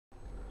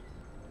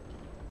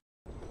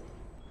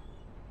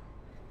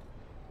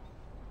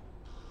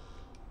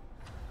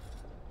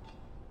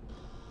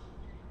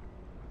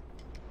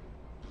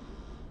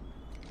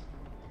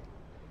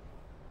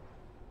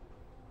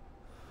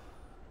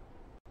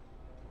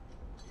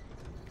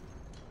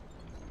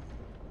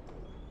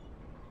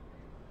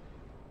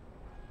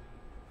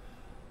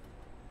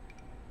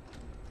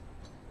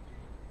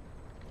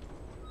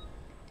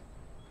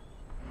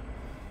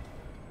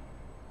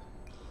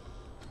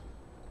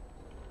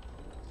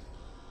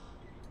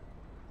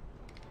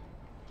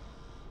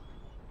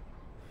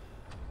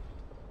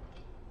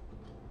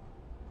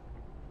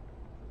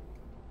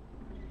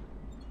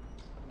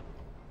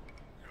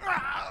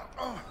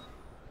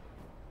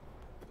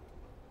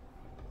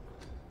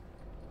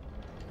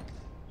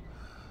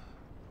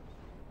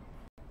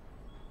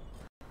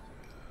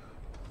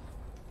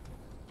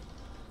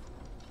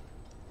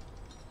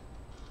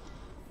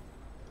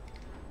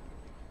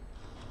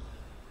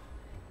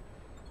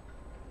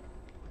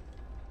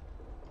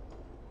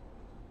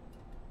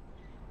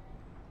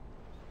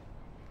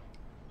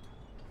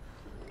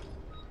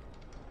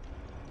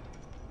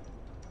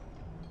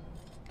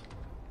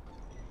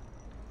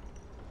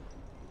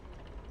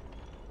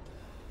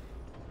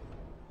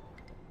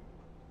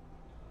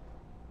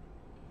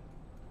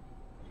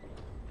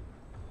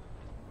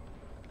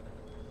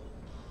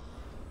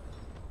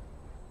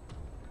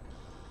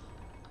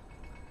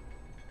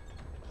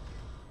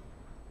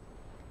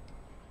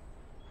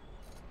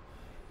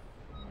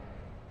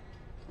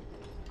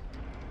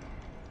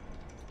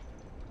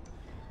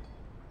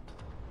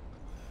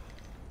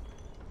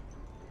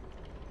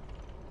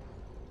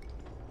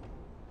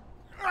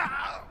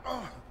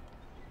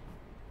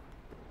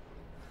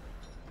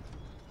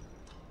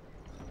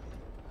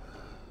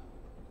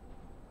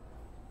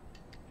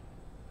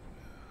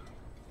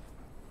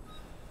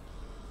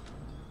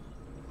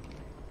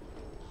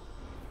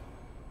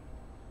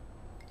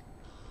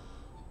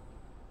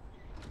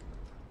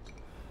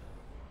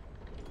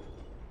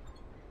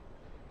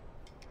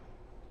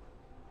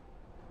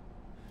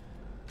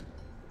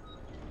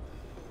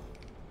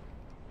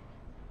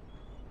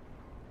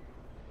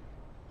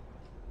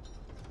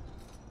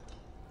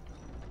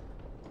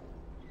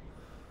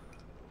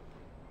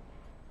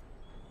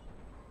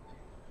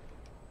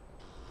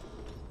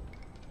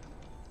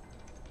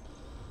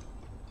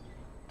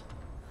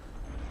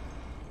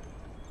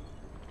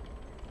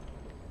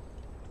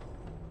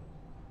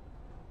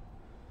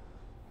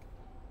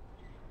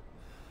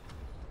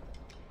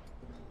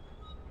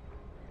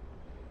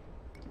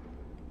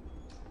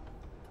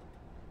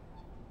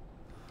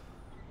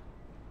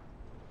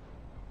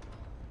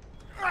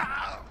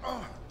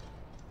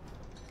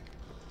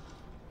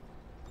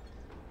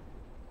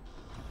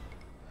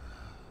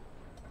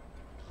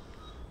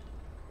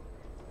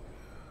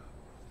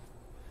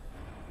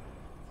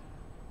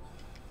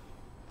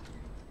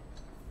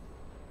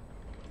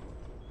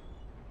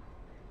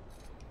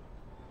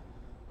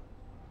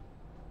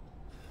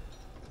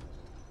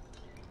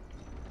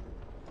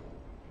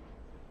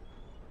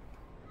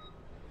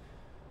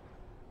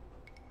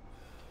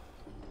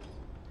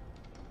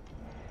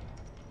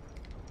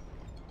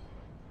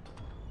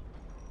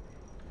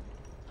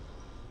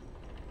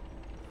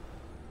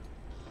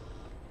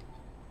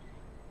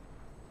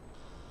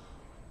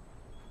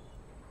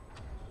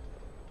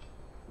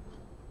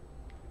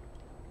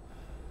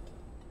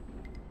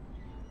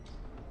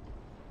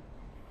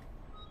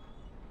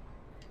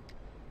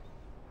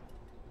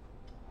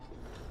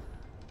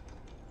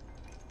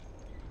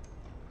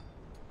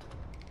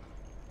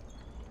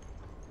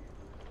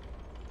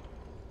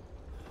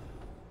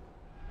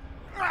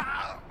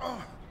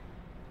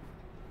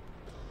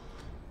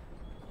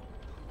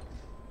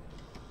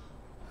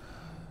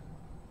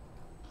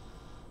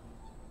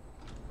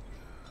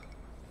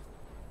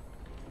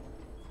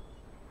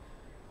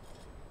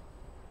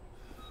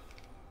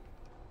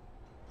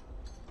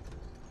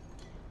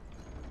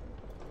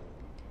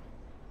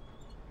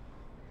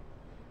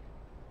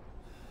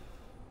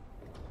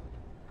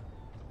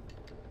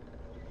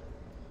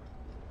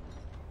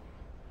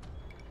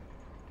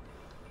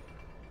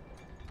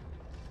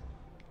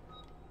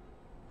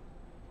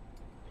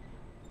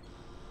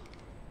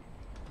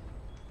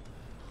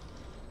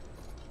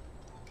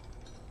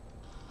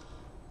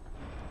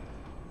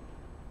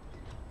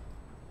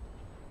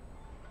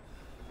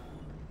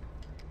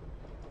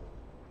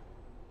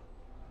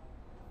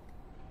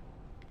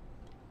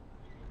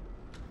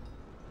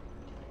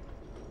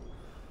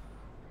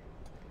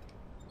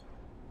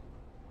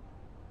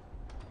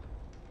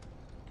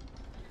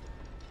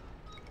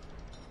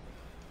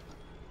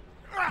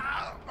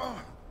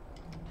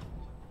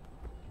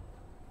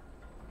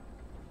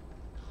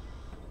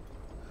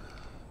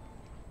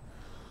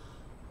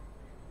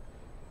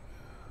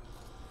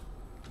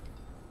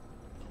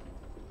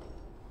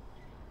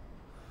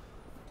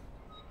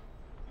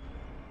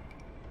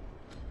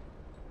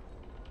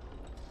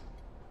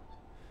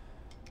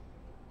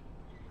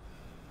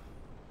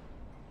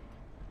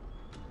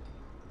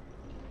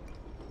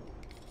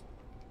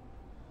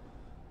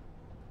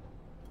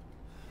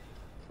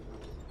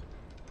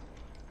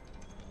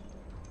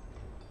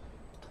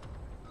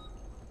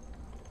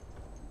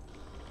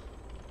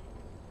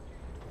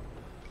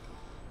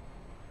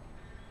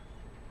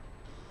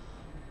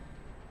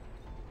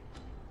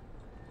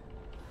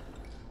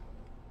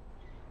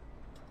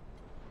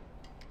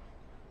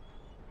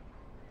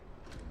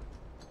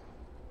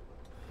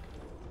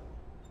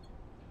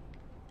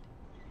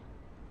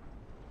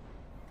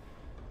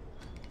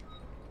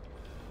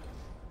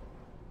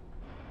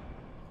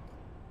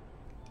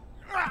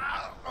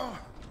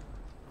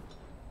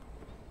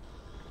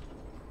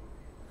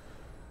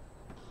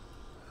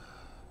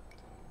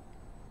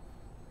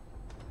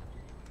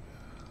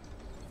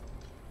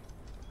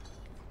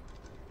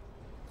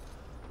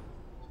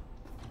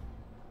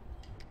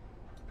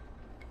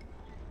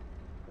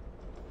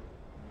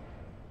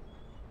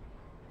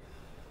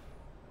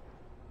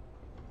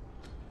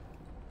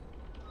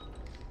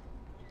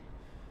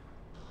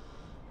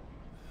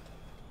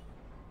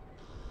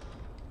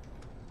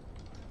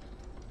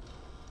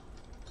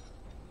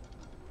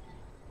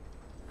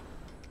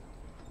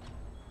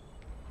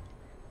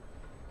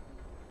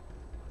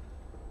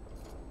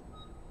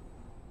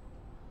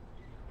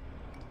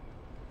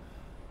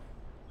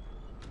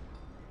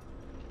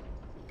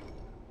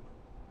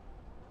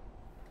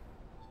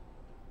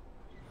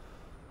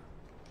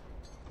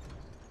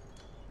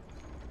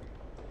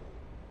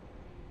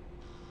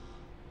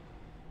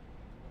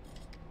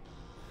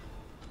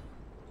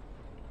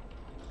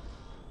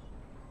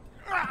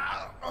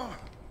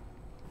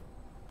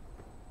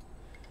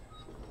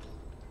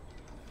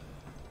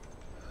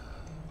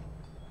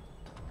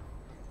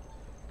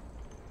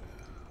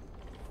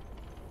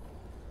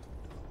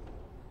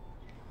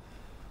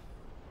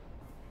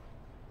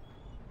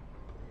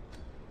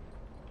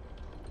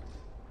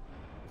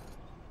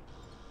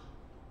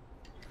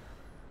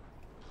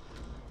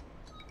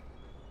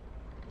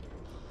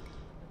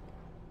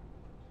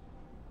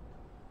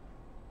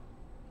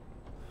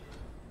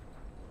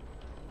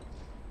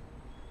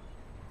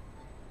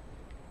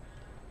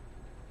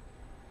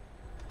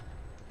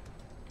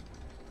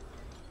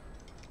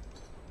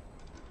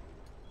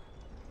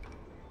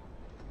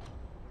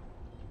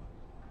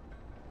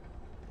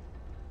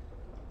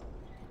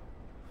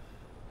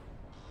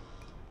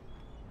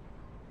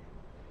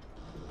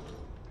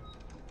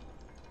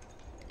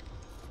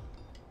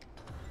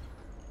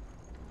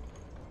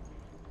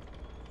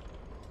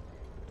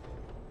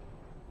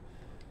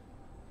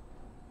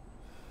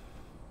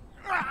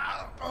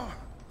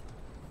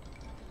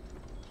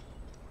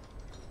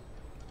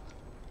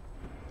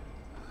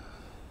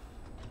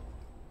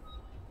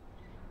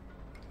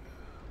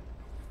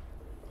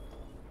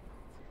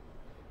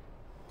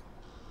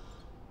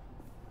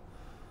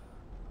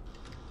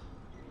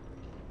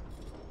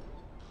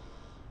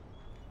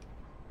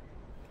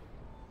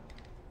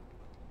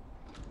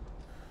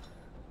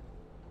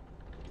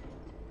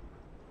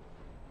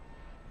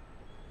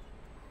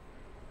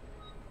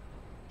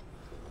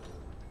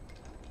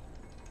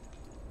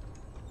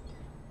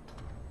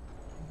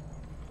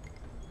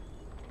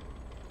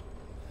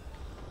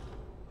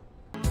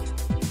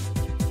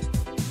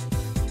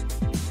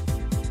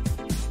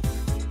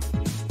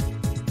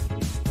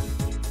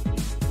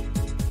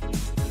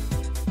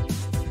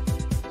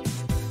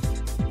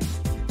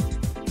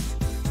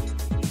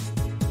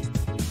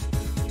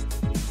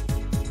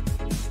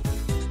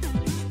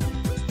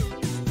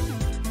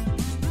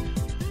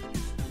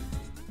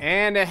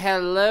And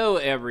hello,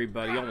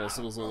 everybody. Almost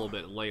was a little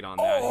bit late on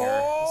that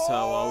here.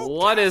 So,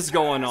 what is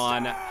going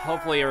on?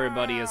 Hopefully,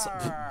 everybody is.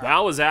 That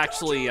was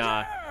actually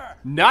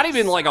not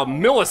even like a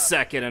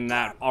millisecond, and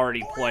that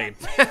already played.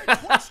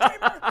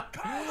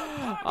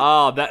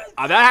 Oh,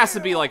 that has to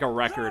be like a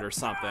record or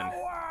something.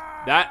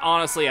 That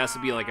honestly has to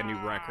be like a new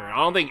record. I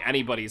don't think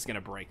anybody's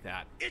gonna break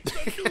that. It's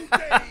a new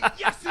day.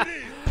 Yes, it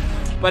is.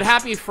 But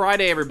happy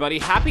Friday, everybody.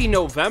 Happy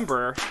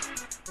November.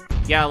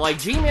 Yeah, like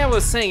G-Man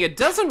was saying, it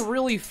doesn't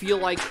really feel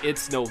like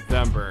it's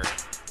November.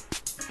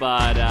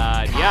 But,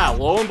 yeah,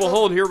 lo and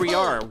behold, here we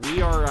are.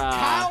 We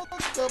are,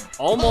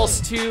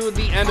 almost to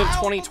the end of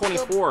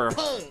 2024.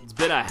 It's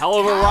been a hell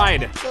of a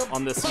ride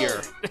on this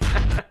year.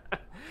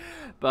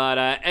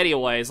 But,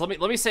 anyways, let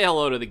me say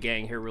hello to the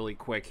gang here really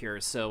quick here.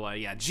 So,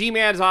 yeah,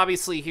 G-Man's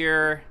obviously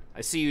here.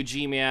 I see you,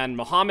 G-Man.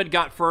 Muhammad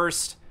got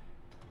first.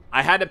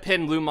 I had to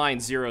pin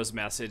Lumine Zero's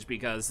message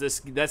because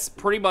that's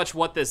pretty much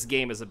what this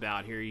game is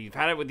about here. You've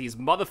had it with these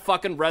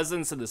motherfucking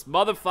residents in this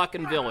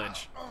motherfucking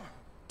village.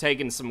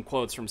 Taking some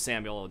quotes from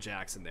Samuel L.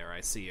 Jackson there,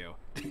 I see you.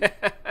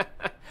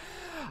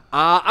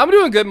 I'm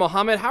doing good,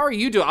 Muhammad. How are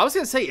you doing? I was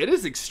going to say, it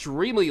is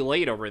extremely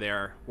late over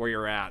there where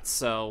you're at.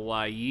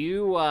 So,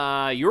 you're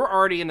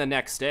already in the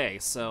next day.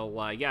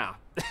 So, yeah,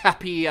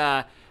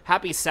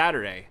 happy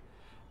Saturday.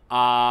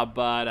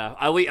 But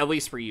at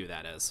least for you,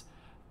 that is.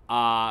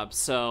 I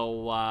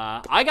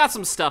got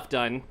some stuff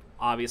done,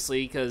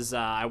 obviously, because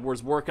I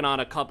was working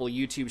on a couple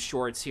YouTube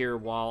shorts here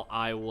while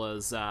I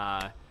was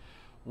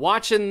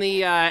watching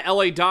the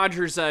LA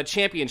Dodgers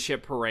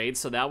championship parade,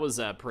 so that was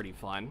pretty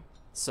fun.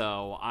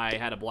 So I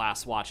had a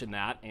blast watching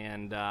that,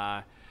 and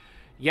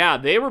yeah,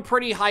 they were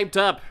pretty hyped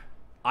up.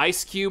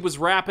 Ice Cube was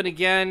rapping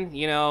again,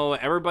 you know,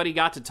 everybody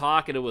got to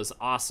talk, and it was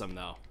awesome,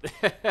 though.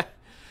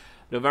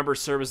 November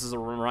service is a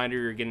reminder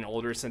you're getting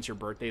older since your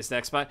birthday's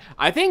next month.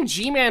 I think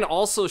G-Man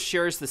also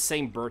shares the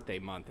same birthday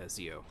month as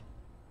you.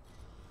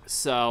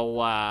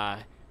 So,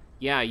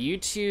 yeah, you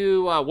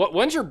two...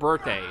 when's your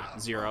birthday,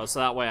 Zero? So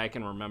that way I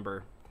can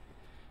remember.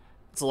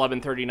 It's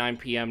 11:39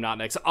 p.m., not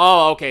next...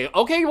 Oh, okay.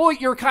 Okay, well,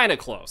 you're kind of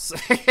close.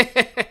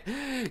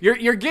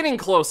 You're getting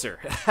closer.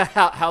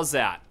 How's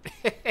that?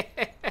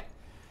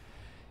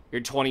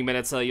 You're 20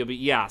 minutes, you'll be...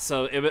 Yeah,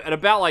 so at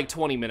about, like,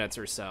 20 minutes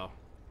or so.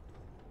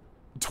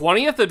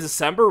 20th of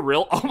December?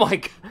 Real? Oh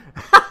my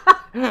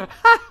god.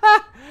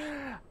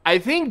 I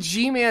think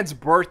G-Man's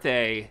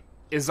birthday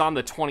is on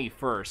the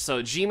 21st.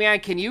 So G-Man,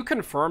 can you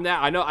confirm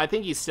that? I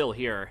think he's still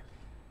here.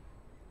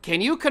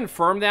 Can you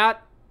confirm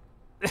that?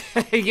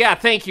 Yeah,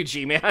 thank you,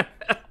 G-Man.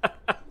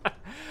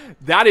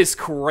 That is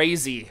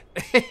crazy.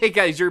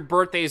 Guys, your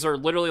birthdays are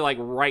literally like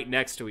right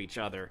next to each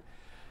other.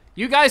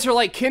 You guys are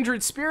like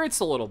kindred spirits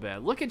a little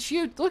bit. Look at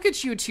you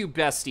two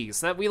besties.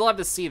 That we love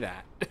to see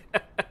that.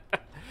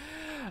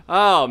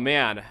 Oh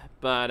man,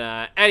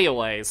 but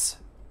anyways,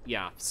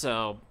 yeah.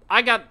 So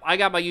I got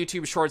my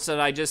YouTube shorts that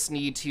I just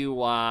need to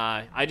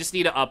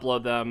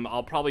upload them.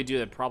 I'll probably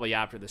do it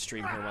after the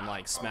stream here when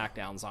like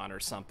SmackDown's on or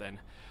something.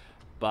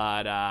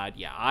 But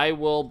yeah, I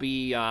will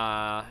be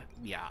yeah,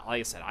 like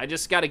I said, I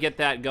just got to get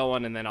that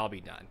going and then I'll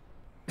be done.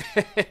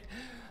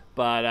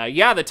 But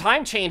yeah, the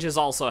time change is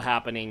also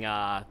happening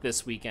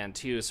this weekend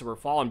too, so we're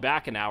falling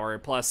back an hour.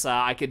 Plus,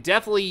 I could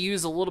definitely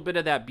use a little bit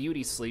of that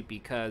beauty sleep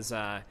because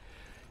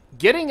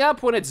getting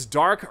up when it's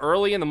dark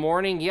early in the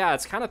morning, yeah,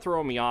 it's kind of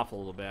throwing me off a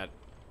little bit.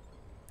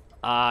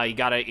 You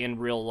got it in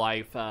real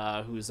life,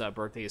 whose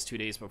birthday is 2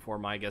 days before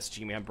my, I guess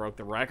G-Man broke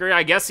the record.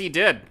 I guess he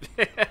did.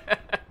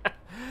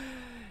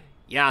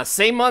 Yeah,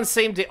 same month,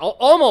 same day,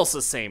 almost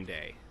the same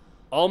day.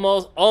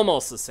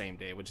 Almost the same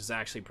day, which is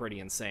actually pretty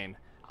insane.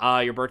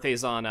 Your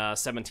birthday's on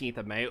 17th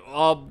of May.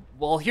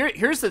 Well,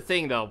 here's the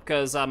thing, though,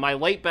 because my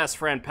late best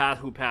friend, Pat,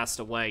 who passed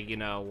away, you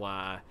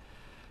know,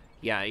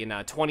 yeah, in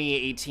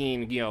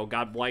 2018, you know,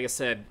 God, like I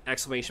said,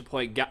 exclamation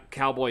point,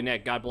 Cowboy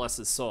Nick, God bless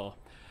his soul.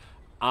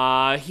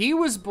 He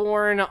was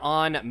born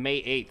on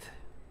May 8th.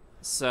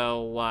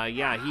 So,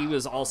 yeah, he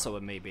was also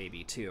a May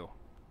baby, too.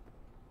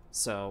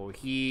 So,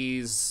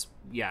 he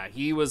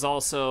was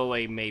also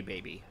a May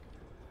baby.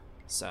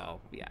 So,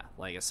 yeah,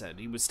 like I said,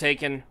 he was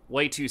taken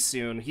way too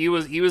soon.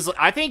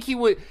 I think he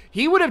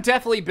would have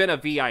definitely been a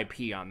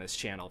VIP on this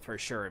channel, for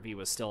sure, if he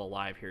was still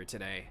alive here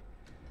today.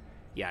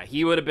 Yeah,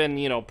 he would have been,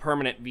 you know,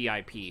 permanent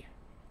VIP.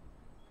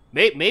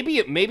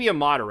 Maybe a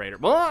moderator.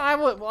 Well,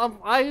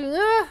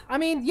 I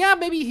mean, yeah,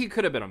 maybe he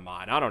could have been a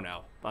mod. I don't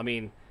know. I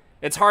mean,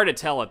 it's hard to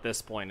tell at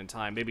this point in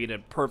time. Maybe in a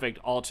perfect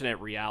alternate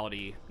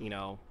reality, you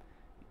know,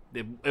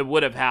 it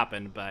would have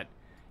happened. But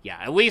yeah,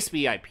 at least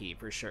VIP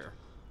for sure.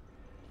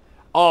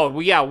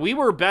 Oh, yeah, we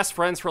were best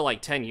friends for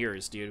like 10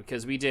 years, dude,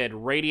 because we did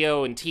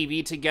radio and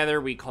TV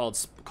together. We called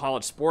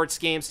college sports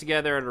games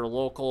together at our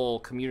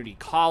local community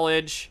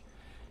college.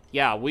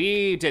 Yeah,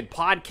 we did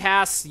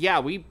podcasts. Yeah,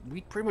 we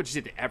pretty much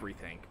did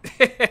everything.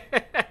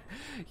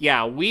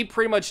 Yeah, we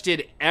pretty much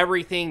did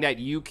everything that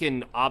you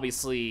can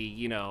obviously,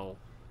 you know,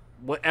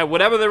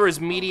 whatever there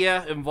was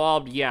media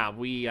involved. Yeah,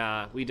 we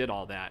did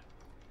all that.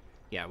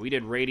 Yeah, we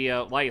did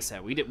radio. Like I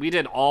said, we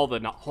did all the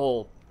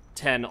whole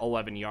 10,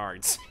 11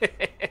 yards.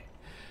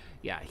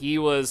 Yeah, he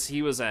was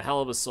a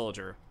hell of a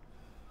soldier.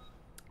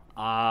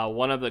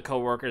 One of the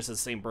coworkers has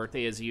the same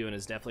birthday as you and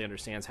definitely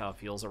understands how it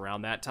feels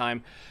around that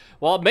time.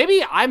 Well,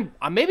 maybe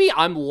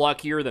I'm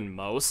luckier than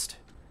most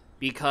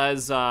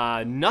because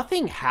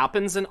nothing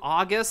happens in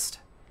August.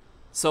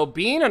 So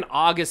being an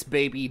August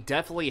baby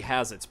definitely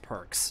has its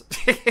perks.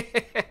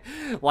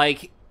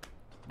 like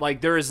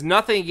there is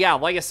nothing, yeah,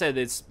 like I said,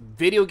 it's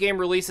video game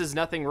releases,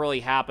 nothing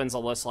really happens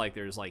unless like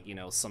there's like, you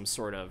know, some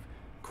sort of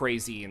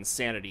crazy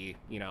insanity,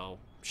 you know,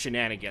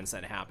 shenanigans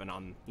that happen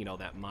on, you know,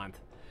 that month.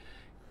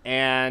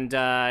 And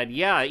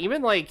yeah,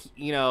 even like,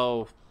 you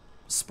know,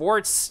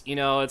 sports, you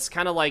know, it's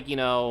kind of like, you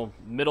know,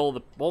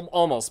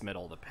 almost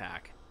middle of the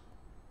pack.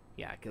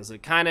 Yeah, because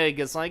it kind of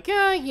gets like,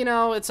 yeah, you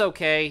know, it's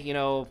okay. You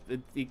know,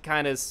 it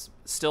kind of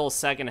still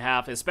second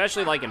half,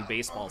 especially like in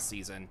baseball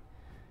season.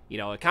 You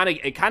know, it kind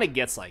of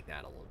gets like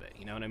that a little bit.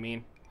 You know what I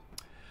mean?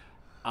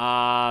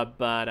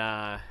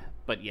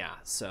 But yeah.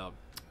 So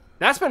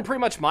that's been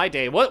pretty much my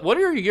day. What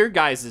are your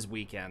guys'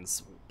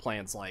 weekends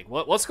plans like?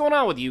 What's going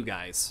on with you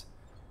guys?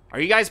 Are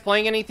you guys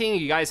playing anything?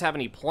 You guys have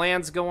any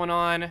plans going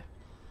on?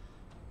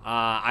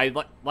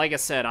 Like I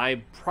said,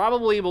 I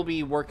probably will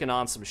be working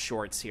on some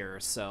shorts here,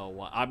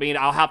 so I mean,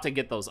 I'll have to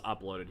get those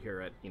uploaded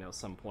here at, you know,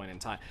 some point in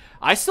time.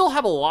 I still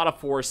have a lot of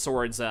Four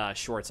Swords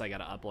shorts I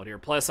gotta upload here.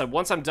 Plus,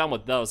 once I'm done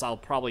with those, I'll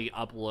probably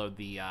upload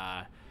the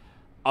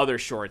other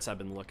shorts I've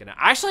been looking at.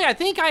 Actually, I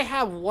think I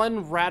have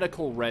one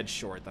Radical Red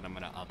short that I'm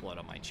gonna upload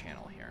on my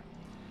channel here.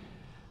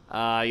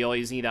 You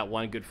always need that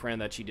one good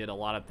friend that you did a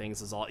lot of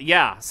things as all.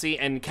 Yeah, see,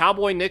 and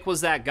Cowboy Nick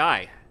was that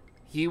guy.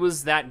 He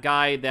was that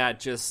guy that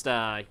just,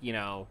 you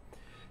know,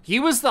 he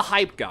was the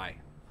hype guy.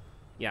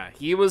 Yeah,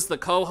 he was the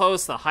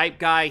co-host, the hype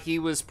guy. He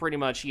was pretty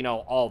much, you know,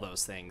 all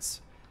those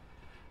things.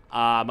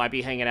 Might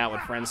be hanging out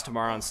with friends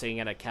tomorrow and staying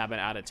at a cabin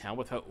out of town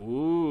with her.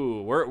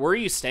 Ooh, where are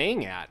you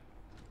staying at?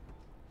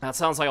 That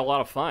sounds like a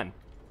lot of fun.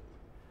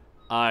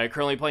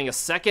 Currently playing a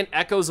second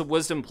Echoes of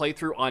Wisdom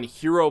playthrough on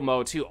Hero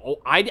Mode, too. Oh,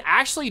 I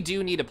actually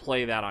do need to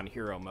play that on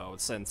Hero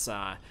Mode since,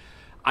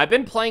 I've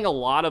been playing a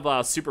lot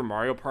of Super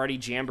Mario Party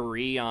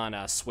Jamboree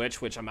on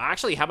Switch, which I'm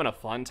actually having a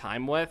fun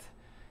time with.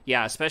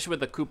 Yeah, especially with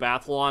the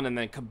Koopathon and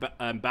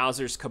then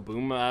Bowser's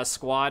Kaboom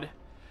Squad.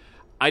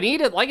 I need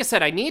to, like I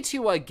said, I need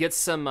to get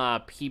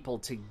some people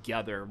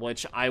together,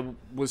 which I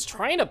was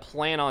trying to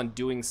plan on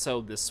doing so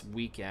this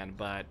weekend,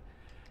 but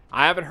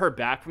I haven't heard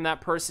back from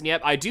that person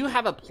yet. I do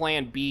have a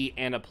plan B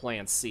and a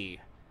plan C.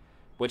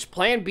 Which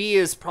plan B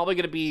is probably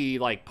going to be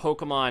like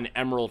Pokemon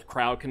Emerald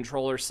crowd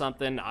control or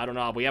something. I don't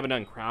know. We haven't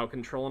done crowd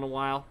control in a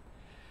while.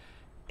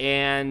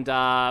 And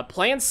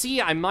plan C,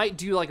 I might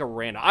do like a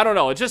random. I don't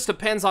know. It just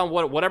depends on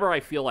whatever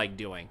I feel like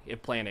doing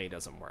if plan A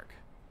doesn't work.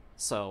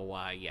 So,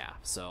 yeah.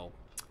 So,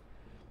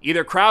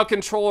 either crowd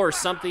control or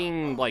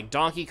something like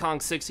Donkey Kong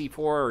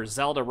 64 or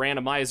Zelda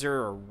randomizer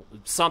or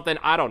something.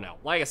 I don't know.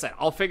 Like I said,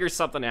 I'll figure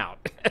something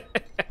out.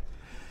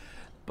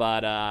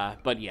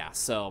 But yeah,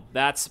 so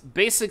that's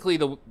basically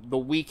the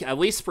week, at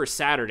least for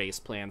Saturday's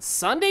plans.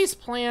 Sunday's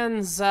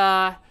plans,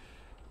 I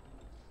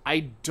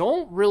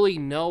don't really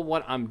know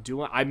what I'm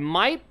doing. I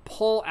might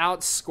pull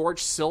out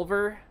Scorched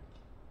Silver.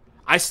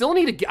 I still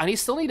need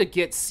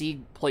to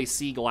play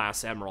Sea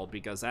Glass Emerald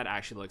because that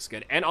actually looks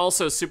good. And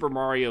also Super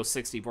Mario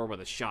 64 with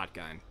a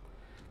shotgun.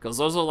 Because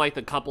those are like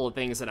the couple of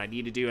things that I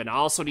need to do. And I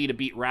also need to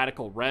beat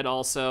Radical Red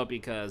also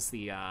because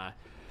the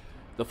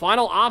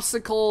final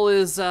obstacle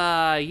is,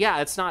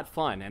 yeah, it's not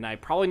fun, and I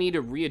probably need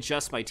to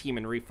readjust my team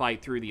and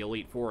refight through the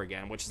Elite Four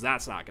again, which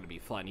that's not going to be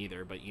fun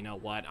either, but you know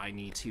what? I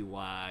need to,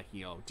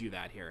 you know, do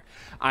that here.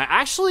 I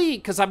actually,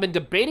 because I've been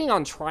debating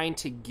on trying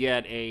to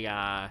get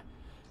a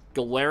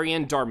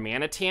Galarian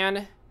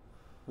Darmanitan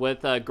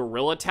with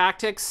Guerrilla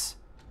Tactics,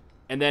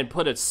 and then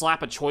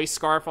slap a Choice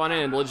Scarf on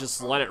it, and we'll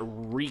just let it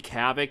wreak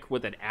havoc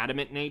with an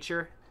Adamant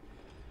nature.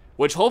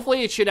 Which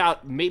hopefully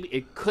it maybe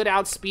it could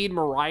outspeed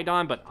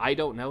Miraidon, but I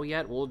don't know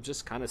yet. We'll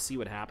just kind of see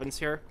what happens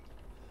here.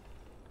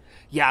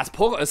 Yeah,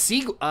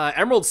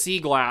 Emerald Sea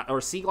Glass,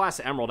 or Sea Glass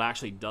Emerald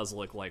actually does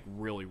look like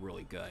really,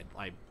 really good.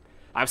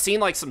 I've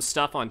seen like some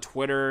stuff on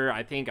Twitter.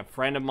 I think a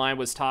friend of mine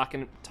was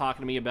talking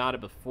to me about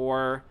it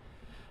before.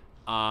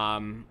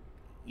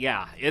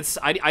 Yeah,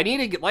 I need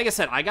to get, like I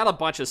said, I got a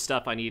bunch of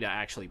stuff I need to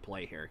actually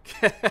play here.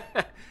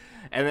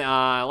 And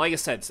like I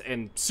said,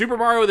 and Super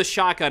Mario with a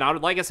shotgun,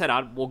 like I said,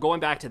 we're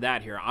going back to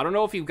that here. I don't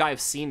know if you guys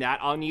have seen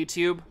that on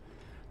YouTube,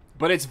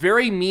 but it's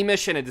very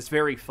meme-ish and it's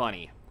very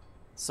funny.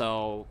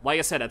 So, like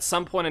I said, at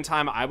some point in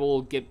time, I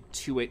will get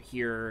to it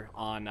here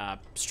on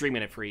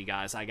streaming it for you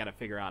guys. I got to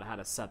figure out how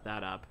to set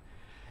that up.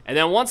 And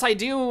then once I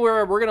do,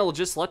 we're going to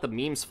just let the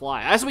memes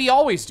fly, as we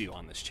always do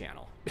on this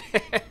channel.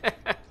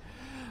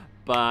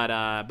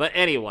 But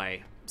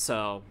anyway,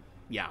 so...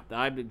 yeah,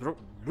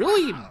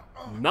 really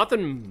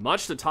nothing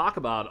much to talk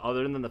about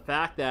other than the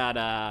fact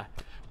that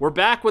we're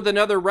back with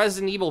another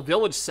Resident Evil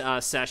Village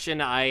session.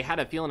 I had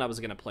a feeling I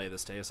was going to play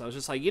this day, so I was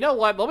just like, you know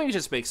what, let me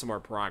just make some more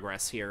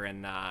progress here,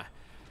 and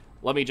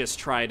let me just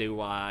try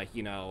to,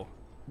 you know,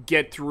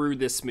 get through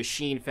this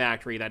machine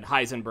factory that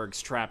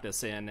Heisenberg's trapped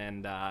us in,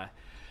 and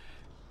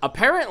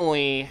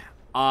apparently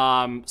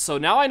So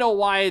now I know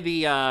why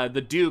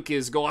the Duke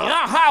is going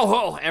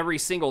ah, every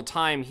single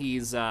time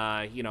he's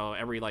you know,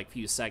 every like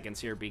few seconds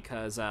here,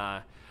 because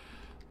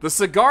the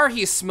cigar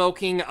he's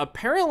smoking,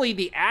 apparently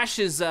the ash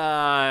is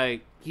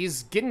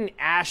he's getting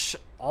ash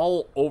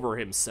all over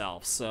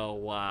himself.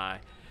 So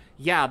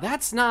yeah,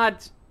 that's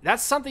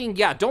something.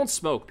 Yeah, don't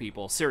smoke,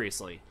 people,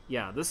 seriously.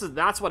 Yeah,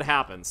 that's what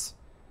happens.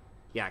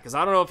 Yeah, because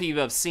I don't know if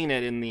you've seen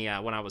it in the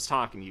when I was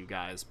talking to you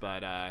guys,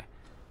 but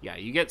yeah,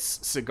 you get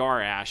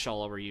cigar ash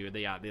all over you.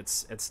 Yeah,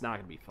 it's not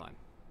gonna be fun.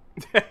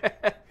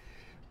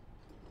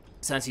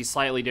 Since he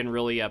slightly didn't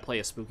really play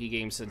a spooky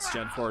game since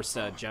Gen Force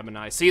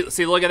Gemini. See,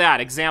 look at that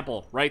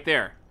example right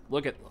there.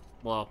 Look at,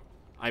 well,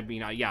 I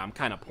mean, yeah, I'm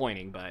kind of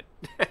pointing, but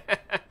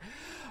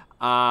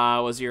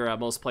was your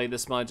most played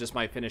this month? Just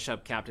might finish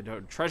up Captain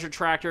Toad Treasure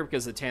Tractor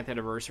because the 10th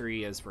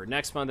anniversary is for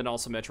next month, and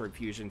also Metroid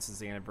Fusion since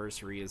the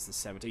anniversary is the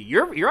 17th.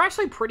 You're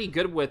actually pretty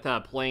good with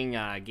playing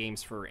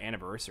games for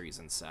anniversaries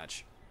and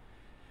such.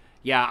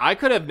 Yeah, I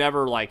could have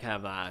never, like,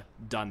 have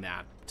done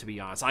that, to be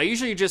honest. I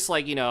usually just,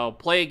 like, you know,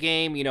 play a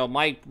game, you know,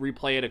 might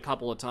replay it a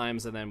couple of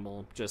times, and then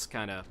we'll just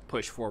kind of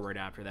push forward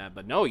after that.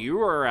 But no,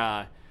 you are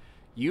a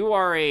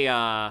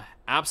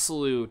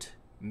absolute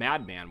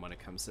madman when it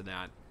comes to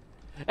that.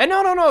 And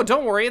no,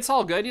 don't worry, it's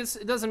all good.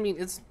 It doesn't mean,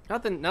 it's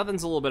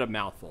nothing's a little bit of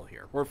mouthful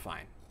here. We're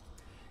fine.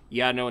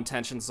 Yeah, no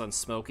intentions on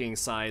smoking.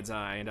 Sides,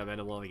 I end up at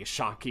a little, like, a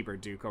shopkeeper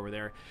Duke over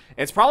there.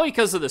 It's probably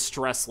because of the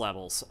stress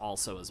levels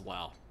also as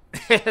well.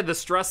 The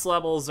stress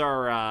levels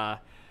are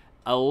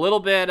a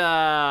little bit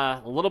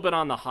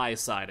on the high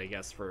side, I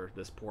guess, for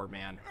this poor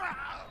man.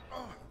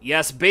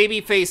 Yes,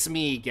 babyface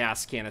me,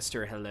 gas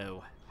canister.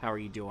 Hello, how are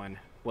you doing?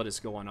 What is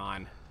going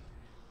on?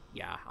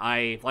 Yeah,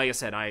 like I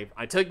said, I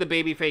took the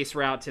babyface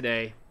route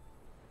today.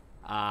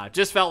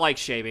 Just felt like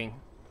shaving.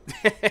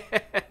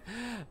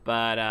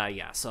 But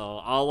yeah, so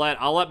I'll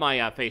let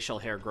my facial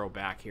hair grow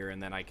back here,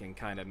 and then I can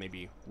kind of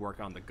maybe work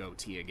on the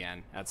goatee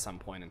again at some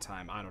point in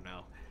time. I don't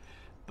know.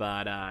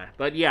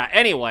 But yeah,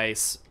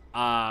 anyways,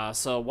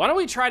 so why don't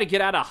we try to get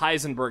out of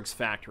Heisenberg's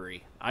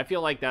factory? I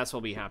feel like that's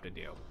what we have to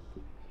do.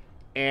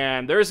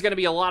 And there's going to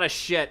be a lot of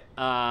shit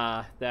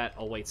that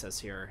awaits us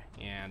here,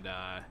 and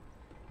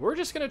we're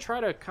just going to try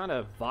to kind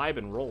of vibe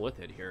and roll with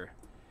it here.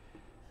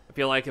 I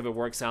feel like if it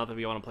works out, if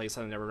you want to play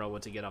something, never know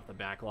what to get off the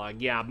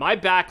backlog. Yeah, my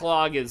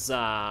backlog is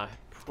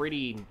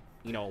pretty,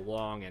 you know,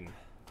 long and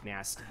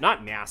nasty.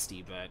 Not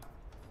nasty, but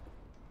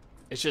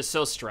it's just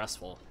so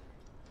stressful.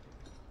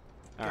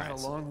 Got a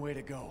long way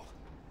to go.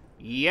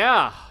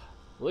 Yeah,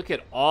 look at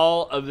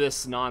all of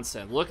this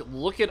nonsense.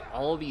 Look at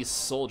all of these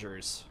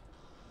soldiers.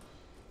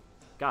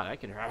 God, I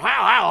can hear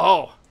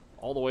all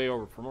the way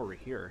over from over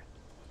here.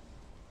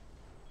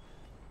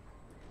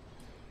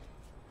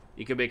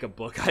 You can make a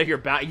book out of your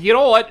back. You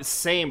know what?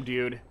 Same,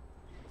 dude.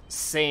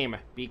 Same,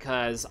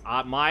 because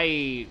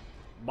my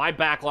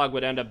backlog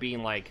would end up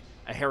being like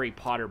a Harry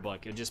Potter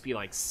book. It'd just be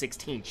like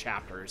 16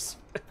 chapters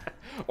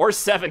or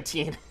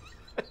 17.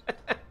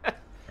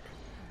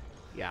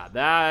 Yeah,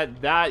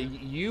 that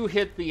you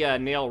hit the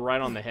nail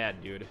right on the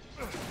head, dude.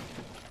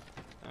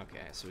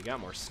 Okay, so we got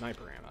more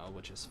sniper ammo,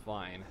 which is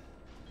fine.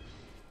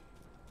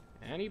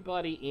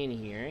 Anybody in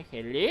here?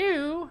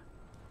 Hello?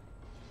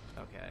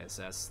 Okay,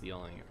 so that's the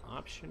only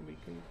option we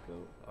can go.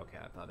 Okay,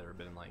 I thought there would have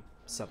been like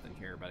something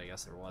here, but I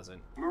guess there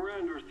wasn't.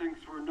 Miranda thinks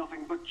we're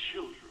nothing but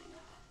children.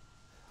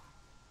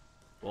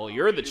 Well,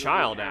 you're the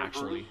child,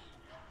 actually.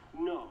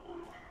 No.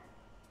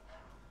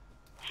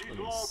 Let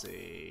me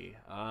see.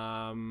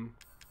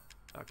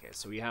 Okay,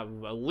 so we have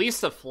at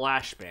least a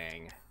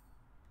flashbang.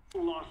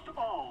 Lost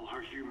all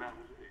her humanity.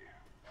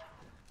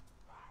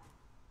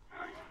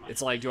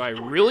 It's like, do I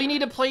really need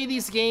to play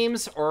these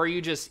games, or are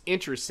you just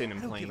interested in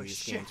playing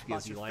these games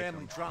because you like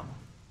them? Drama.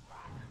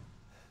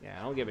 Yeah,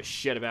 I don't give a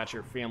shit about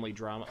your family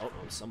drama. Oh,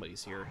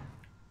 somebody's here.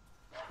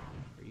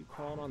 Are you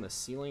crawling on the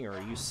ceiling, or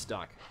are you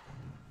stuck?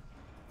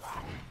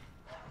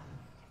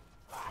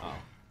 Oh.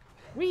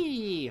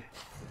 Whee!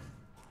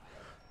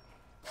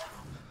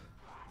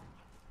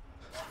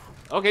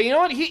 Okay, you know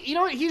what?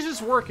 He's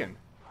just working.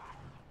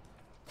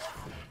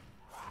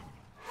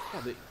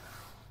 Okay,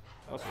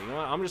 you know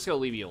what? I'm just gonna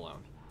leave you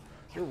alone.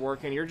 You're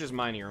working. You're just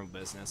minding your own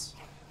business.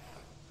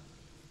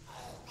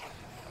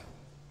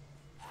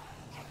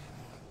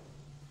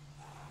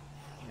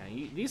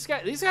 Yeah, these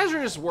guys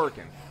are just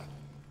working.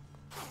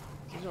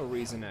 There's no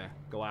reason to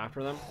go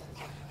after them.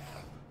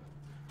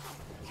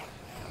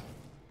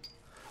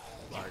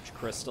 Large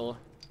crystal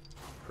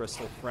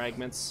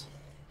fragments.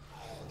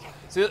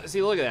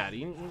 See, look at that.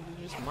 You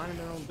just minding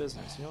their own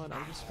business. You know what?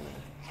 I'm just gonna.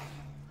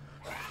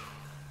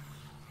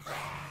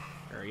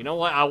 Or, you know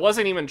what? I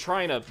wasn't even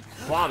trying to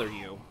bother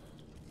you.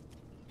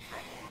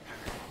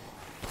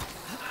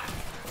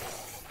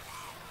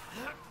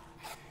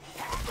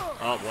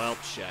 Oh well,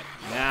 shit.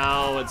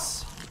 Now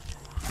it's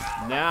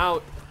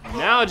now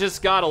it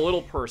just got a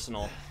little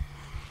personal.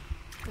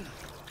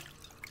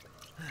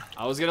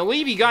 I was gonna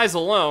leave you guys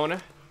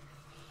alone,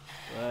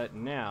 but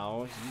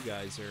now you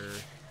guys are.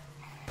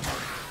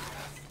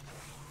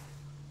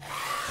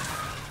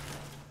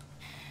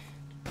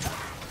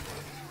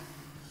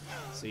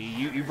 See,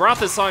 you brought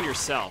this on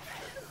yourself.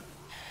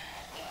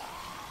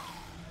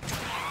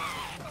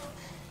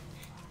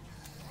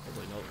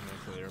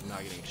 Hopefully I'm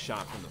not getting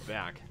shot from the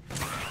back.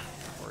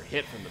 Or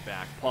hit from the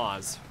back.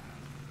 Pause.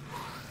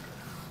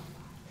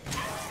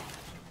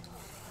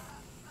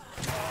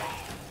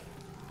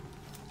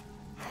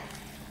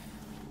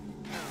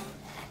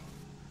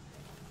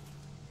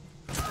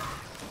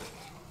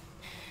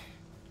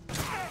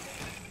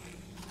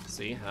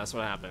 See, that's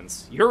what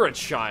happens. You're a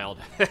child.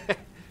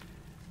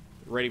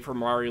 Ready for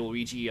Mario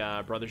Luigi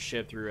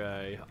Brothership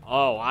through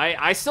Oh,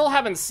 I still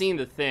haven't seen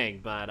the thing,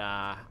 but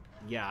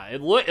yeah,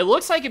 it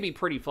looks like it'd be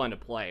pretty fun to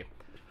play.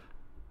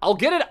 I'll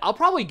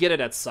probably get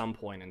it at some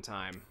point in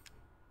time.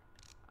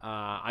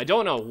 I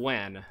don't know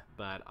when,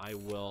 but I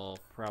will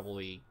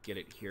probably get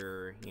it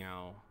here, you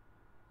know,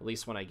 at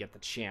least when I get the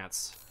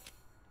chance.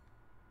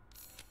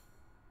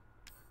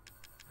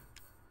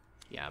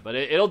 Yeah, but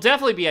it'll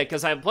definitely be it,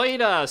 because I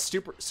played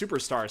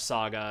Superstar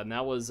Saga, and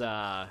that was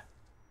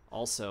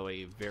also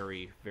a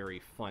very, very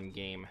fun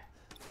game.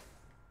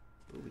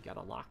 Ooh, we got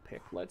a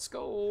lockpick. Let's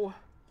go.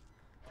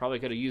 Probably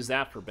could have used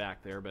that for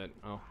back there, but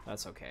oh,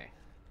 that's okay.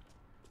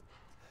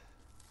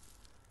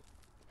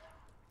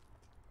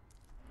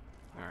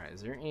 Alright,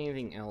 is there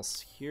anything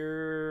else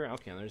here?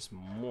 Okay, there's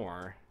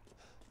more.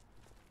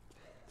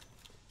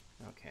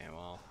 Okay,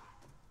 well.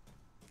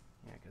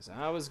 Yeah, because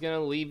I was going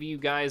to leave you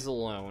guys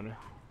alone.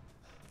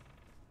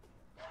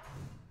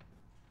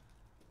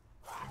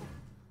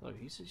 Look,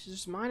 he's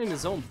just minding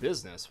his own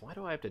business. Why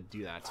do I have to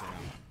do that to him?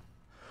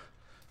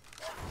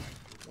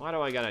 Why do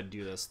I gotta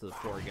do this to the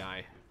poor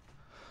guy?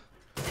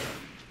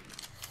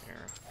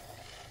 Here.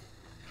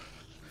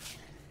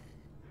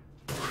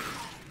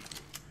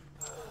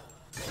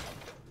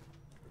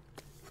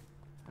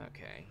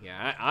 Okay,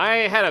 yeah,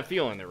 I had a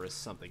feeling there was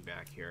something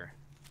back here.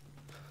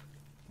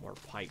 More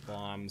pipe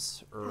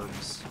bombs,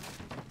 herbs,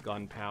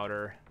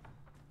 gunpowder.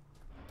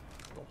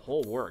 The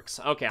whole works.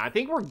 Okay, I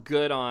think we're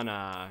good on,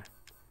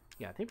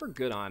 yeah, I think we're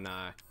good on,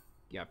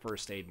 yeah,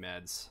 first aid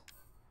meds.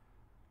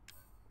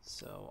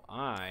 So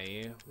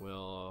I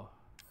will,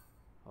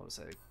 what was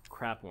it,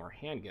 crap more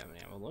handgun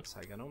ammo. Looks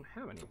like I don't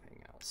have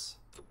anything else.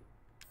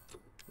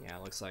 Yeah,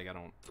 it looks like I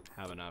don't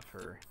have enough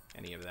for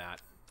any of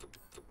that.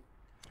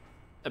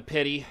 A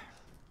pity.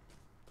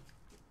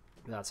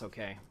 That's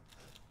okay.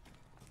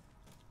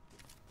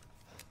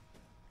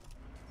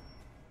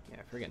 Yeah,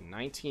 I forget,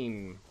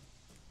 19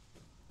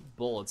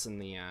 bullets in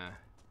the, yeah,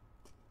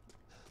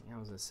 I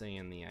was gonna say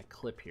in the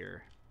clip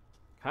here.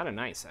 Kind of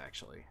nice,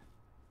 actually.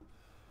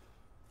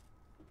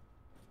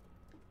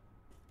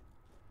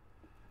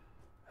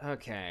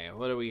 Okay,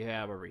 what do we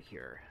have over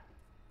here?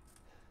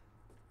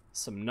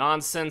 Some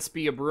nonsense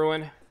be a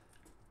brewing.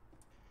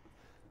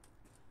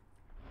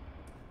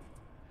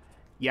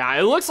 Yeah,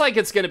 it looks like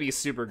it's gonna be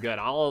super good.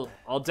 I'll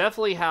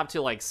definitely have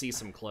to like see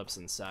some clips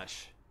and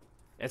such.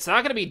 It's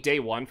not gonna be day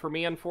one for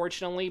me,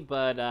 unfortunately,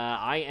 but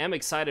I am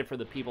excited for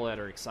the people that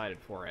are excited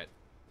for it.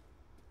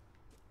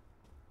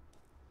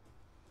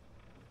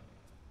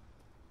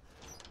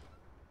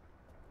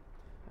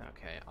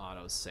 Okay,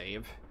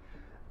 autosave.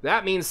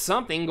 That means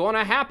something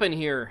gonna happen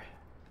here.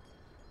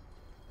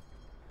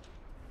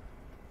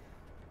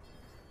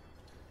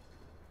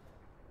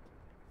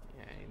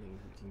 Yeah, anything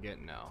we can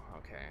get? No,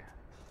 okay.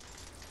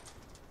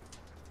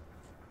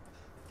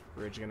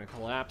 Bridge gonna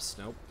collapse?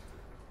 Nope.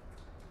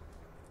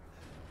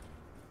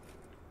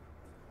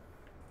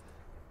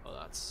 Oh,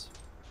 that's...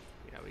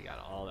 yeah, we got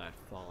all that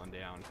falling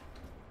down.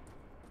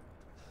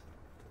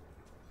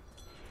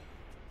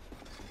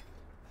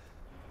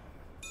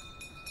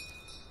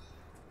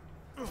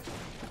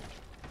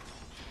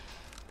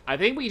 I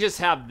think we just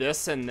have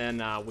this, and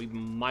then we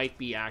might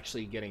be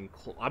actually getting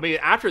close. I mean,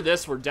 after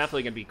this, we're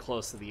definitely going to be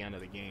close to the end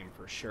of the game,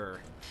 for sure.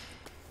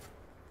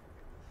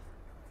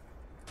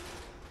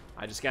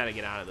 I just got to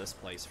get out of this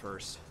place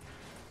first.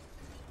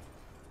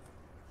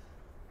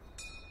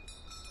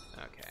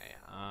 Okay,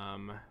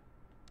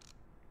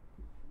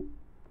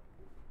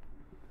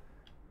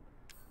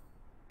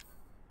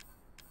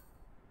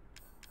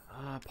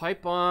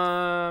 pipe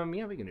bomb.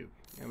 Yeah, we can do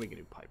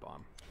pipe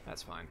bomb.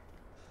 That's fine.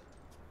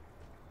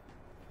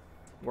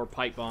 More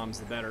pipe bombs,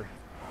 the better.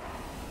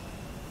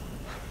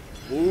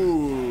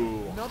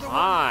 Ooh,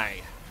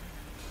 hi.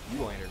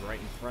 You landed right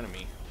in front of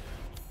me.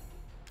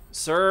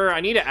 Sir, I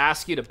need to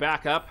ask you to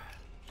back up.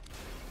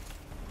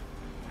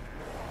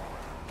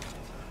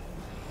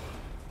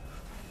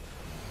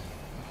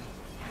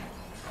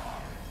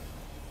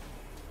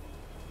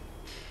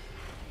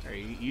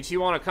 You two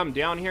want to come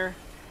down here?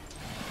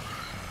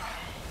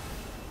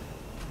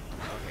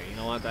 Okay, you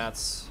know what?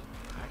 That's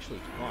actually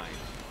fine.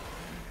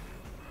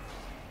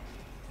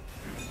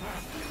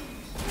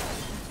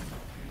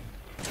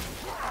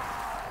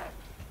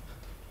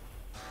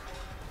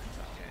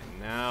 Okay,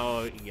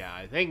 now, yeah,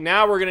 I think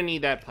now we're gonna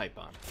need that pipe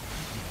bomb.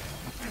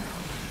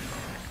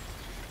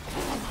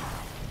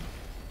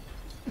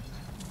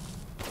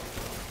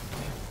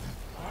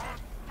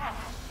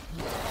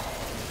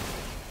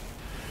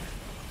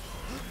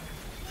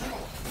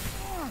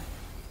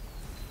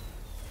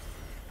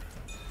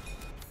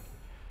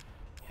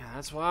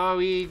 That's why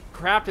we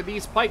crafted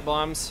these pipe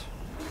bombs.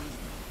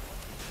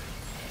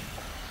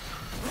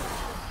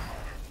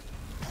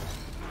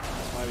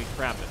 That's why we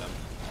crafted them.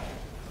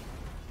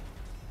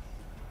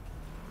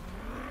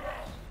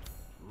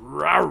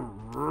 Rawr,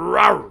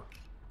 rawr.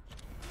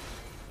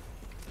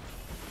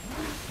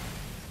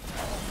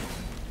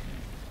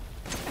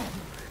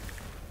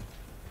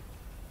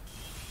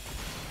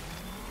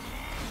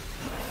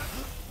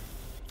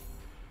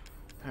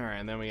 Alright,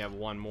 and then we have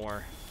one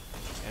more.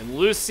 And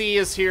Lucy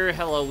is here.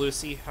 Hello,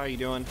 Lucy. How you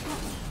doing?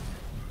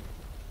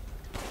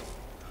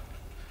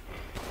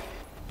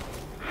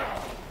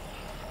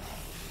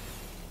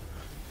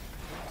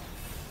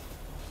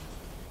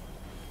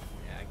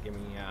 Yeah, give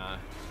me,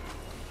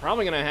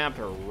 probably gonna have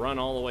to run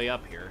all the way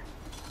up here.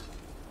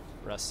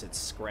 Rusted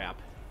scrap.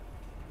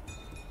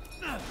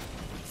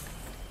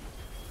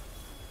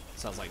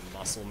 Sounds like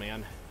Muscle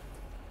Man.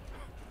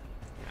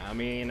 I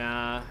mean,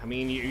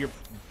 you're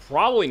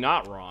probably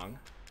not wrong.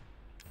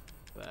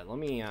 But let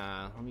me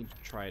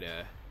try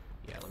to,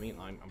 yeah,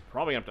 I'm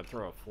probably gonna have to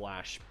throw a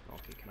flash.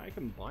 Okay, can I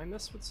combine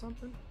this with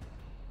something?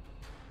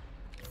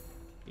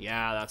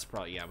 Yeah, that's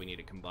probably, yeah, we need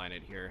to combine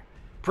it here.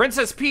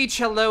 Princess Peach,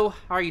 hello,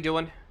 how are you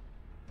doing?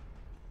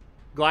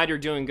 Glad you're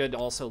doing good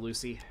also,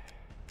 Lucy.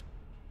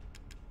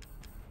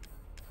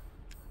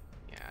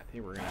 Yeah, I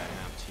think we're gonna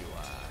have to,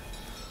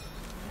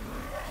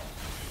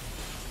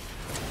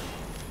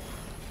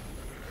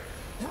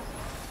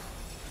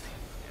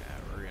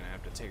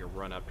 take a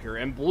run up here.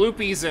 And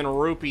bloopies and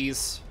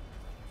rupees,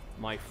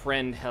 my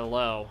friend,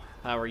 hello.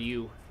 How are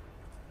you?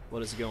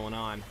 What is going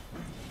on?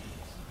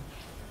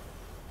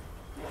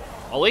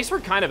 Well, at least we're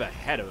kind of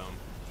ahead of them,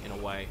 in a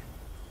way.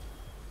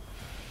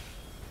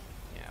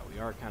 Yeah, we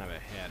are kind of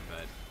ahead,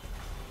 but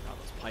oh,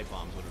 those pipe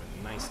bombs would have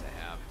been nice to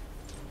have.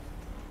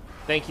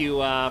 Thank you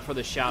for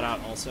the shout out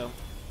also.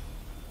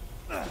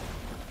 Oh,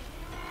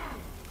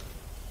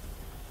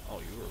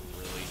 you were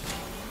really...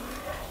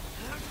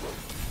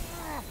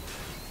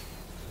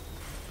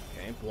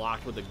 Okay,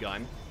 blocked with a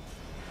gun.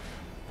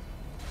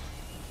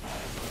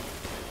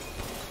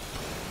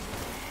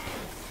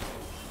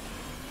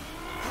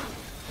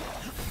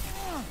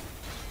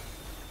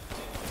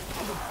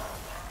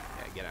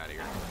 Yeah, get out of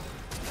here.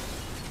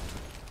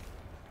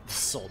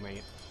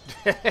 Soulmate.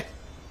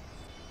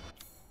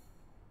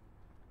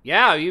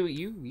 Yeah,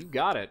 you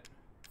got it.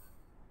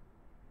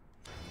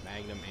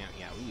 Magnum amp.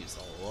 Yeah, we used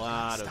a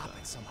lot of. Stop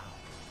it somehow.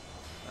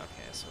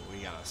 Okay, so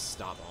we gotta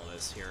stop all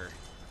this here.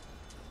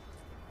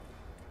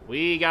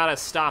 We gotta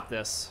stop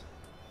this.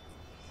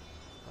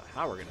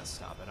 How we're gonna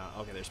stop it?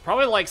 Okay, there's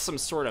probably like some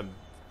sort of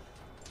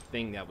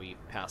thing that we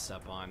passed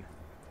up on.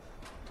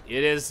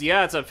 It is,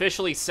 yeah, it's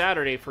officially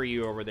Saturday for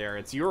you over there.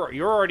 It's you're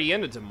already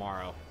into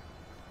tomorrow.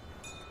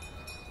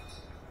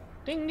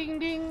 Ding ding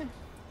ding.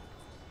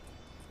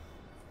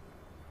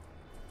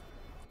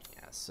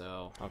 Yeah,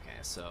 so okay,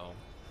 so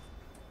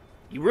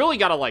you really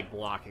gotta like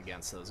block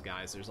against those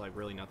guys. There's like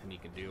really nothing you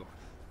can do.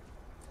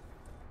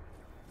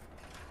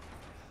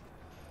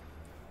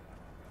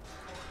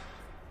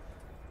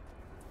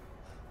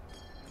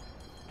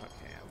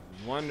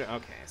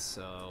 Okay,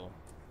 so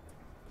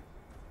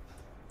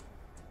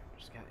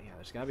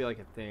there's gotta be like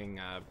a thing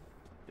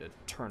to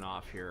turn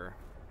off here,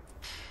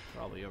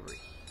 probably over.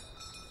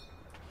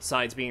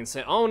 Besides being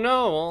said, oh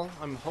no, well,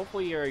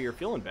 hopefully you're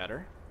feeling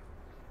better.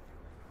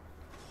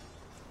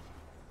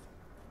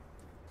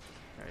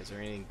 All right, is there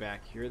anything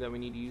back here that we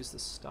need to use to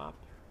stop?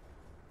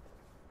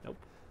 Nope,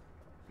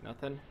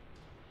 nothing.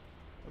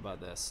 What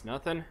about this?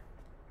 Nothing.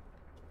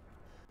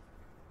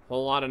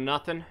 Whole lot of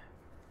nothing.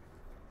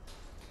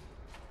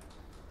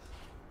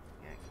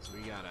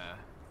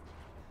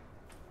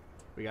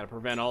 We gotta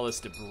prevent all this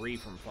debris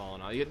from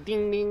falling on you.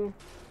 Ding ding.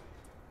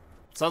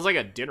 Sounds like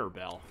a dinner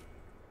bell.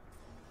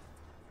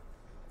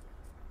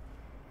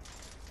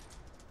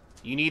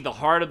 You need the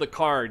heart of the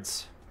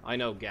cards. I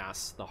know,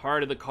 Gas. The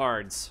heart of the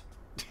cards.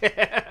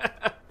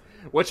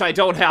 Which I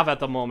don't have at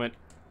the moment.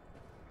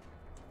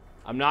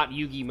 I'm not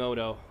Yugi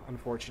Moto,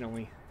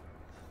 unfortunately.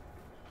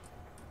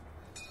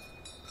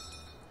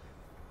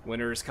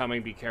 Winter is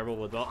coming, be careful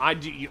with those.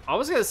 I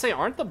was gonna say,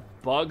 aren't the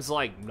bugs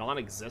like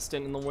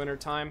non-existent in the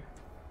wintertime?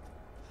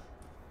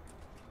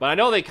 But I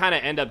know they kind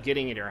of end up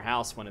getting in your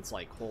house when it's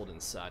like cold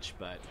and such,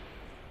 but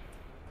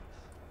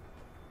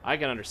I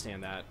can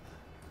understand that.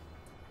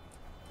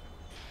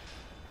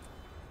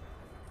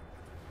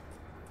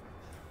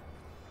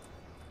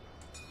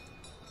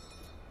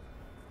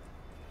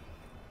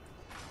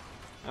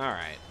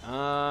 Alright,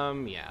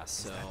 yeah,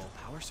 so... Is that the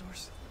power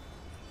source?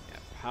 Yeah,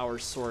 power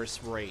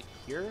source right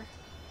here.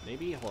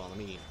 Maybe? Hold on, let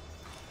me...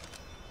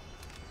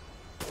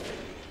 Okay.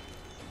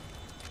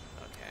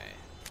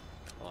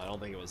 Well, I don't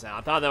think it was that.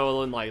 I thought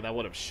that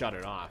would have shut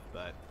it off,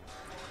 but...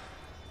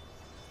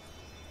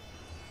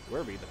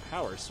 Where would be the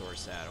power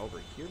source at?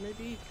 Over here,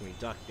 maybe? Can we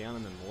duck down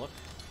and then look?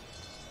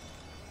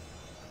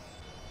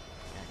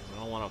 Yeah, 'cause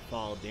I don't want to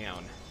fall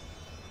down.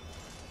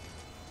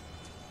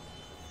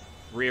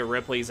 Rhea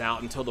Ripley's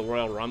out until the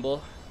Royal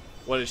Rumble.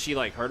 What, did she,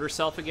 like, hurt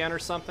herself again or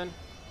something?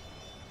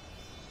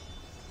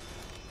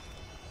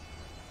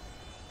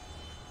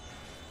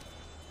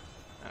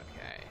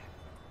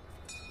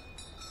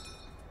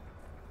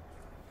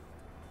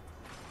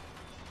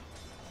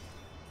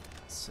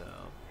 so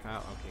okay,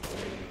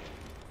 green.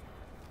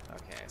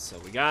 Okay, so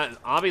we got,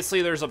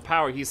 obviously there's a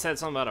power, he said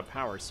something about a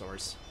power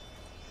source.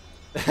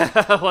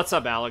 What's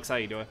up, Alex? How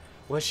you doing?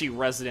 Wishy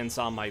residents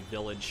on my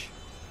village.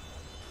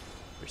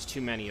 There's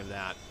too many of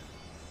that.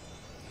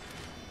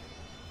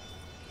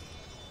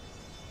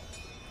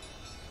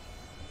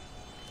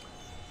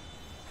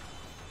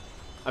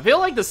 I feel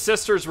like the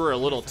sisters were a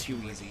little too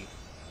easy.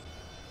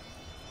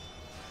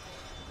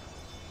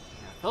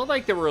 Yeah, I felt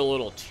like they were a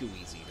little too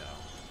easy, though.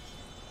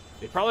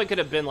 They probably could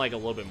have been, like, a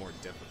little bit more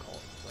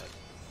difficult, but...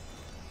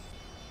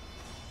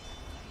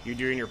 You're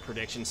doing your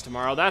predictions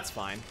tomorrow? That's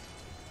fine.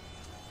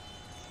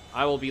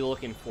 I will be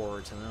looking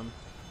forward to them.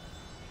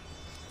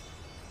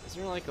 Is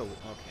there, like, a...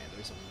 Okay,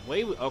 there's a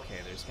way... Okay,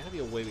 there's gotta be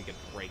a way we could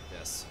break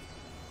this.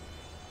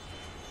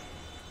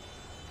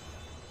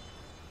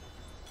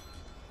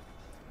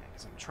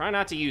 I'm trying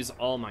not to use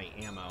all my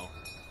ammo.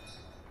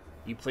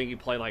 You play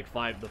like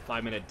the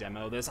 5-minute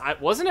demo.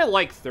 Wasn't it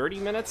like 30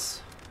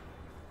 minutes?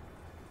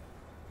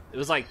 It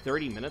was like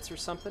 30 minutes or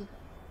something.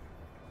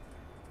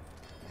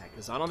 Yeah,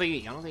 because I don't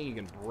think you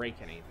can break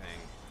anything.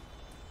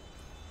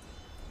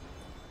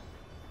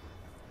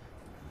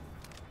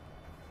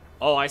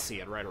 Oh, I see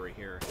it right over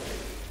here.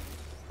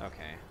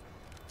 Okay,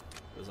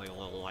 it was like a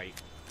little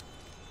light.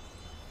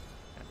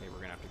 I think we're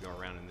gonna have to go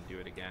around and do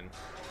it again.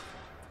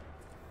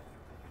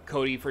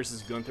 Cody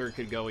versus Gunther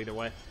could go either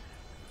way.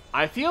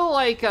 I feel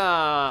like,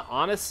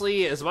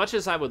 honestly, as much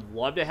as I would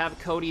love to have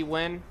Cody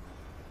win,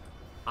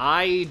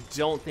 I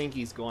don't think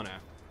he's gonna.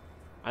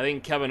 I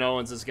think Kevin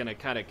Owens is gonna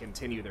kind of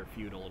continue their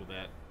feud a little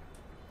bit.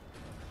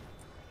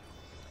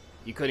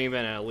 You couldn't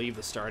even leave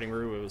the starting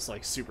room. It was,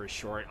 like, super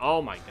short.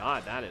 Oh my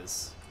god, that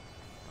is...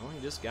 Oh,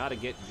 you just gotta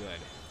get good.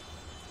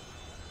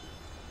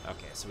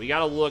 Okay, so we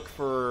gotta look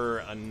for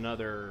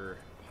another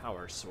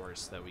power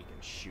source that we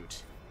can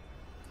shoot.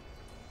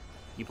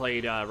 You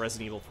played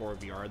Resident Evil 4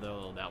 VR,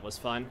 though. That was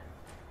fun.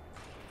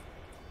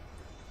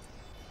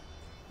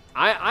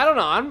 I don't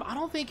know. I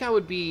don't think I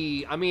would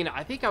be... I mean,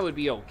 I think I would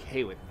be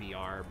okay with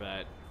VR,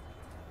 but...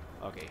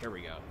 Okay, here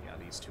we go. Yeah,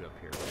 these two up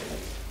here.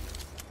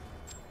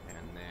 And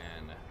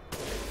then...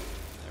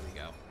 There we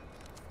go.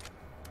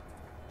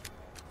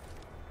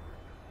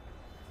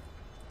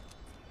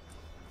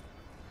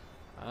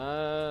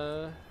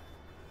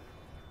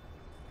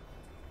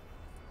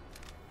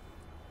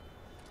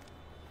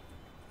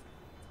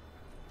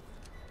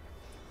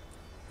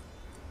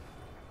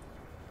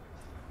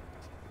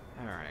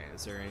 Alright,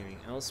 is there anything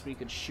else we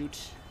could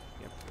shoot?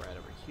 Yep, right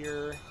over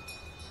here.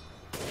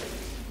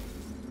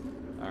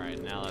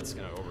 Alright, now that's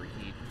gonna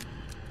overheat.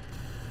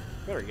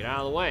 Better get out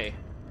of the way.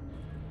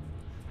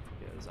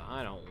 Because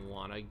I don't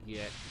want to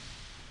get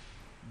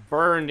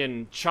burned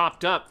and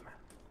chopped up.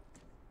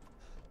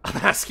 I'm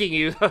asking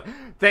you.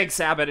 Thanks,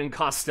 Abbott and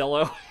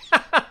Costello.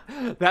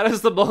 That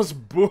is the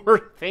most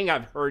bored thing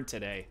I've heard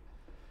today.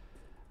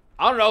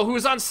 I don't know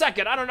who's on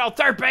second. I don't know.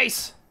 Third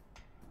base.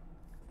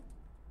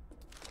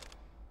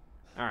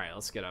 Alright,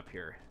 let's get up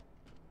here.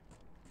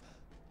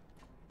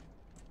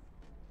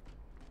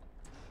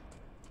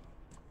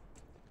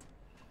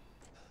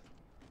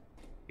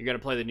 You're gonna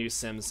play the new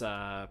Sims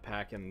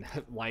pack and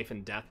Life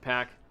and Death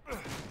pack?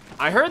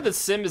 I heard that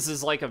Sims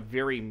is like a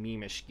very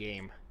meme-ish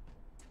game.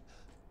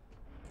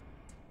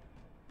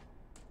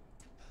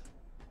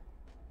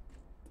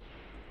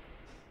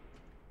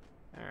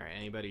 Alright,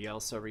 anybody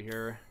else over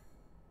here?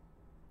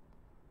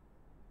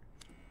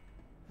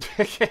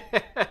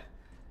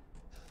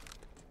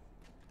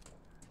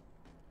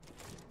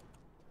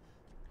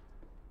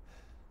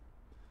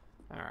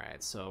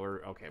 Alright, so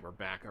we're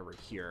back over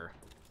here.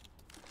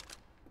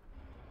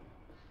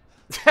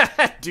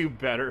 Do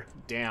better.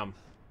 Damn.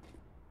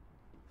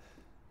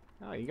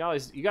 Oh, you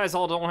guys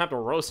all don't have to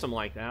roast them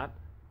like that.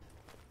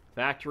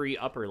 Factory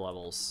upper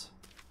levels.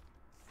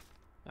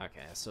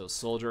 Okay, so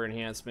soldier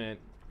enhancement,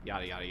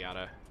 yada yada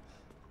yada.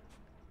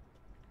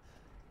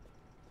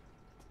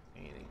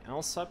 Anything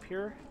else up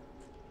here?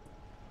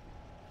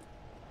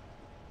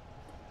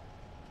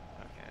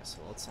 Okay, so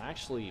let's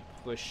actually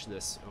push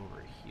this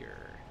over here.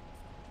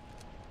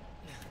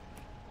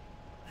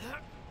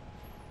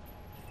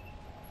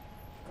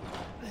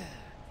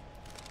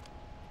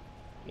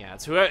 Yeah,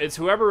 it's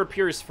whoever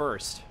appears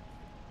first.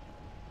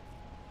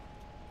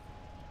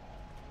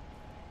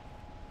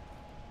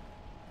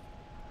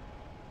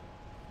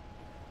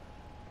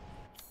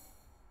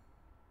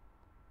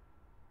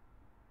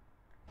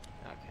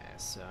 Okay,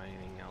 so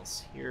anything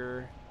else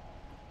here?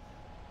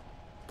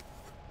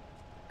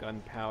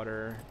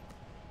 Gunpowder.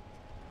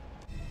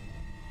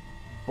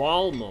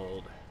 Ball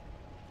mold.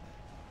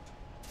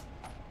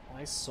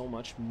 Why so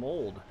much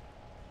mold?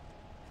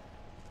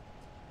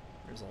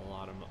 There's a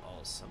lot of... Oh,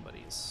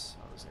 somebody's...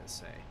 I was gonna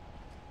say.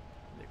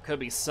 There could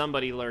be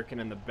somebody lurking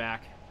in the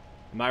back.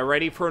 Am I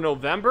ready for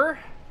November?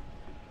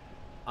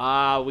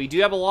 We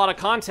do have a lot of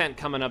content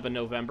coming up in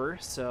November,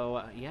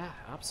 so yeah,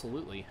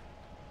 absolutely.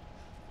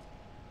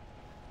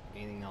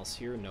 Anything else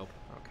here? Nope.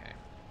 Okay.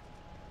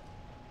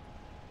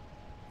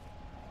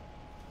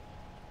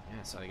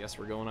 Yeah, so I guess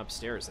we're going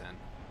upstairs then.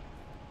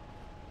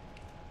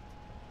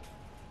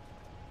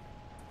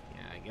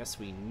 Guess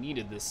we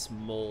needed this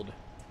mold.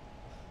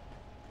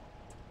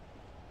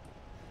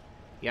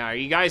 Yeah, are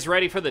you guys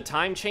ready for the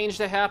time change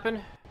to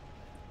happen?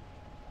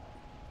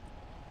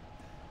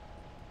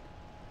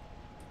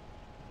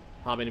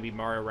 Probably gonna be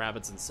Mario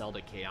Rabbids and Zelda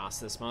Chaos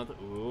this month.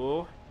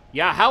 Ooh.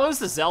 Yeah, how is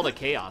the Zelda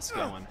Chaos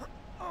going?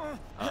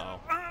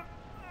 Uh-oh.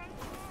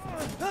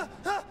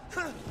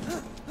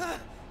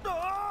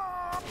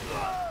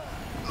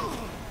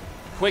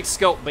 Quick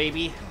scope,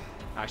 baby.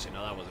 Actually,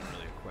 no, that wasn't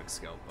really a quick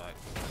scope, but...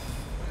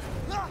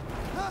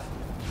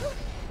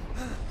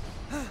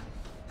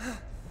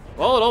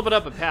 Well, it opened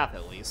up a path,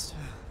 at least.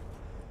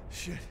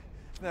 Shit,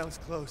 that was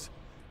close.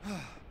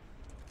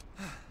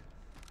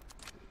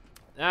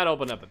 That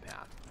opened up a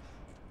path.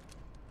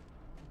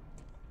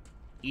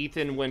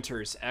 Ethan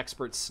Winters,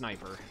 expert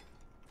sniper.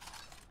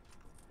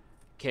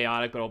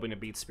 Chaotic, but hoping to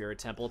beat Spirit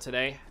Temple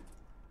today.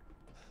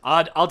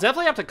 I'll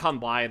definitely have to come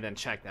by and then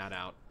check that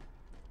out.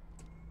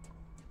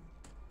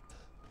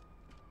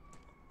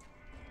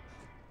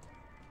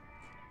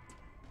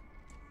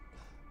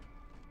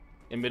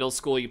 In middle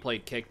school, you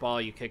played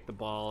kickball. You kick the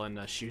ball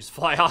and shoes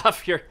fly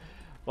off.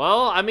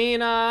 Well, I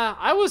mean,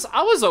 I was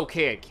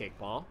okay at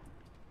kickball.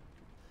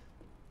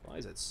 Why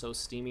is it so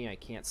steamy? I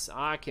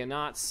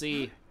cannot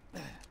see.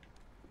 Yeah,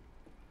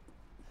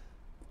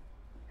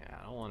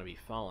 I don't want to be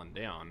falling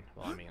down.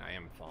 Well, I mean, I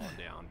am falling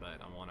down,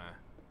 but I want to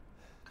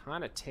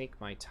kind of take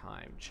my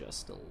time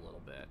just a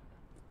little bit.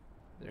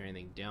 Is there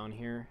anything down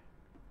here?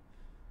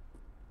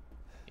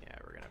 Yeah,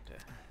 we're gonna have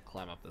to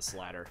climb up this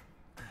ladder.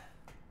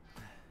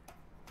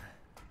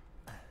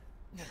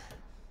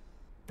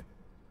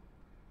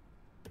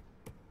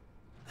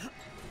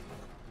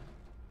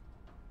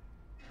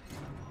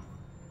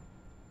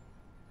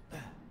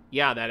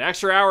 Yeah, that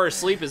extra hour of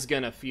sleep is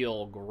gonna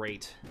feel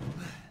great.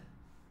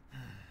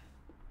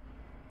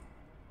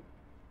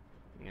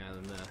 Yeah,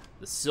 and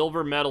the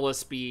silver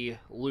medalist be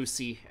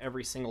Lucy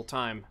every single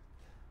time.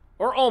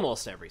 Or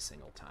almost every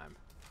single time.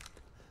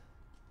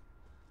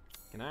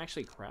 Can I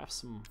actually craft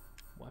some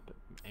weapon,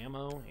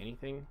 ammo,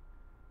 anything?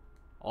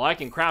 Well, I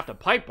can craft a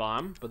pipe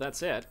bomb, but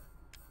that's it.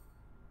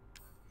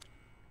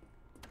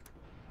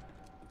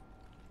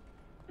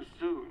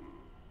 Soon,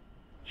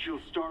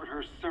 she'll start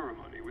her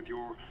ceremony with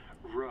your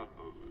rose.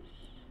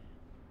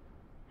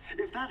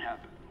 If that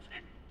happens,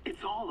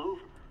 it's all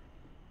over.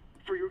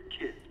 For your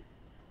kid.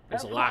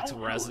 There's a lack of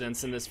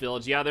residents in this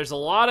village. Yeah, there's a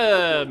lot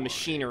of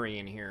machinery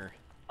in here.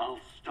 I'll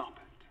stop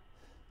it.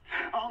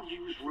 I'll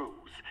use Rose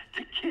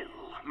to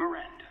kill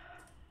Miranda.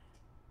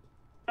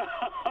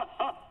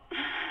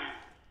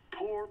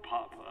 Poor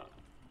Papa.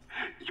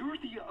 You're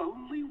the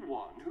only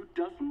one who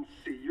doesn't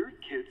see your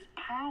kid's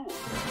power.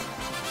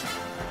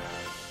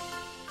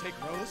 Take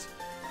Rose?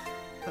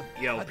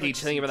 Yo, Peach,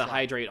 thank you for the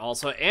hydrate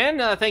also.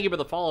 And thank you for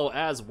the follow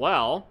as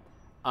well.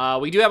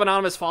 We do have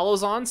anonymous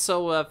follows on,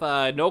 so if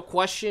no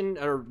question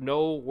or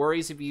no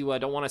worries if you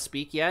don't want to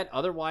speak yet.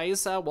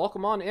 Otherwise,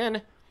 welcome on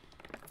in.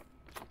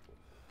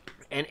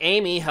 And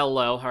Amy,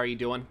 hello. How are you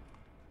doing?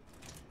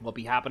 What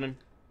be happening?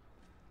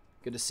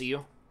 Good to see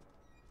you.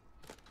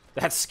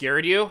 That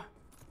scared you?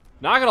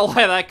 Not gonna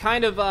lie, that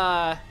kind of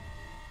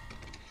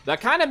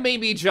made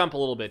me jump a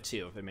little bit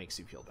too, if it makes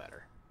you feel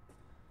better.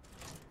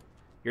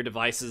 Your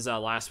devices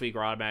last week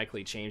were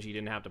automatically changed. You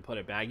didn't have to put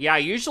it back. Yeah,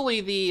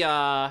 usually the...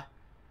 yeah,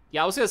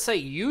 I was going to say,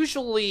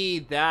 usually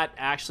that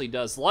actually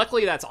does.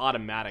 Luckily, that's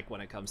automatic when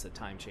it comes to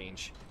time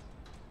change.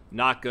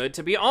 Not good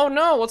to be... Oh,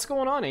 no! What's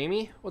going on,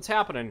 Amy? What's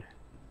happening?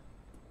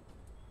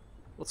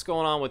 What's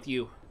going on with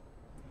you?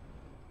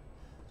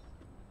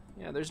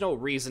 Yeah, there's no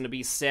reason to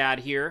be sad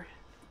here.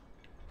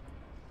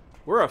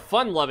 We're a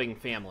fun-loving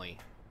family.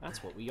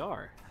 That's what we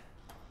are.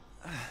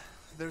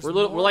 We're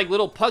like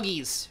little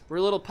puggies. We're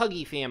a little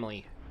puggy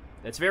family.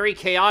 That's very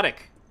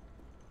chaotic.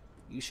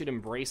 You should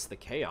embrace the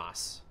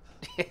chaos.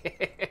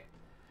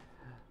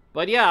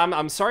 But yeah,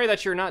 I'm sorry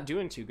that you're not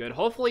doing too good.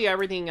 Hopefully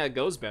everything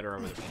goes better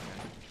over the weekend.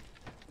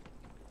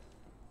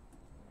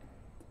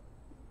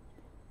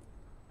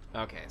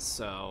 Okay,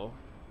 so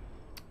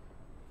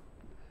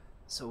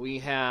we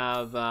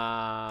have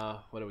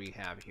what do we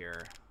have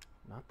here?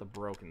 Not the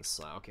broken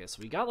slab. Okay,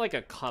 so we got like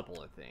a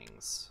couple of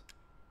things.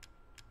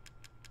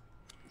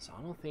 So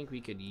I don't think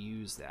we could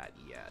use that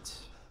yet.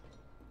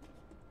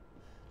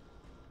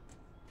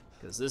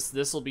 Because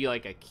this will be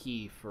like a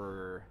key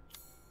for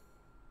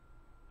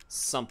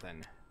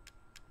something.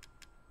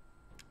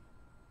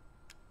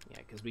 Yeah,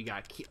 because we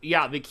got key,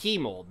 yeah, the key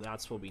mold.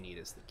 That's what we need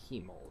is the key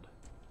mold.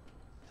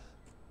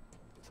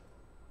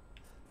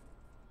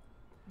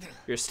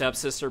 Your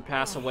stepsister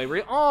passed away.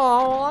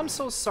 Oh, I'm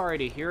so sorry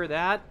to hear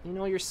that. You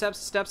know, your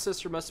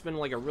stepsister must have been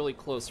like a really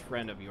close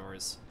friend of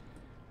yours.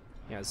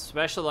 Yeah,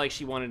 especially like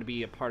she wanted to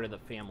be a part of the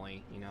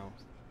family, you know.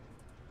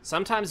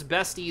 Sometimes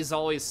besties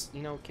always,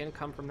 you know, can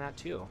come from that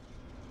too.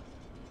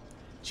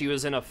 She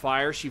was in a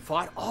fire. She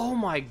fought. Oh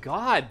my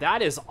god,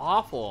 that is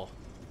awful.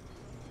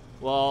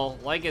 Well,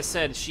 like I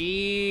said,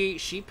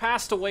 she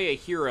passed away a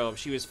hero if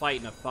she was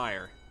fighting a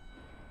fire.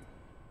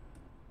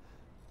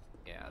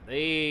 Yeah,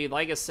 they,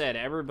 like I said,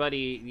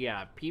 everybody,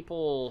 yeah,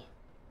 people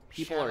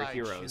People Shall are I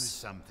choose heroes.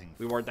 something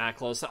We weren't that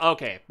close.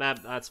 Okay,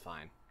 that's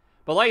fine.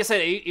 But like I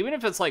said, even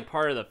if it's like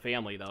part of the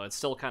family, though, it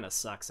still kind of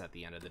sucks at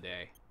the end of the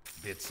day.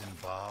 Bits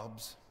and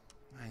bobs?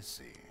 I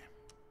see.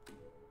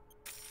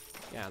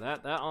 Yeah,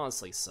 that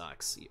honestly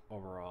sucks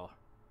overall.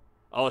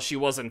 Oh, she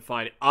wasn't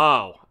fighting.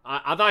 Oh,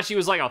 I thought she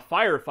was like a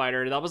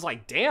firefighter. And I was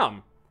like,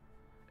 damn.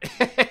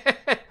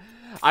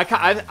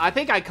 I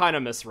think I kind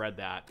of misread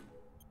that.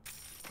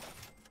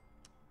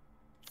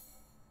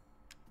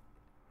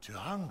 To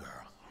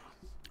hunger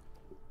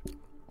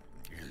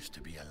is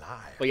to be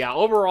alive. But yeah,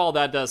 overall,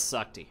 that does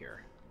suck to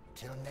hear.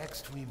 Till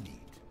next we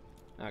meet.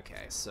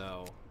 Okay,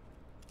 so...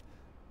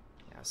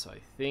 Yeah, so I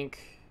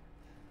think...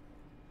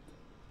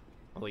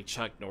 Only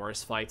Chuck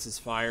Norris fights his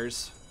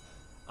fires.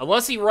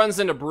 Unless he runs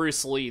into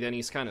Bruce Lee, then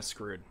he's kind of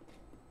screwed.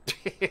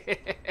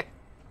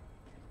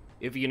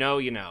 If you know,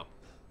 you know.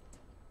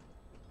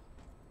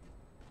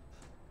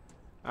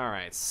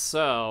 Alright,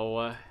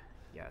 so...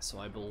 yeah, so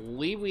I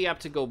believe we have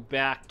to go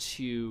back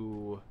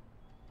to...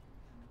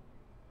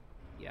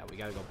 Yeah, we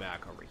gotta go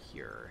back over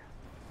here.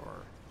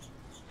 Or...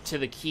 to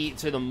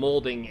the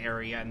molding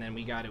area, and then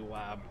we gotta,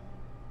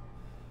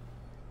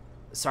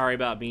 sorry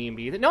about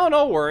B&B.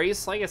 No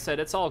worries. Like I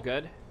said, it's all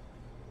good.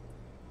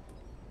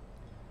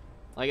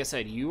 Like I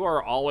said, you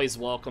are always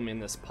welcome in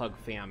this Pug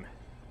fam.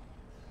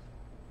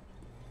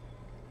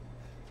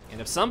 And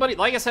if somebody,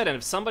 like I said, and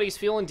if somebody's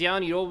feeling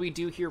down, you know what we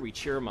do here? We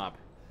cheer them up.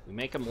 We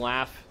make them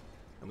laugh,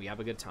 and we have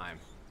a good time.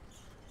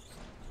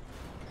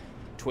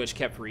 Twitch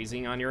kept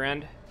freezing on your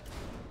end.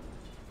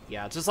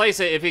 Yeah, just like I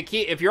said,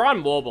 if you're on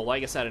mobile,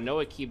 like I said, I know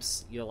it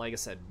keeps, you know, like I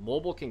said,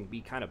 mobile can be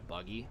kind of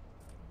buggy.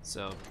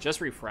 So, just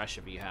refresh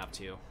if you have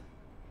to.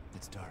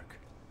 It's dark.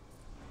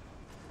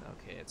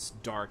 Okay, it's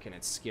dark and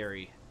it's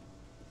scary.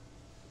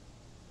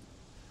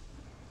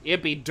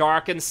 It'd be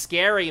dark and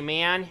scary,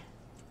 man.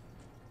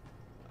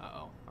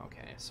 Uh-oh.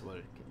 Okay, so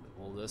what...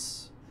 will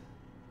this...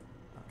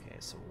 Okay,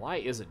 so why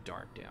is it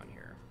dark down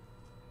here?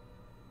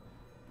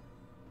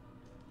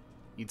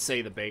 You'd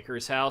say the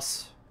baker's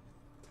house?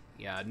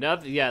 Yeah,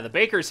 the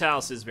baker's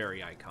house is very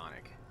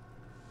iconic.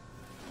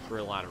 For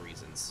a lot of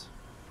reasons.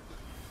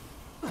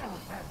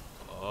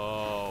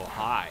 Oh,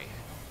 hi.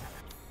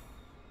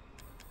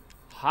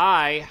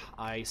 Hi,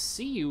 I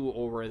see you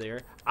over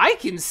there. I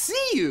can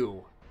see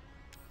you!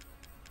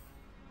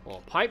 Will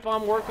a pipe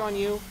bomb work on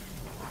you?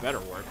 It better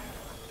work.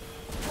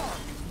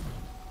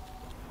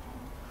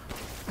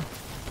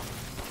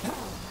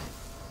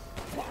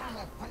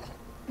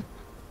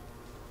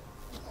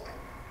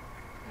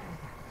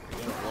 You're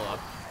gonna blow up.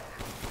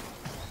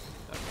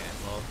 Okay,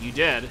 well, you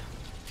did.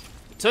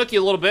 It took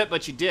you a little bit,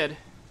 but you did.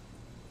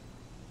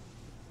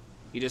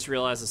 You just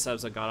realized the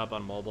subs that got up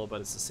on mobile,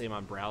 but it's the same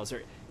on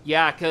browser.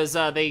 Yeah, because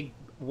they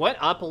went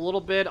up a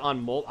little bit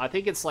on mobile. I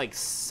think it's like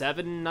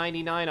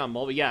 $7.99 on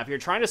mobile. Yeah, if you're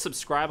trying to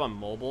subscribe on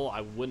mobile,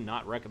 I would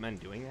not recommend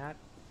doing that.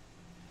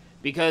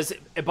 Because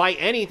by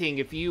anything,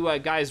 if you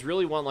guys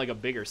really want like a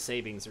bigger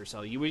savings or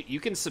so, you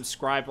can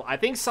subscribe. I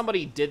think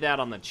somebody did that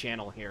on the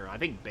channel here. I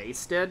think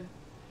Base did.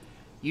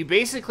 You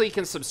basically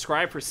can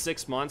subscribe for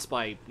 6 months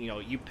by, you know,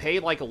 you pay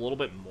like a little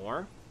bit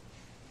more,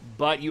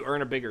 but you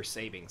earn a bigger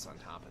savings on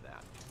top of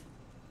that.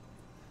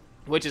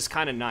 Which is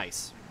kind of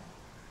nice.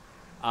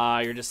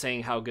 You're just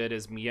saying how good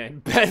is Mia in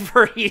bed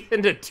for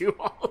Ethan to do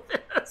all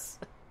this.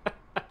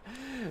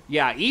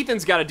 Yeah,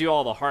 Ethan's got to do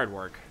all the hard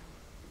work.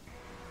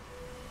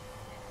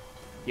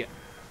 Yeah.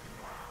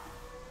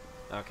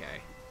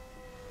 Okay.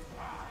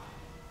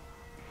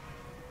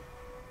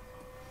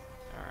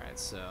 Alright,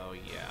 so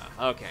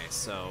yeah. Okay,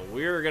 so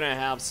we're gonna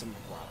have some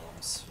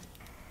problems.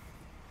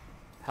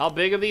 How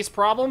big are these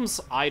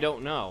problems? I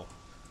don't know.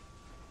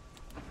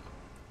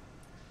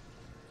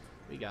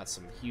 We got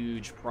some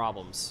huge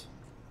problems.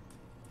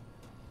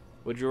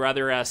 Would you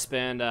rather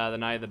spend the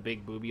night at the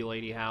big booby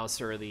lady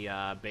house or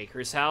the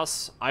baker's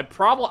house? I'd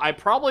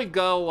probably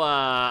go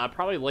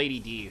probably Lady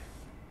D,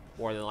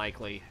 more than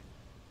likely,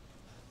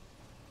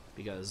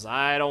 because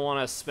I don't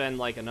want to spend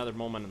like another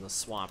moment in the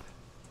swamp.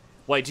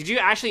 Wait, did you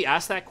actually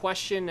ask that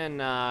question?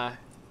 And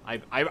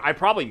I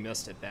probably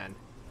missed it then,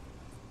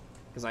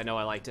 because I know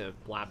I like to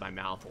blab my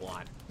mouth a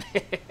lot.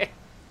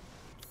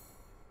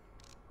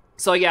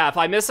 So yeah, if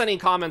I miss any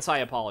comments, I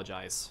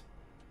apologize.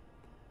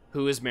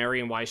 Who is Mary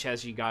and why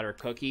has she got her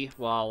cookie?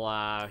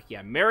 Well,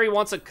 yeah, Mary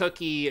Wants a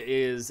Cookie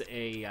is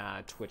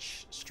a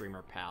Twitch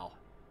streamer pal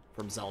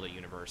from Zelda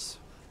Universe.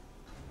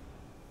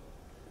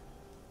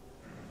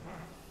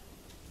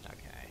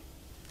 Okay.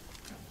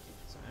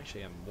 So I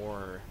actually have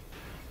more...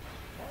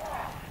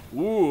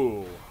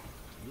 Ooh!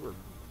 You were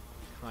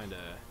kinda...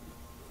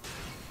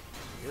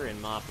 You're in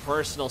my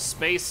personal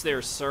space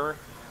there, sir.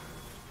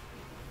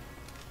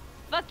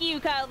 Fuck you,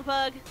 Kyle the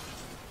Pug.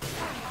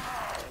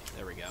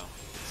 There we go.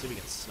 Let's see if we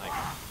can snipe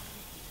him.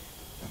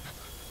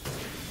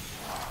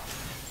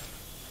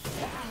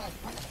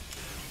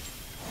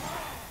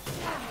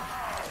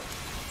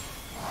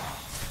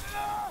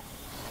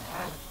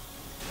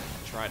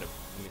 Try to...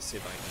 Let me see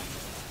if I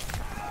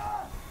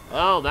can...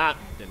 Oh, that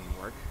didn't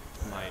work.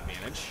 My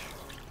advantage.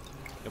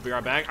 You'll be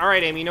right back.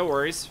 Alright, Amy, no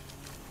worries.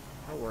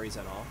 No worries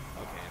at all.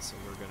 Okay, so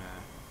we're gonna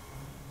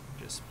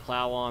just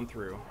plow on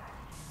through.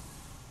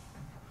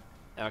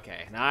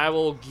 Okay, now I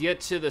will get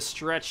to the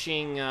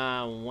stretching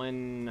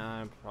when...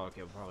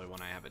 probably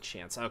when I have a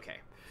chance. Okay.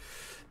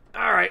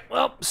 Alright,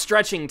 well,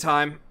 stretching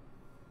time.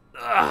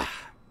 Ugh.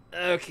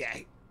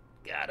 Okay.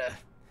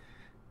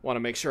 Want to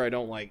make sure I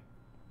don't, like,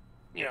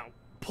 you know,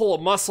 pull a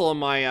muscle in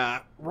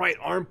my right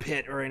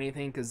armpit or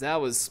anything, because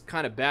that was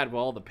kind of bad with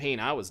all the pain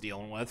I was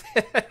dealing with.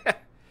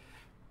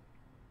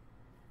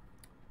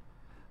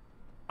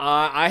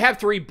 I have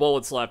 3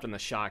 bullets left in the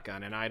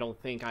shotgun, and I don't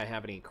think I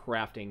have any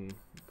crafting...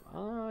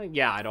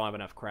 yeah, I don't have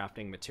enough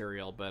crafting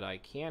material, but I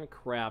can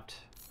craft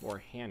more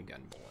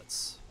handgun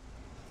bullets.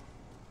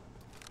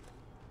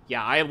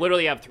 Yeah, I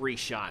literally have 3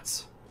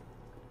 shots.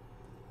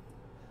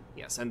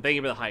 Yes, and thank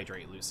you for the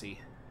hydrate, Lucy.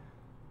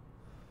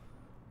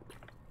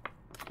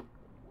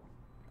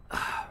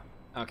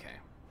 Okay.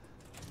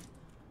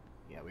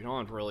 Yeah, we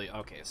don't have really...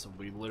 Okay, so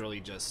we literally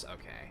just...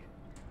 Okay.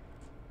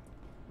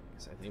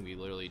 So I think we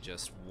literally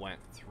just went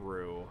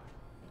through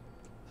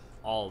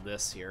all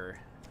this here.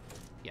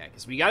 Yeah,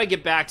 because we got to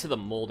get back to the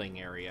molding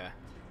area.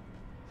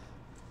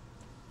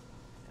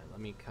 Yeah, let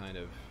me kind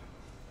of...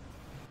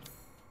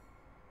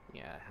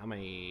 Yeah, how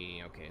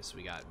many... Okay, so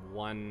we got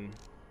 1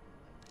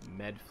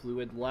 med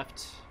fluid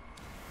left.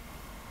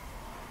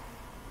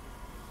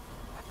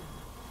 Okay,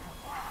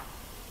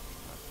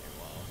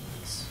 well,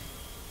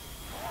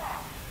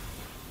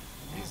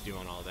 he's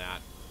doing all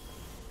that.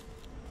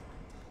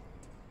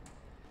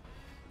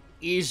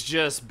 He's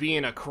just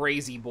being a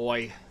crazy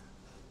boy.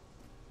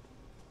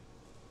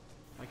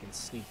 I can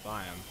sneak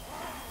by him.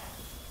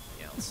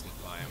 Yeah, let's sneak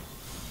by him.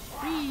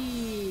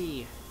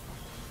 Whee!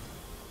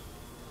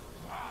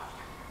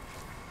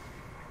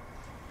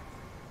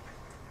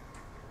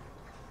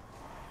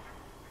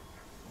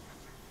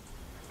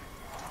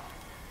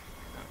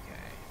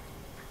 Okay.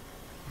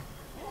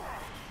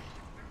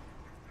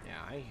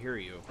 Yeah, I hear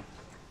you.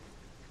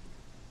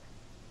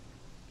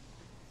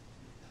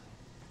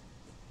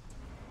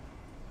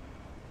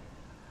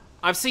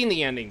 I've seen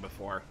the ending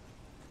before.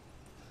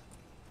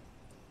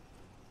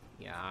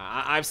 Yeah,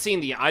 I've seen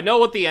the... I know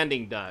what the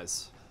ending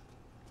does.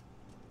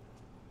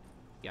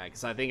 Yeah,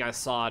 because I think I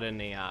saw it in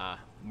the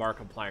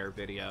Markiplier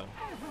video.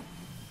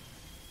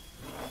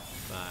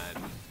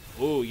 But...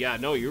 Oh, yeah,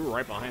 no, you were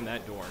right behind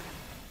that door.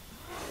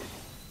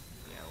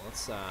 Yeah,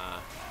 let's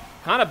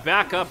kind of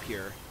back up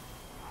here.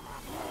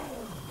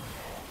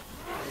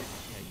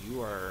 Yeah,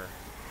 you are...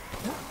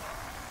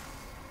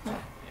 Yeah,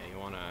 you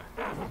want to...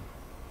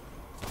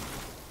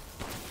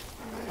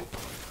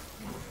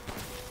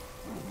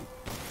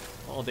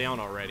 Fall down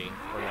already,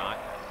 or not.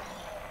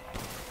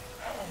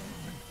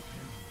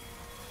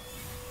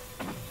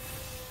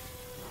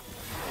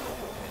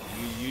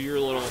 You're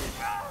a little...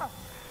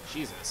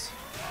 Jesus.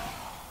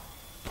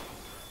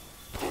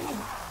 I'm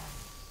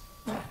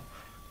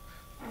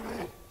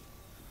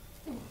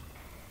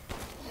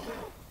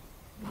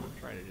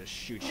trying to just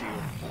shoot you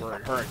where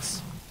it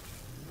hurts.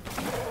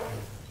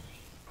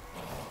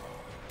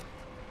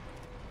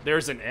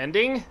 There's an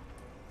ending?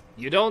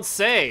 You don't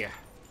say.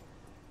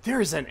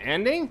 There's an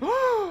ending?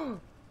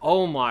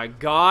 Oh my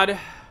god.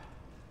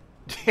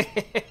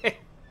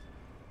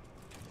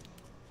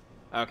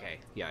 Okay,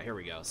 yeah, here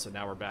we go. So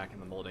now we're back in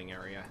the molding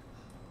area.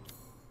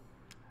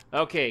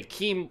 Okay,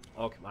 key...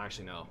 Okay,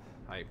 actually, no.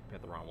 I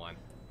hit the wrong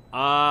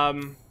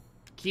one.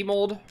 Key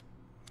mold.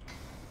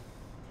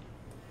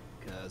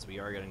 Because we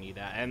are going to need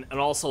that. And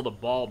also the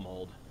ball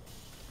mold.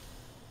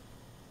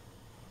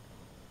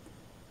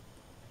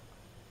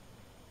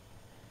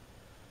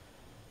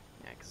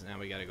 Because now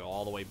we got to go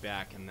all the way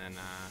back and then,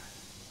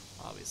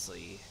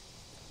 obviously,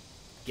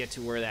 get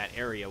to where that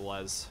area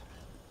was.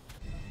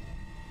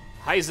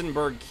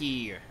 Heisenberg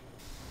key.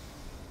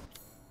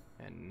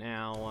 And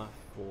now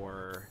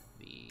for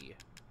the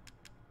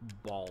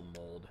ball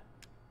mold.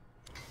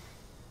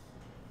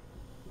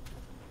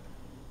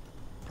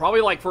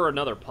 Probably like for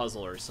another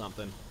puzzle or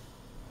something.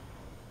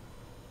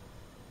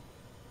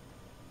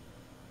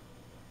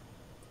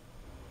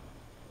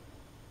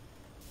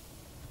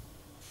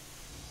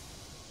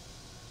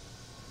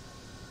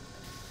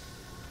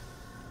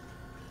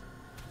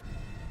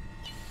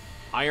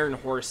 Iron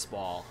horse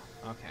ball.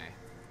 Okay.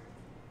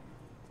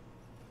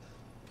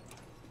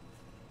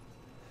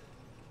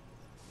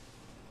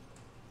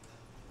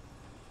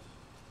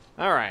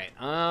 All right.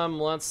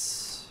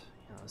 Let's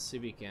see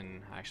if we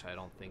can. Actually, I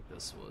don't think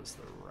this was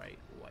the right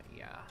way.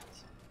 Yeah.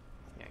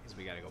 Yeah, because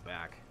we got to go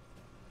back.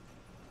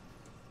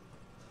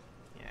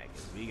 Yeah,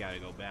 because we got to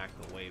go back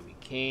the way we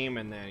came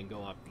and then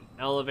go up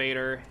the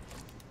elevator.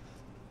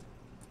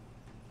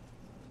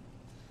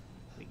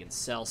 We can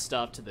sell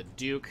stuff to the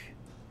Duke.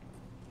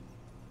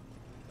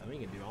 Then we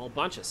can do a whole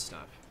bunch of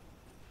stuff.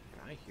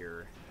 I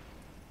hear...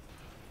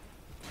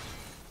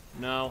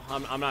 No,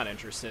 I'm not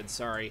interested.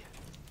 Sorry.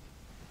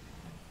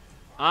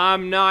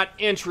 I'm not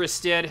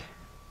interested.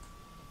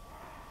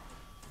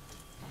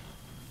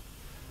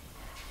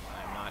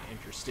 I'm not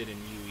interested in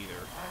you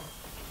either.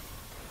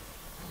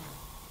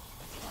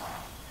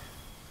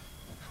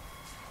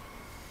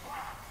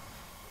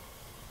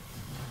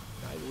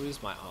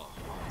 lose my... Oh,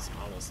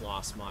 I almost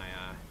lost my...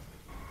 I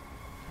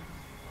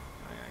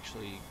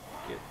actually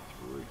get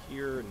through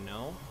here?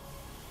 No.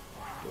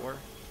 Door.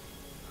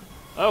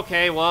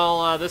 Okay,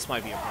 well, this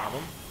might be a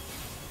problem.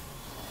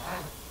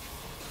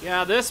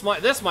 Yeah, this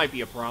might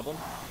be a problem.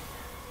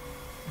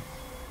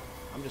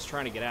 I'm just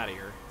trying to get out of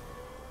here.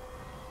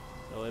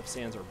 No ifs,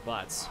 ands, or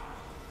buts.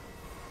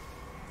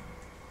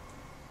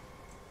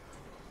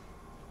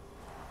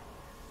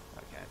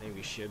 Okay, I think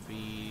we should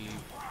be...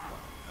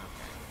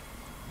 Okay.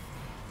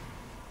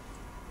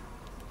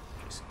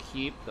 Just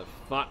keep the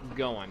fuck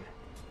going.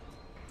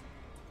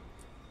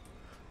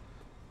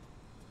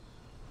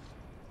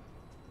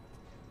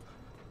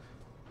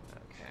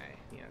 Okay,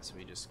 yeah, so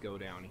we just go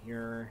down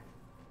here.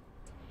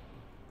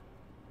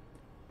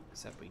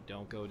 Except we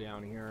don't go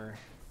down here.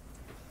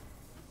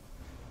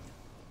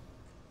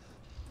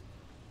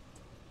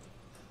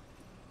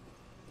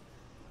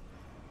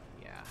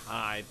 Yeah,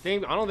 I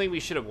don't think we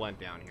should have went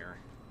down here.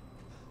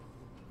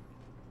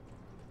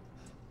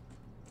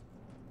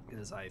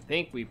 Because I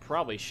think we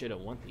probably should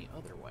have went the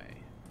other way.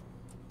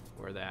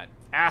 Where that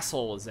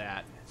asshole was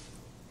at.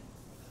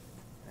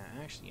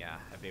 Actually, yeah,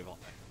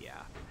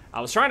 yeah.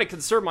 I was trying to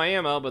conserve my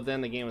ammo, but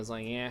then the game was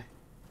like, yeah,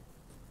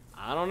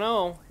 I don't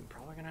know. You're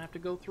probably gonna have to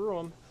go through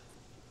them.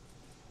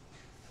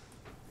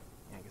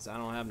 Yeah, because I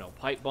don't have no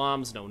pipe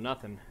bombs, no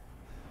nothing.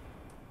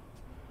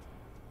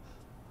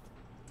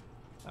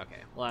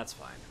 Okay, well that's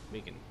fine.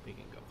 We can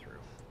go through.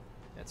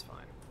 That's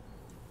fine.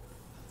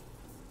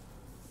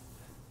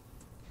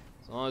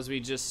 As long as we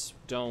just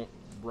don't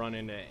run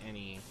into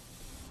any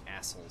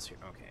assholes here.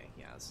 Okay,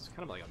 yeah, this is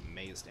kind of like a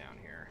maze down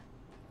here.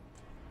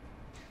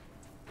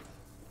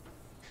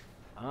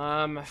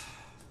 Yeah,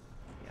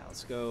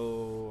 let's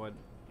go.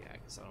 Yeah,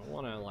 because I don't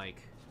want to like.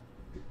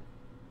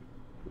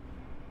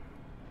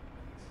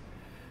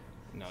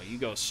 No, you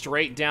go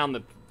straight down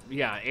the.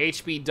 Yeah,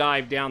 HB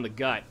dive down the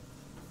gut.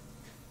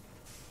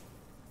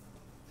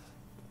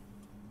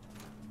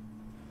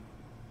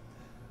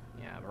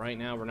 Yeah, but right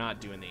now we're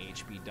not doing the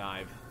HB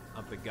dive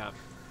up the gut.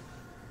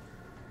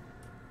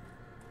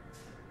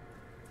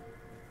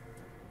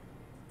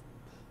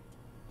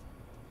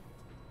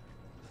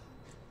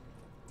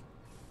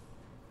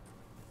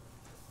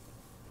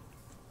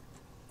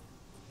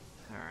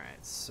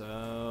 Alright,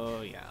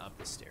 so yeah, up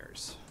the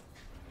stairs.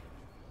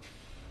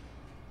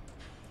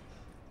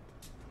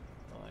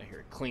 Oh, I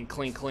hear clink,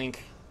 clink,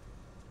 clink.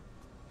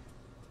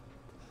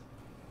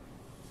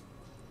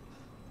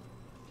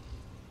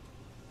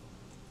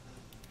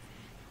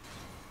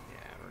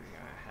 Yeah, we're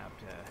gonna have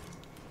to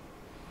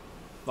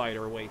fight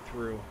our way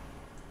through.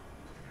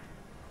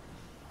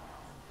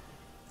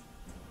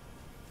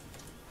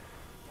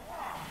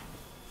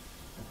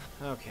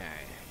 Okay,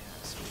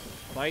 yeah, so we can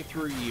fight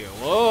through you.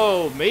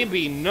 Oh,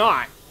 maybe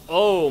not.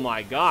 Oh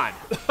my god.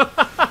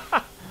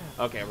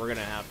 Okay, we're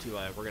gonna have to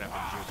juke him.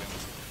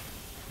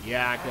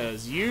 Yeah,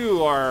 cause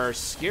you are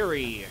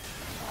scary.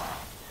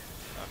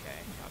 Okay,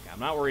 I'm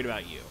not worried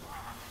about you.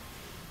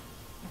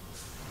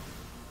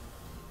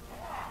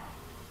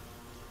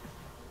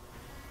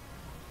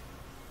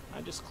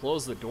 I just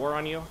close the door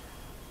on you?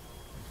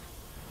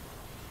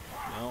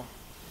 No?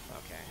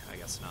 Okay, I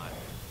guess not.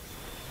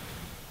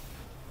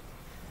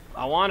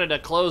 I wanted to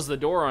close the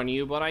door on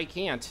you, but I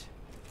can't.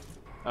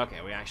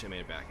 Okay, we actually made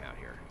it back out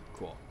here.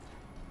 Cool.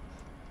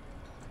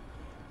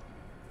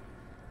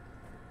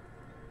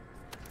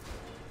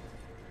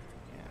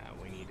 Yeah,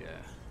 we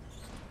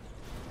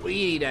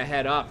need to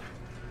head up.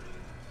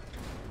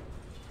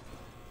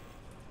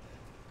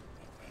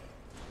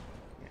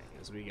 Yeah,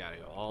 because we gotta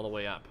go all the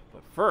way up.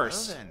 But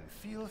first... Well then,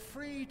 feel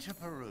free to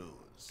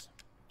peruse.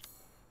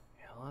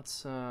 Yeah, let's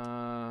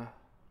sell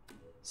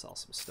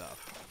some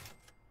stuff.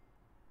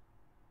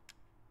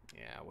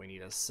 Yeah, we need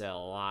to sell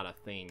a lot of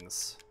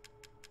things.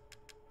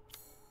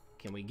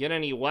 Can we get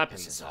any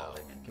weapons, though?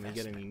 Can we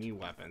get any new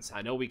weapons?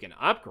 I know we can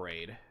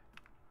upgrade.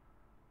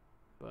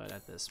 But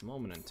at this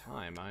moment in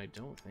time, I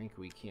don't think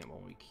we can.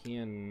 Well, we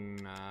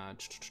can...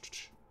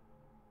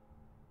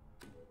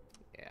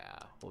 yeah,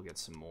 we'll get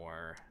some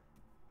more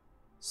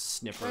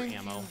sniffer ammo.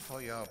 Thank you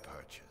for your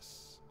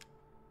purchase.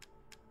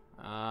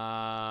 Can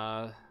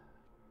I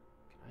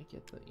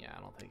get the... Yeah,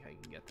 I don't think I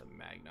can get the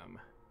Magnum.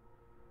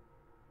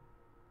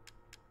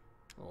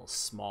 A little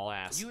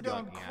small-ass You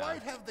gun, don't yeah.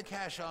 quite have the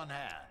cash on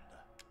hand.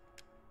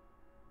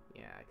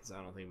 Yeah, because I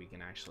don't think we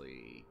can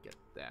actually get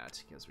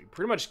that, because we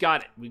pretty much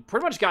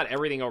got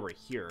everything over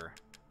here.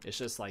 It's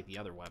just like the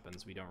other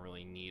weapons we don't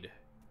really need.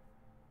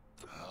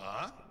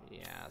 Huh?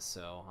 Yeah,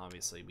 so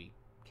obviously we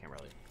can't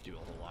really do a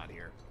whole lot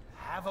here.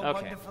 Have a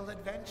Okay. wonderful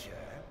adventure.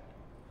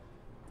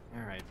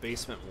 Alright,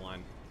 basement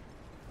 1.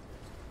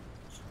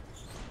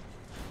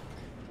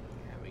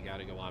 Yeah, we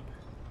gotta go up.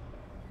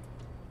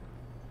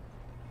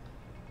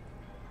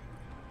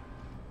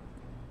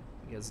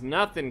 Because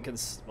nothing can...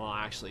 Well,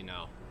 actually,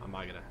 no. I'm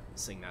not gonna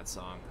sing that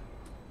song.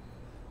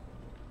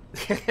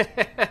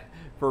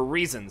 For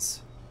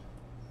reasons.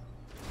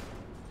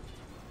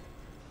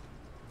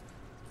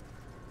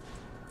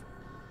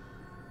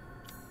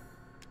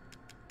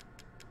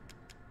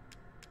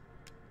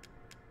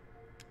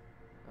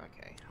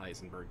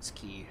 Heisenberg's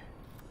key.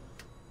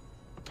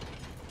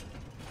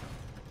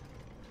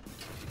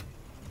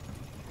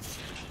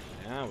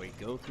 Now we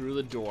go through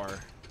the door.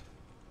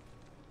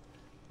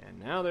 And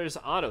now there's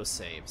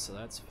autosave, so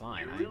that's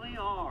fine. You really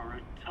are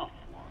a tough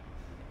one.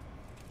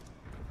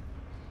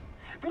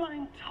 But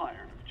I'm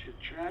tired of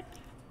chit-chat.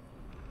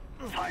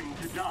 Time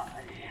to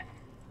die.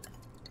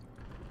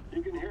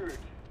 You can hear it,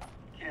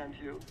 can't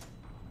you?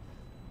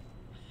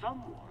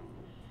 Someone's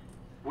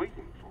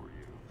waiting for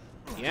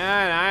you.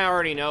 Yeah, and I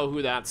already know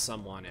who that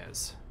someone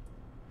is.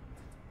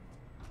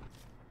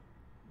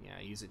 Yeah,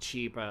 he's a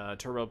cheap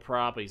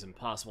turboprop, but he's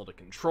impossible to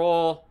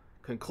control.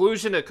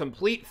 Conclusion, a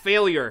complete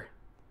failure.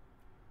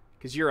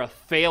 Because you're a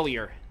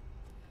failure.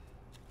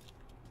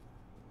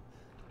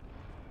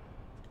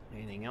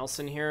 Anything else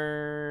in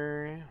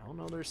here? Oh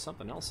no, there's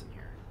something else in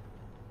here.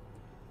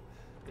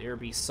 There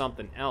be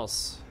something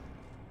else.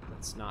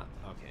 That's not...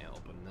 Okay, I'll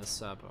open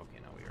this up. Okay,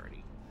 no, we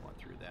already went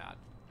through that.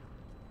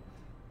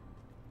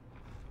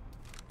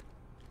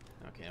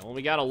 Okay, well,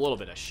 we got a little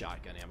bit of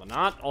shotgun ammo.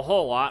 Not a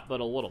whole lot,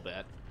 but a little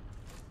bit.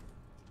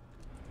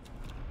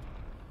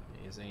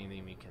 Is there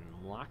anything we can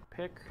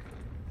lockpick?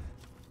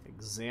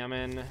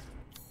 Examine.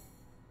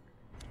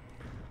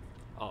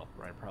 Oh,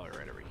 right, probably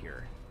right over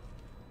here.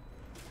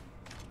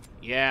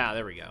 Yeah,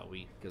 there we go.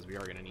 Because we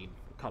are going to need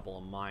a couple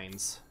of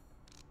mines.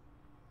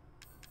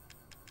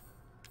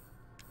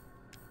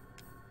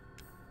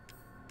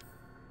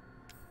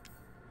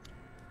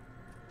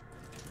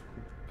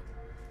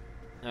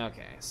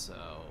 Okay,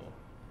 so...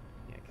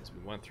 Yeah, because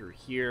we went through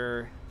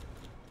here.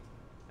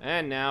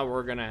 And now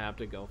we're going to have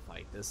to go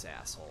fight this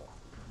asshole.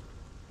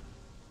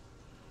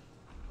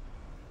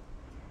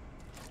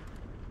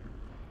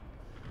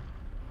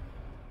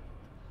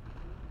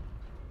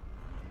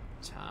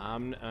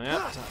 Tom...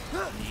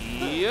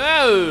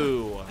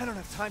 Yo! I don't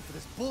have time for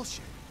this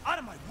bullshit. Out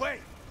of my way!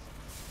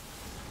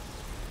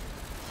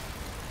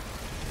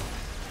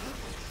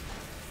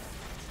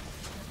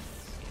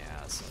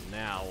 Yeah, so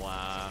now,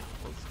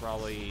 we're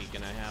probably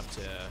gonna have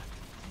to...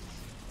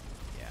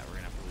 Yeah, we're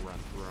gonna have to run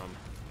through them.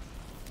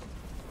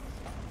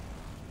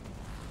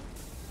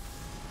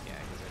 Yeah,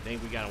 because I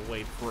think we gotta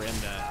wait for him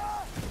to...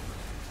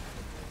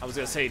 I was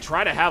gonna say,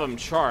 try to have him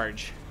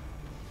charge.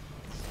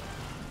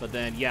 But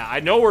then, yeah,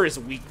 I know where his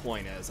weak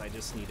point is. I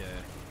just need to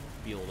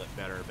be a little bit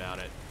better about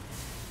it.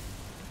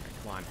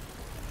 Alright, come on.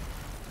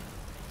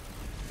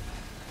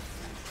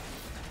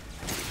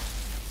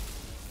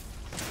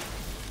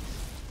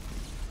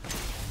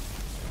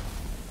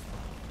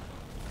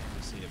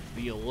 Just need to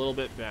be a little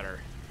bit better.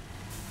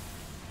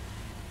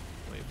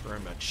 Wait for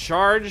him to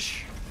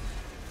charge.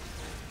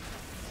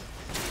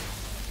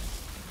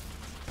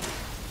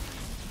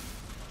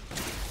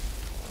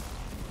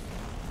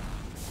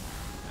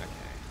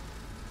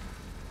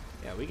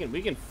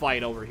 We can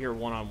fight over here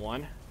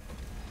one-on-one.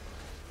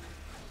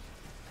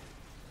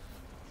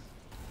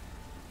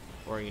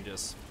 Or you can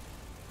just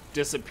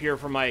disappear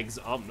from my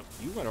oh, no,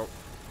 you went over.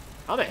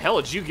 How the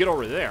hell did you get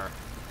over there?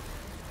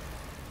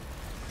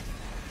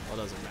 Well,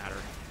 it doesn't matter.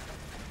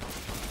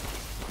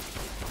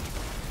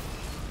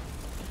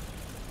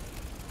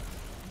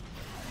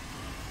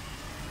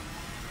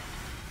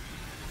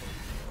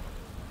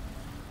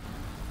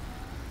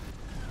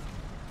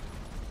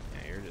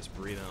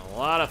 Breathing a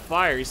lot of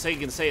fire. You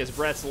can say his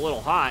breath's a little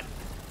hot.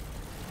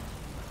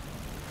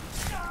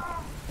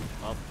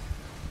 Well.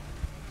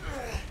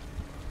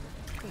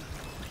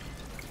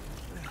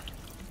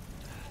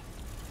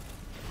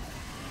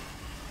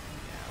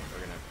 Yeah, we're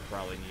gonna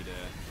probably need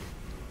a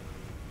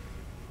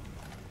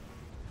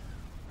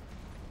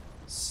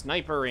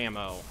sniper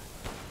ammo.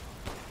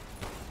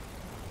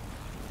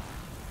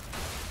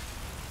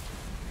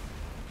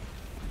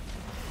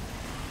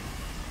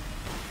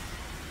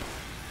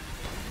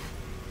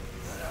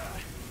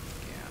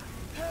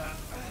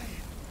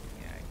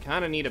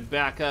 Kind of need to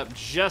back up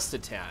just a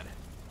tad.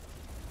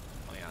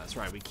 Oh yeah, that's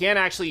right. We can't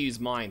actually use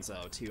mines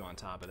though, too, on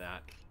top of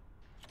that.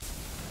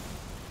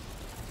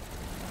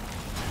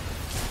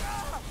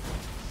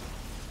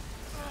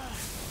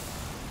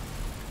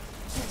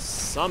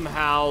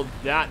 Somehow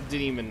that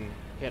didn't even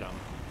hit him.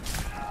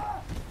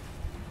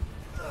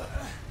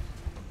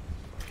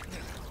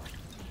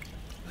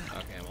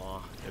 Okay,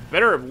 well, it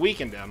better have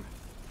weakened him.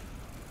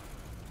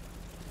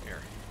 Here.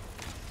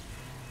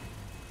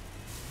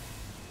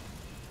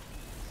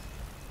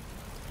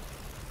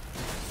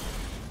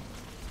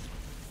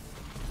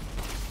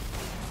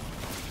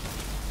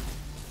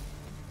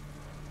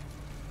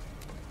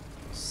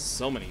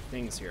 So many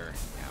things here.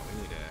 Yeah,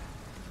 we need to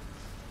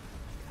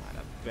kind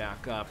of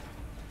back up.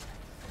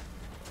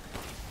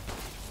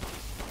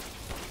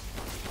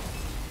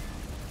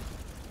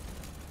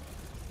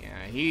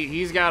 Yeah,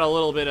 he's got a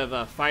little bit of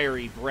a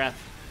fiery breath.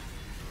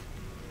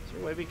 Is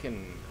there a way we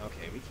can...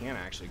 Okay, we can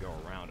actually go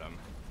around him.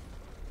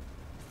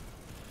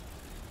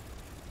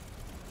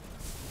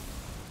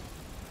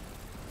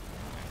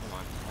 Okay, come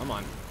on, come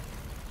on.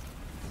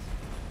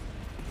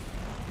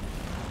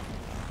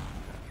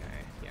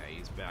 Okay, yeah,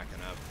 he's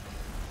backing up.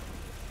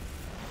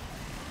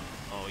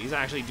 Oh, he's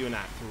actually doing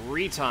that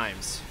 3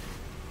 times.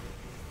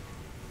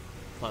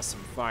 plus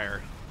some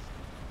fire.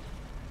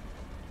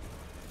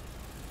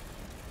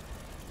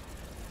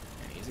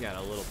 And he's got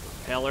a little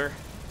propeller.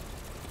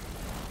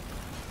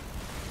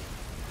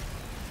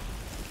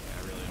 Yeah, I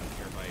really don't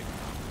care about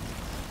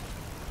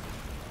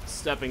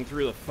stepping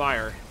through the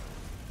fire.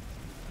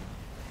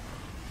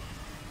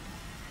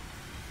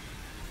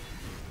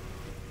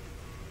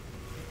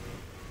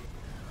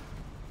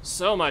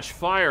 So much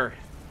fire.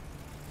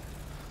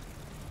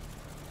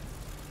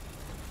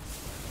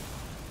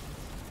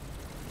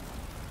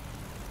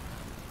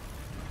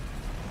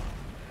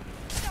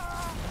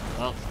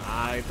 Well,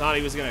 I thought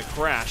he was gonna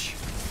crash.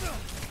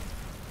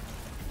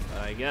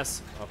 But I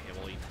guess... Okay,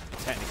 well, he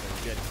technically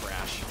did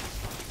crash.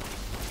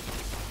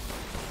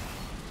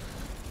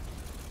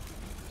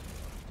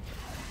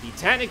 He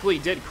technically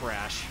did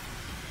crash.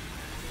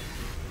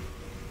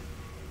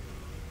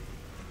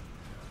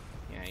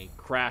 Yeah, he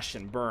crashed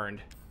and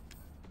burned.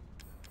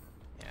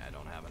 Yeah, I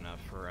don't have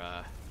enough for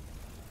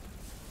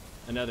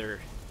another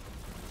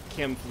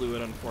chem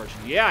fluid,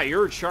 unfortunately. Yeah,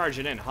 you're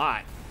charging in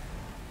hot.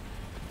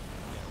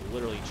 Yeah,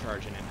 literally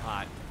charging in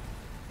hot.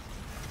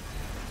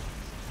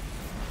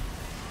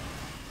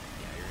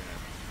 Yeah, you're gonna...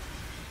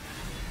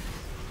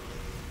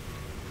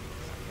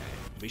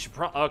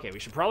 Okay. We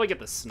should probably get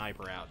the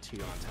sniper out,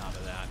 too, on top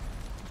of that.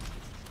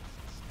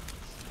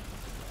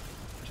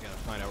 Just gotta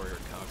find out where you're...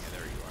 Okay,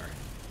 there you are.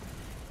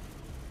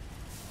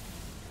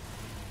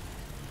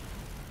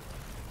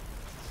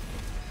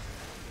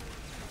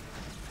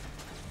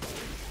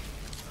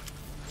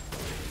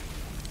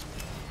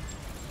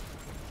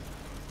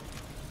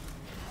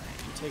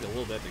 Take a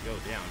little bit to go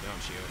down,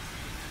 don't you?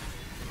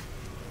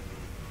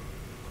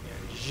 Yeah,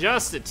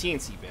 just a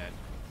teensy bit.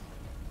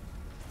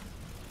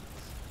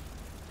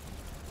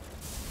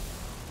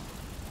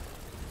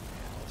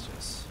 Yeah, let's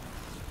just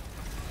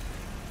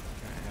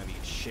kind of have you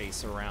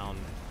chase around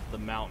the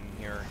mountain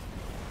here.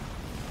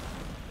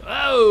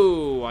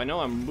 Oh! I know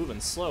I'm moving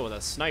slow with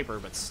a sniper,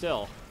 but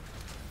still.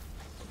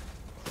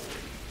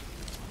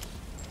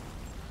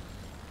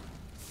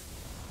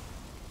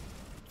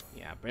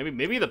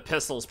 Maybe the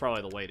pistol's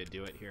probably the way to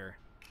do it here.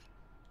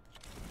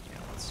 Yeah,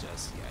 let's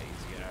just... Yeah,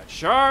 he's gonna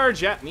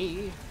charge at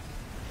me.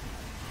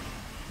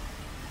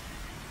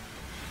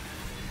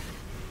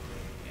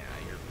 Yeah,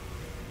 you're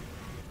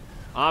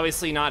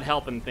obviously not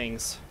helping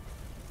things.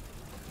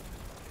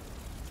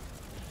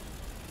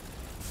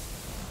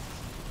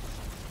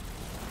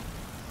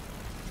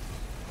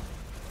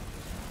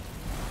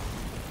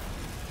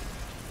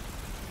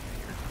 Yeah,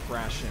 you're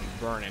crashing,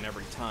 burning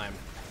every time.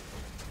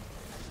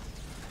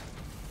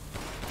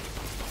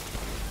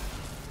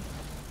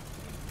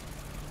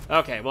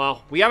 Okay,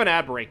 well, we have an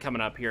ad break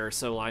coming up here,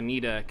 so I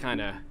need to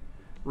kind of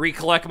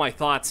recollect my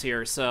thoughts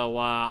here. So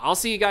I'll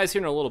see you guys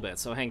here in a little bit,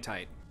 so hang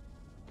tight.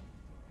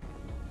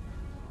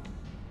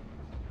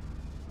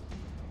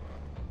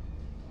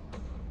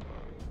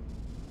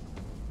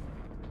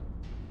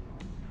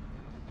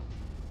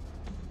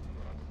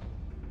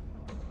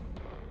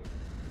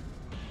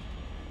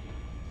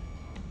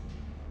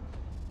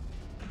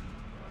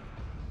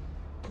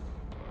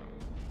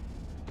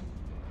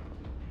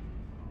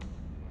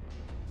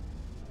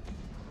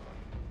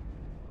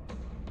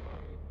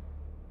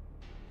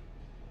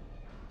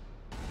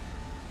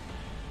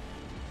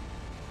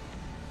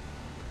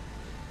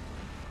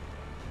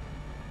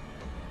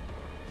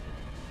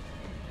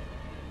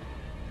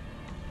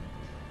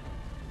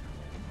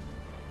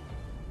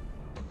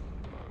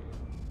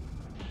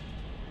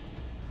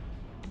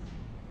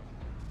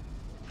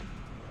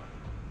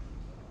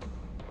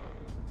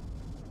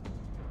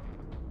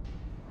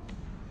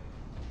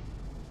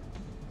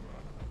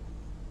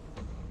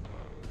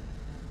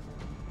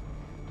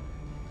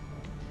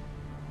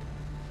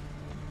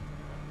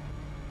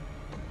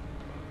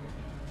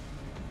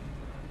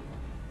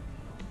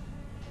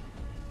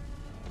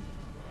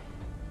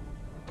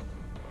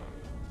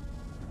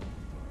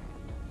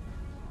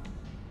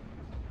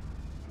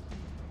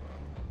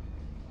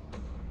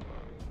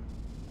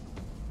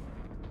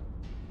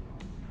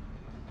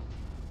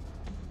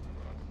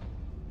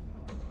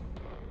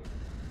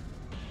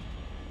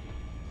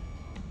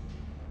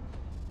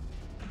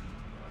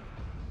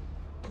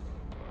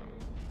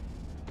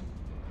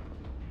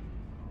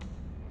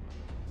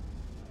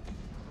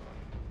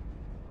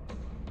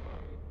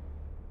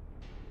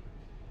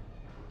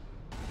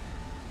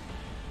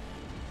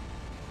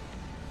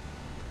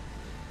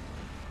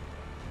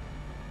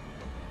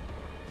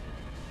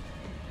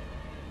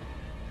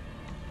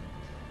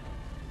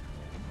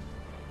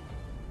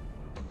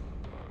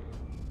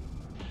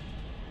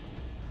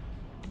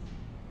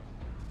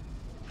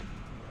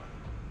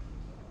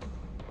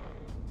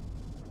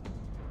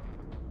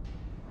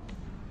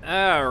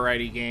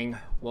 Alrighty, gang.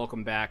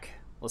 Welcome back.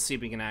 Let's see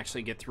if we can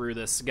actually get through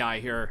this guy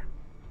here.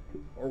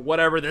 Or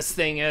whatever this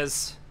thing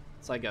is.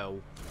 It's like a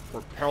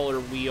propeller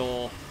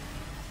wheel.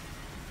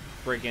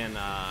 Friggin',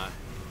 yeah,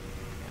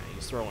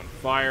 he's throwing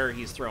fire.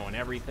 He's throwing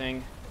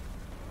everything.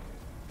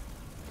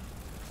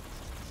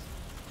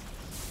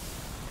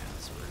 Yeah,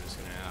 so we're just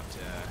gonna have to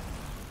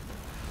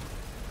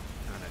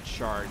kind of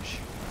charge.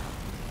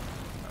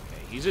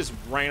 Okay, He's just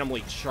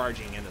randomly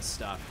charging into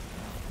stuff.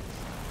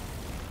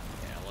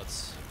 Yeah,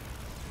 let's...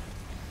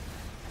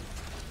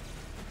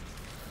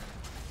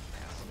 Yeah,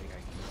 I think I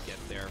can get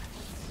there.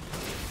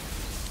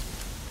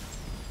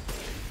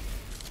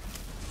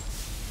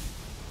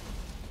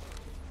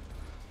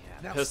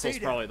 Yeah, Now pistol's stay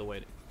down. probably the way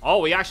to... Oh,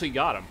 we actually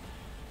got him.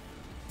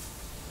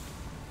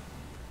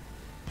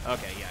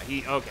 Okay, yeah,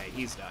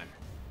 he's done.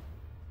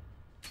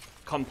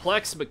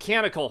 Complex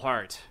mechanical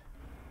heart.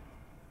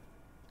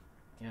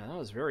 Yeah, that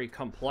was very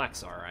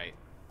complex, alright.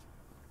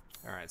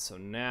 Alright, so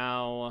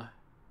now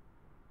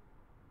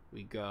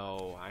we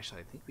go...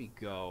 Actually, I think we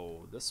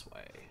go this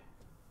way.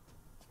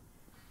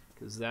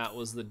 Because that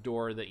was the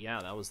door that...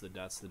 Yeah,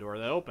 that's the door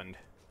that opened.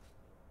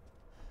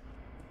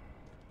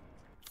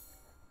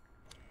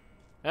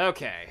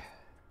 Okay.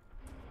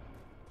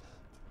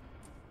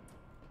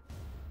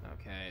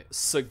 Okay,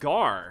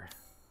 cigar.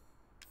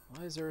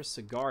 Why is there a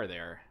cigar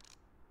there?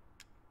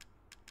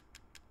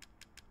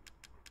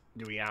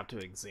 Do we have to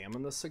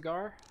examine the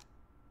cigar?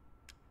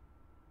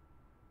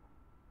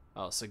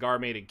 Oh, cigar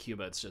made in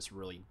Cuba, it's just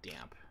really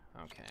damp.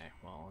 Okay,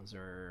 well, is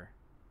there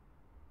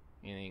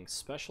anything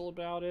special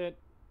about it?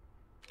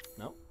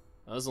 Nope,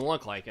 doesn't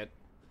look like it.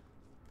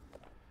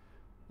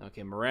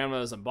 Okay, Miranda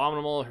is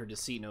abominable, her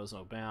deceit knows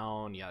no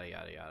bound, yada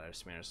yada yada.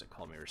 Just managed to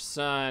call me her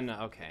son.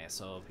 Okay,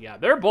 so yeah,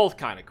 they're both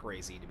kind of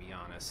crazy, to be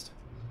honest.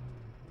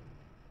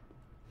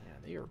 Yeah,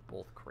 they are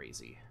both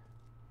crazy.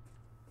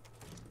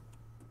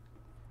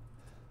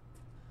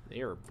 They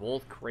are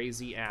both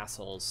crazy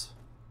assholes.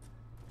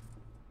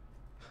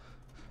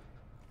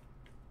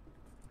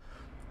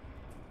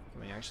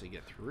 Can we actually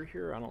get through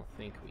here? I don't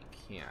think we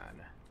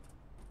can.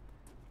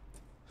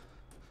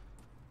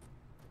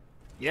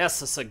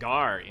 Yes, a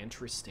cigar.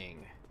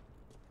 Interesting.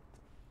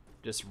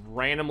 Just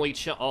randomly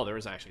chill. Oh,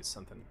 there's actually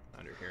something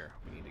under here.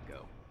 We need to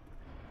go.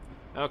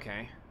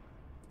 Okay.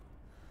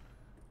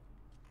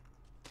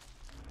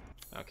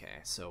 Okay,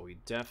 so we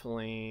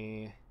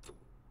definitely...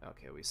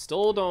 Okay, we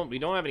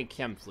don't have any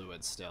chem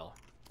fluids still.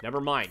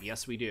 Never mind,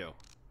 yes we do.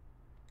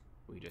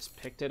 We just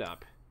picked it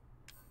up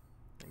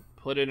and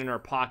put it in our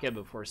pocket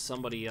before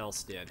somebody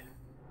else did.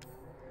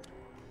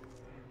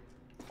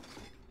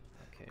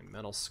 Okay,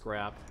 metal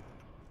scrap.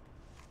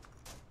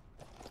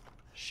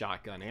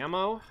 Shotgun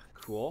ammo,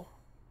 cool.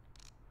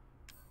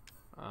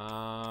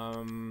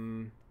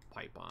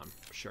 Pipe bomb,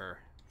 sure.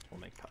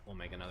 We'll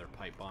make another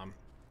pipe bomb.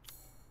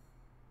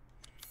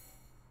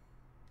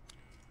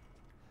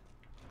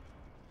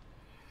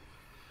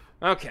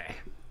 Okay.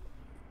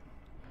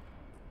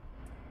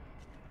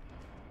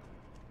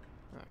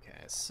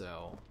 Okay,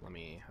 so let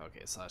me...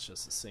 Okay, so that's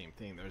just the same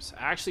thing. There's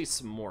actually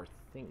some more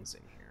things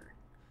in here.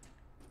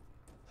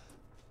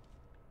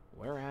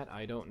 Where at?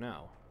 I don't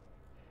know.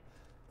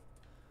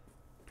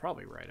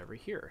 Probably right over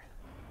here.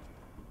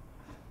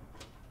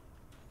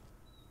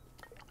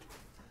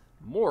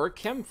 More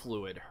chem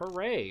fluid.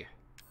 Hooray!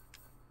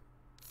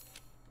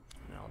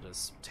 And I'll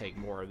just take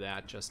more of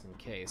that just in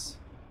case.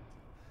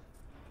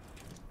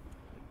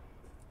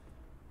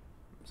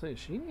 So, does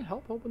she need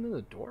help opening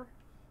the door?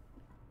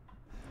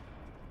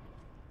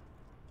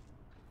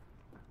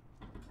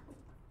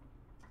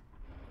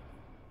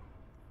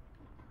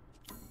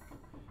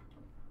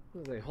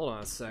 Hold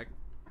on a sec.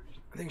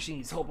 I think she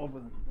needs help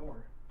opening the door.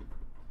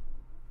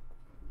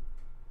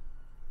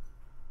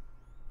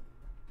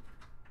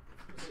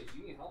 Hey, do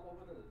you need help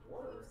opening the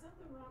door? There's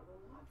something wrong. The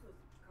lock was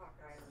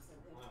cockeyed or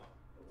something. Oh.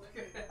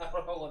 I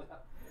don't know what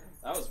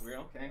that was weird.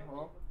 Okay,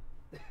 well.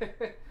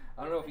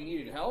 I don't know if you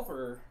needed help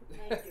or...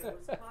 Thank you. It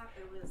was cocked.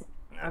 It was...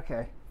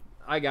 Okay.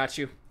 I got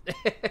you. Thank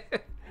you.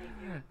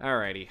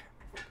 Alrighty.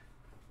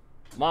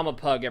 Mama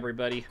Pug,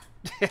 everybody.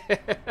 Has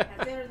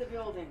entered the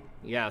building.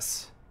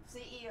 Yes.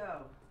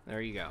 CEO.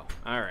 There you go.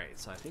 Alright,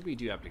 so I think we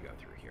do have to go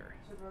through here.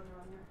 Is your brother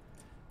on there?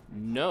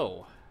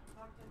 No.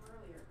 Talked to him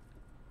earlier.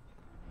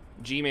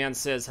 G-Man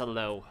says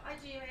hello. Hi,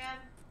 G-Man.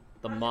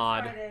 The How's your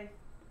mod. Friday?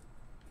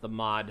 The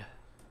mod.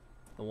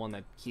 The one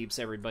that keeps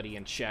everybody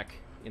in check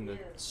in the...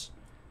 Yes.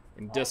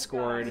 In All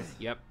Discord. guys.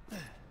 Yep.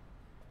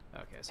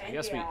 Okay, so I And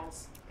guess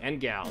gals. we... And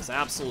gals,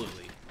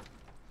 absolutely.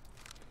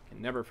 Can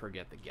never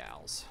forget the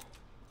gals.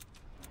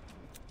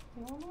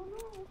 No.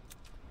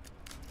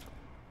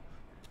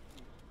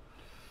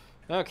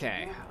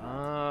 Okay,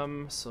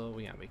 so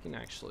yeah, we can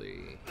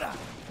actually...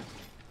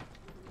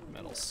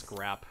 Metal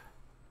scrap.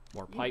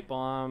 More pipe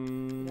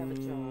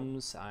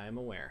bombs. I'm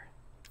aware.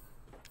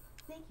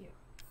 Thank you.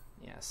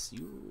 Yes,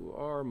 you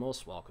are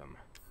most welcome.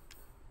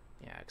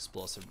 Yeah,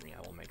 explosive. Yeah,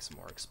 we'll make some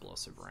more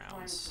explosive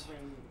rounds.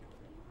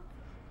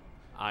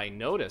 I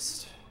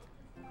noticed.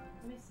 Let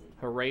me see.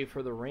 Hooray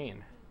for the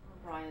rain.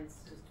 Brian's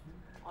just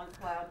on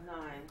cloud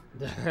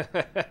 9.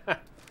 NHL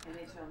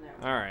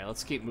Network. Alright,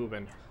 let's keep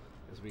moving.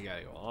 Because we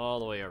gotta go all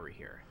the way over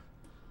here.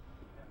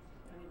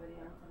 Anybody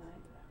on tonight?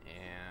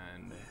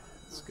 And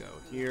let's go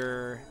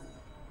here.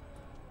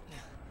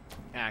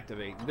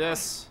 Activate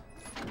this.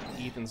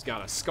 Ethan's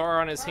got a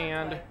scar on his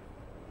hand.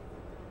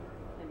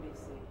 Let me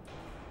see.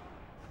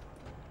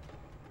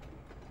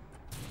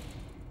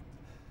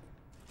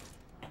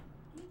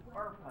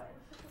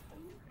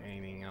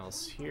 Anything else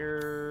else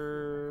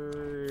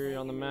here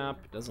on the map?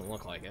 Doesn't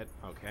look like it.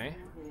 Okay.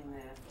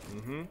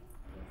 Mm-hmm.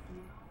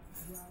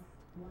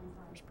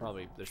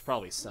 There's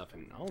probably stuff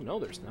in. Oh no,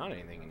 there's not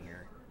anything in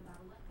here.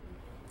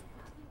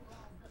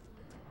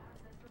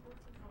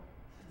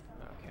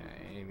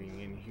 Okay, anything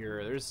in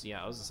here? There's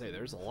I was gonna say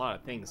there's a lot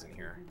of things in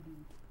here.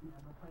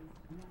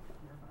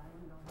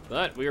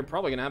 But we are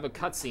probably gonna have a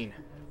cutscene.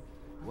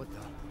 What the?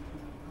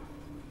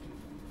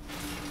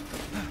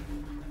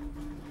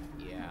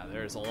 Yeah,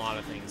 there's a lot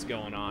of things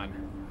going on.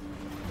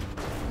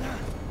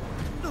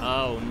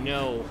 Oh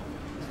no.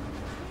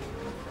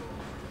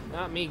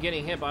 Not me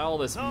getting hit by all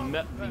this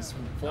these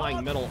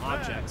flying metal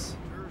objects.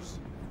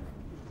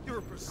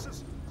 You're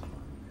persistent.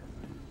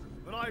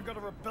 But I've got a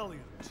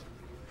rebellion.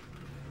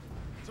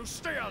 So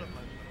stay out of my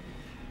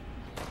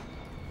way.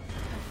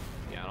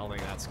 Yeah, I don't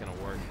think that's gonna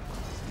work.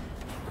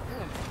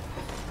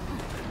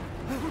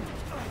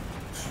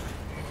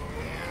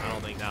 I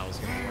don't think that was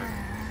gonna work.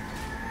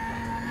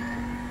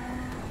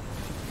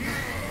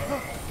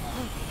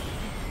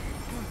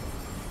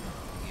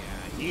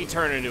 Yeah, he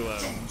turned into a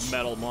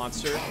metal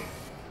monster.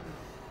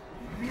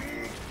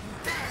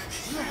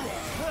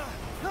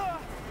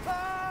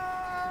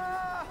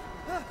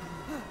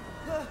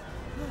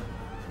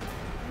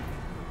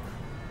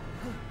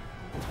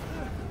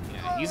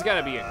 Yeah, he's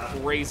gotta be a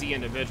crazy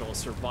individual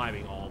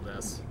surviving all of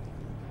this.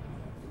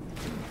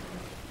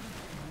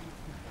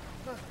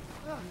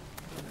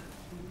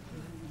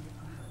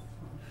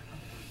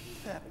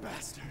 That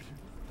bastard.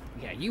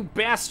 Yeah, you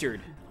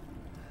bastard!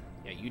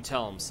 Yeah, you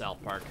tell him,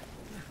 South Park.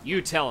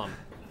 You tell him.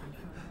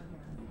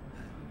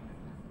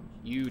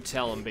 You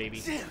tell him,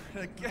 baby. Damn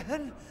it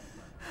again?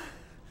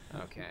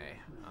 Okay.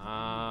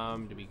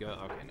 Do we go?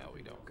 Okay, no,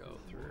 we don't go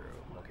through.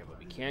 Okay, but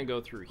we can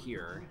go through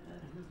here.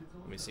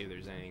 Let me see if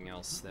there's anything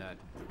else that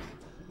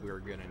we're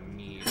gonna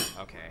need.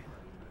 Okay.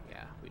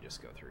 Yeah, we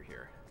just go through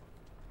here.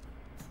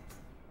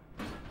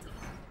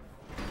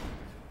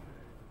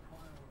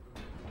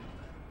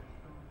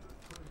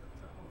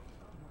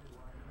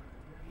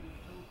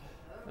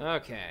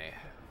 Okay.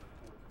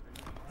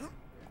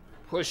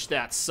 Push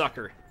that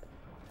sucker.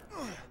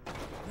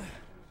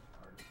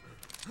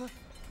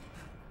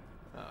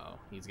 Uh-oh,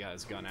 he's got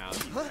his gun out.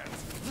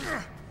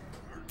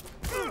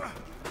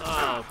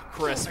 Oh,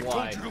 Chris,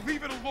 why? I told you to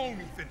leave it alone,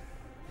 Ethan.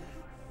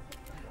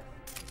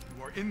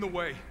 You are in the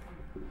way.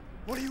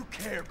 What do you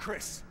care,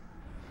 Chris?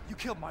 You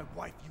killed my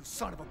wife, you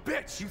son of a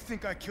bitch! You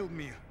think I killed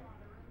Mia?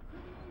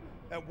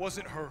 That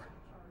wasn't her.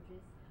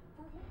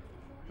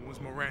 It was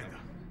Miranda.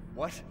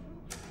 What?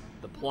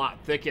 The plot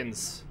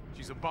thickens.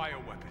 She's a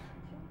bioweapon.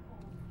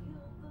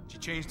 She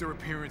changed her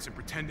appearance and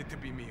pretended to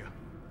be Mia.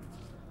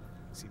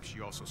 Seems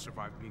she also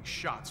survived being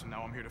shot, so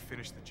now I'm here to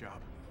finish the job.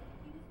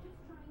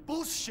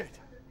 Bullshit!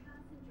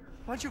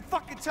 Why don't you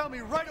fucking tell me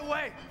right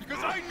away?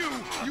 Because I knew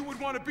you would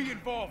want to be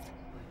involved.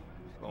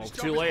 Well, This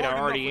too job is late, I hard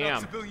enough already without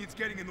am. Civilians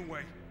getting in the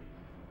way.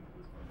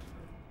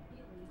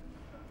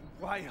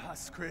 Why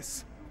us,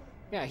 Chris?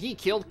 Yeah, he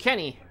killed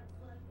Kenny.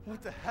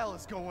 What the hell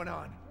is going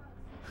on?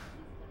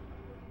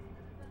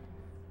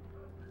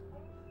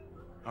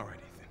 All right,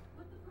 Ethan.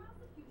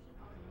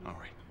 All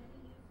right.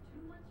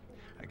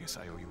 I guess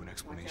I owe you an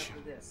explanation.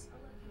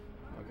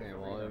 Okay,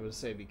 well, I would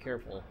say be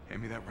careful.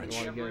 Hand me that You wrench.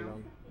 want to get it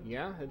on?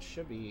 Yeah, it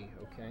should be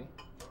okay.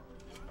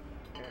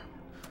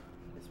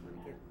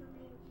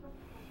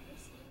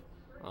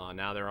 Oh,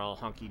 now they're all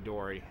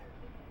hunky-dory.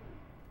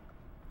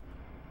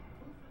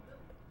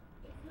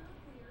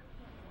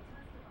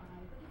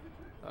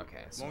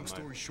 Okay, so Long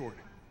story short,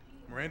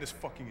 Miranda's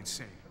fucking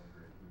insane.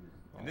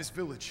 In this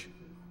village,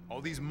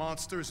 all these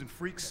monsters and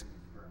freaks,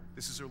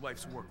 this is her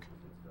life's work.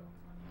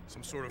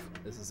 Some sort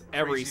of this is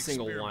every crazy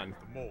single experiment one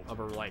with the mold. of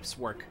her life's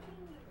work.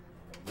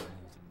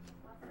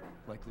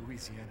 Like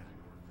Louisiana.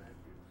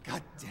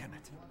 God damn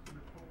it.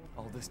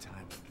 All this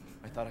time,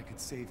 I thought I could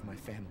save my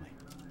family.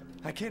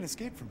 I can't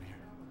escape from here.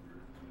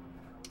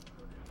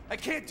 I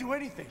can't do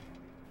anything.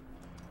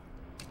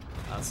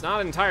 That's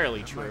not entirely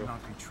That true. might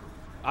not be true.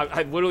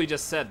 I literally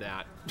just said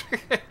that.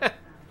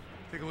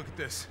 Take a look at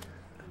this.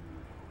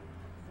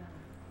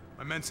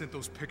 My men sent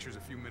those pictures a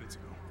few minutes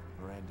ago.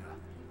 Miranda.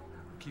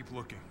 Keep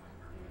looking.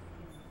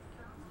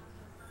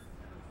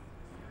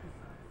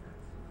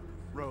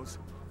 Rose.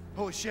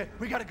 Holy shit,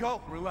 we gotta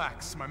go.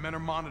 Relax. My men are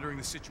monitoring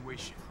the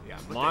situation. Yeah,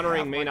 they monitoring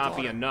have may my not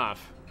be daughter.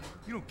 enough.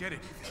 You don't get it,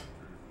 Ethan.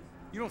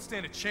 You don't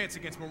stand a chance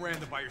against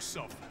Miranda by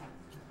yourself.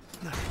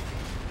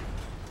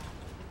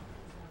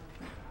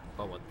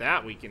 But with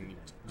that, we can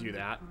do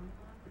that.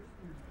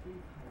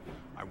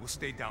 I will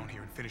stay down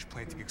here and finish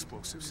planting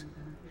explosives.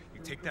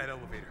 You take that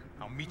elevator.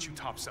 I'll meet you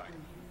topside.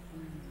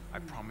 I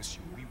promise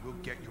you, we will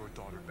get your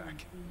daughter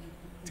back.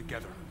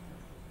 Together.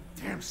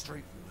 Damn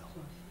straight we will.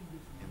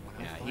 And when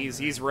I Yeah, find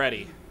he's her,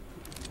 ready.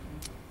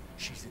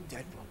 she's a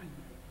dead woman.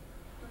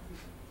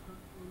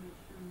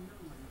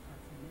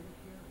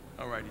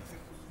 All right, Ethan.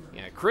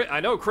 Yeah, Chris, I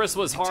know Chris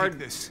was You take hard.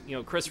 this. You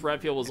know, Chris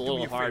Redfield was a And do me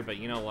little a hard, favor. but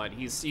you know what?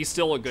 He's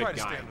still a good Try to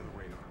guy. stay under the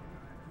radar.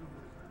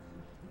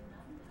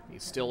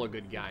 He's still a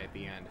good guy at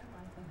the end.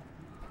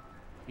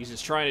 He's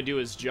just trying to do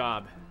his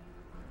job.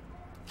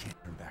 Can't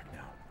turn back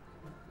now.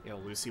 Yo,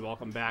 Lucy,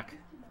 welcome back.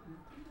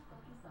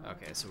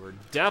 Okay, so we're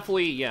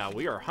definitely, yeah,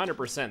 we are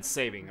 100%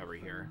 saving over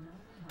here.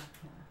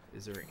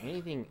 Is there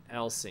anything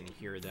else in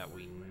here that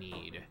we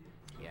need?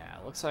 Yeah,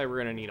 it looks like we're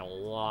gonna need a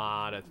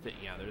lot of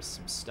yeah, there's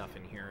some stuff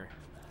in here.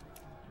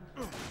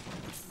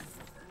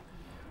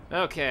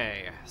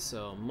 Okay,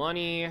 so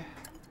money,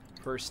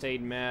 first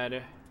aid med.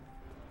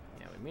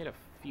 Yeah, we made a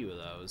few of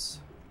those.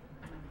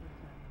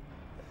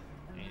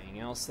 Anything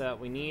else that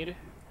we need?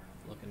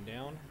 Looking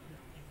down.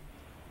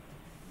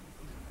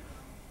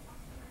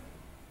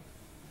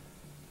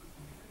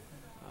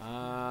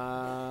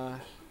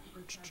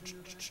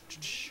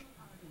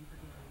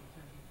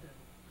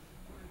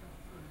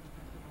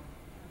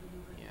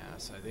 Yeah,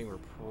 so I think we're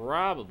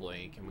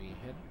probably, can we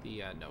hit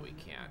the, no we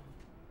can't.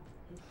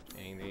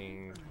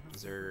 Anything,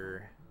 is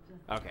there,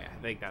 okay,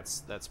 I think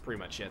that's pretty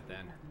much it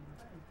then.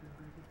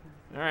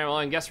 Alright, well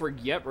I guess we're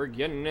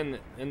getting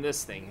in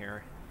this thing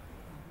here.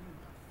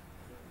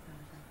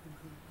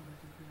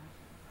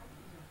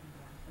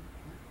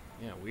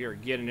 Yeah, we are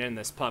getting in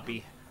this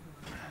puppy.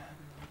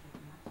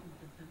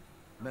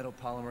 Metal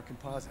polymer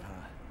composite,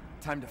 huh?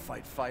 Time to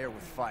fight fire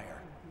with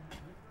fire.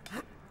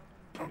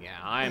 Yeah,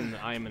 I'm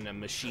in a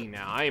machine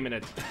now. I'm in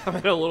a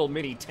little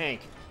mini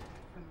tank.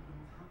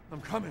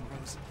 I'm coming,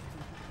 Rose.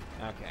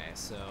 Okay,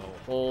 so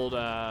hold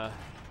like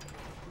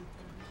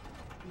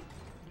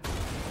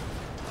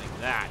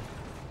that.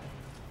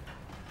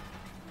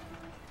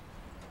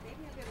 Maybe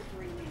I'll get a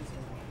green laser.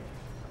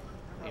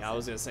 Yeah, I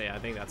was gonna say I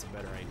think that's a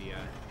better idea.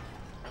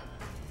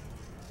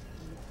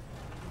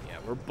 Yeah,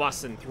 we're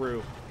busting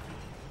through.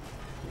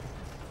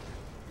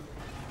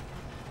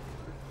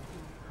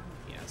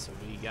 Yeah, so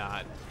we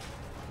got,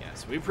 yeah,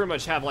 so we pretty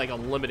much have like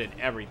unlimited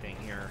everything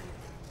here.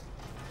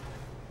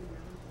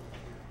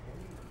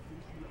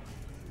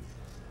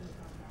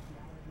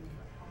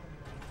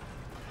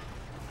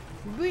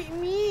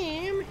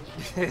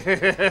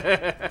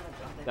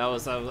 That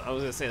was I was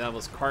gonna say that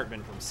was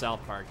Cartman from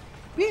South Park.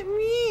 I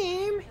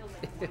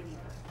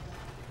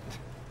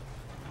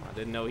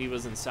didn't know he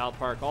was in South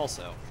Park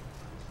also.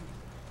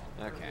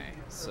 Okay,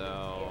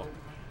 so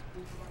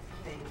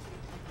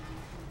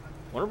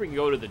wonder if we can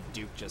go to the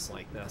Duke just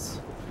like this.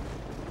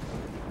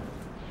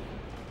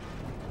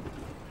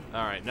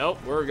 Alright, nope,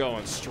 we're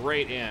going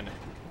straight in.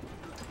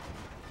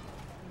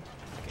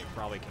 Okay,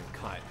 probably can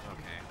cut.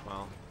 Okay,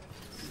 well.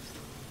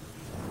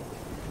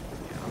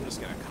 Yeah, I'm just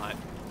gonna cut.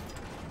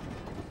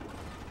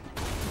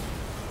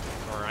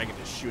 Or I can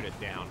just shoot it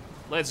down.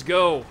 Let's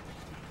go!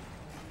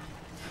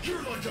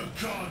 You're like a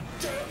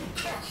goddamn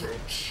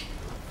cockroach.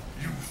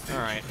 You think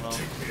Alright, you can well.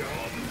 take me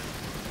on?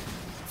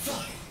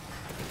 Fine.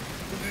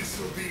 This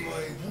will be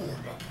my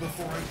warm-up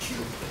before I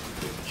kill the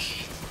bitch.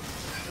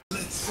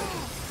 Let's say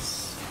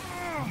this.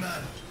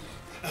 Man,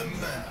 a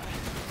man.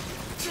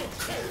 Your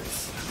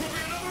corpse will be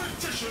another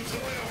addition to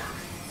my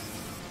army.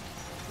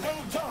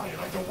 I'll die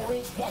like the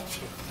world's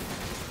watching.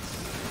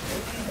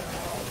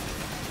 Now,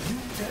 you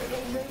dead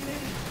already?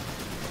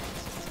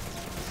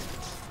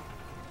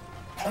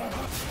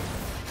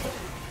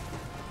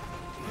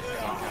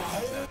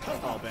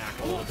 Fall back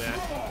a little bit.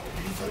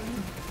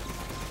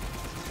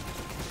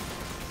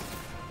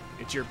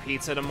 It's your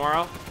pizza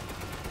tomorrow?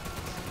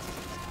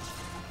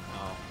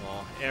 Oh,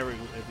 well,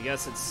 I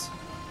guess it's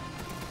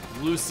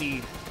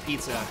Lucy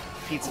pizza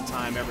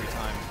time every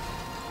time.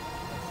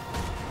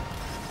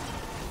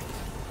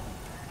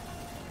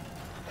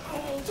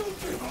 Oh, don't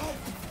give up!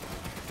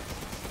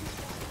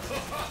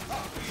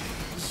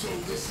 So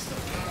this is the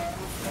power of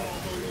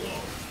following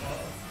love,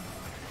 huh?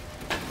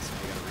 So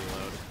we gotta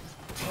reload.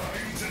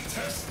 Time to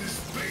test this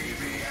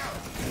baby out!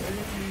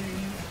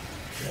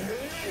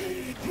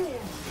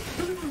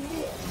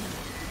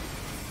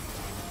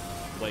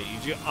 Wait,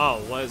 oh,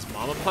 was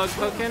Mama Pug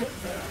cooking?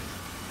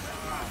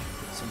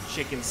 Some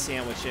chicken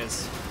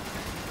sandwiches.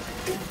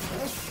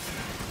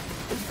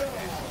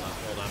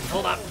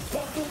 Hold up.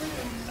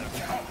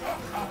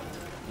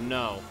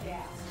 No.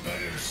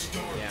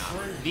 Yeah,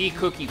 the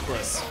Cookie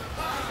Puss.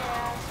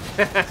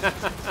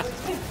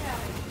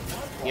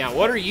 Yeah,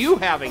 what are you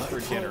having for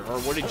dinner? Or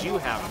what did you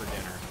have for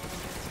dinner?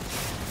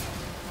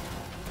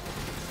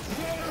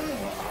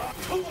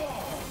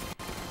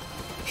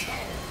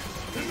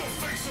 In the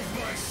face of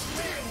my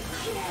steel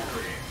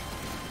glory!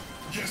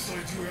 Guess I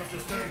do have to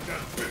thank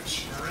that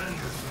bitch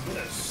Miranda for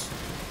this.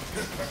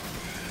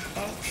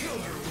 I'll kill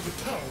her with the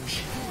power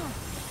she grew.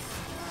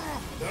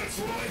 That's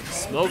what I call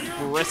Smoked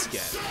being brisket.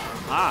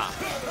 yourself. Ah.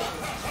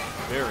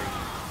 Very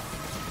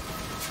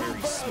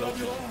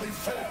smoky. Only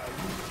fan.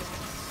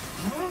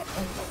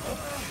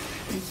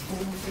 It's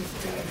both his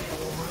daddy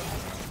already.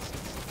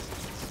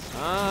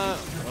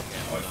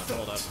 Okay,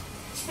 hold up.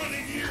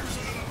 Spending years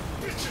in a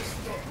bitch's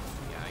throat.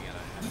 Yeah, I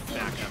gotta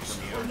back up from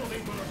Are here.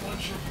 nothing but a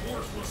bunch of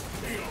worthless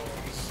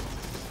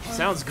peons.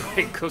 Sounds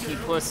great, Cookie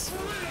Puss.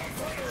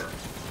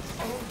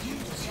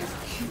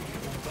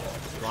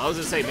 Well, I was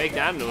gonna say, make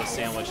that into a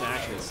sandwich.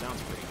 Actually, it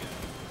sounds pretty good.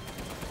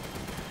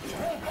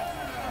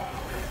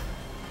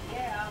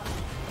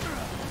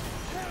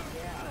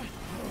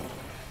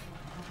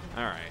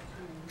 Alright.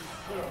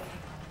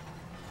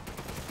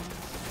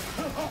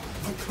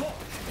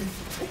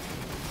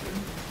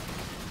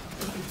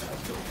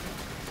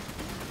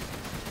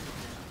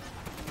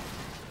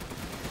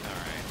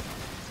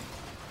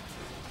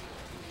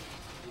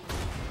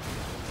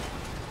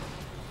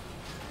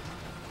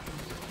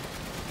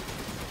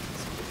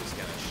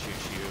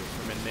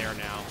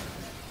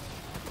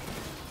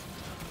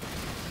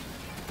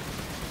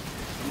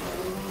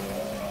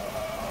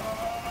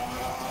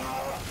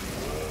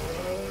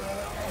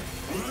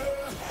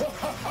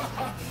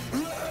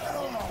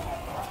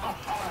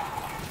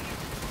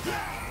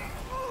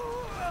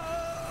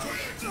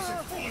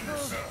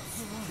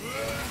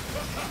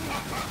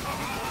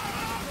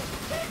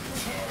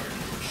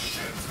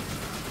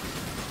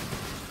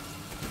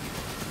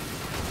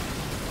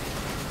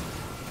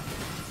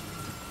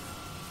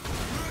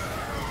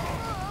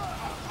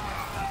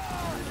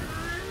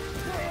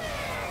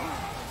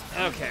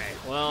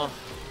 well,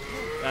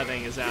 that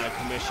thing is out of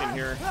commission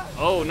here.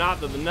 Oh, not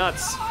the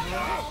nuts.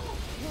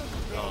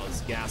 Oh,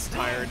 it's gas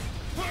tired.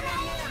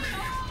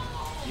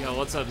 Yo,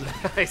 what's up?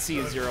 I see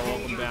you, Zero.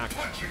 Welcome back.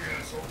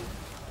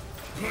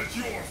 But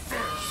you're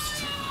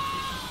first.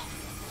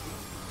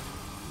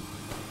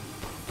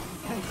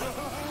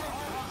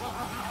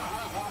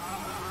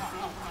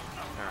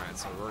 Alright,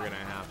 so we're gonna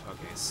have to,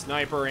 okay,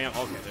 sniper amp.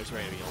 Okay, there's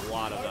going to be a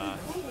lot of, yeah,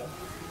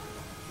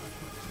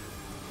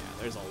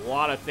 there's a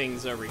lot of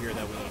things over here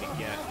that we need to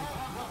get.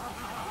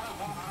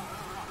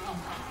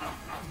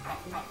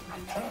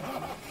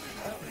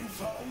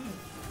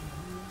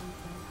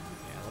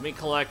 Yeah, let me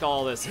collect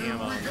all this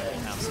ammo and then we'll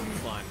have some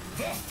fun.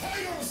 The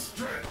final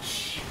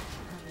stretch.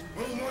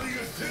 Well, what do you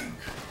think?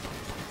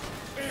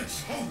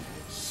 It's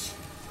hopeless,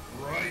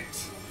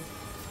 right?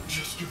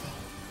 Just give up.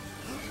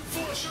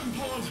 Flesh and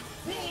blood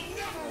will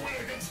never win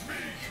against me.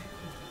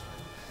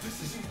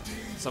 This is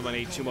indeed. Someone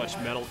ate too much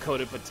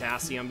metal-coated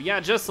potassium. Yeah,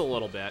 just a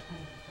little bit.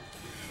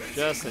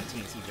 Just a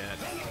teensy bit.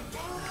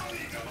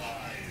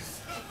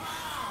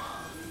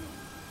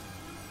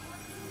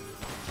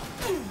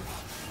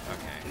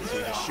 Okay, so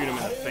we just shoot him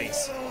in the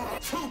face.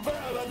 Too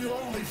bad I'm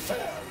your only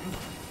fan.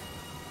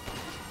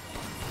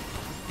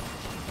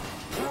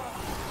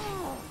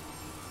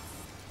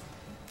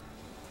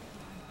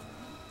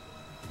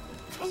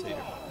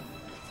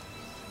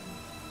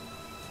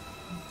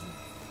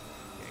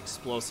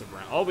 Explosive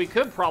round. Oh, we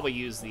could probably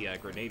use the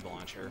grenade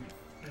launcher.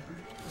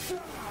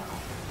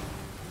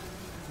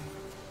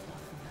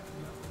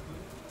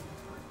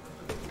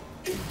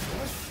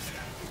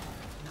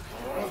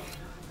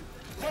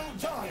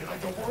 Don't die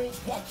like the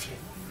world's watching.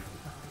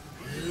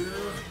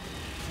 Here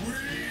we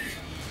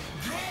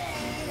go.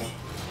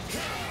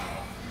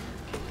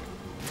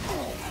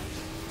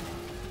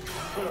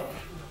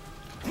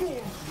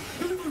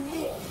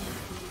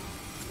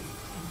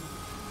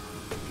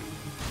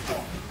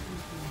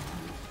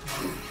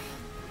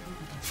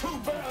 Too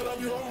bad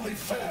I'm your only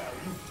fan.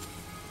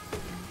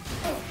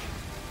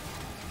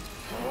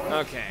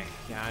 Okay,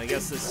 yeah, I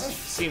guess this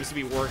seems to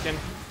be working.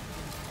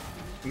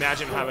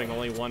 Imagine having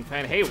only one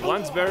fan. Hey,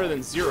 one's better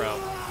than zero.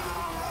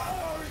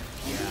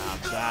 Yeah,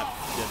 that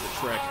did the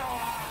trick.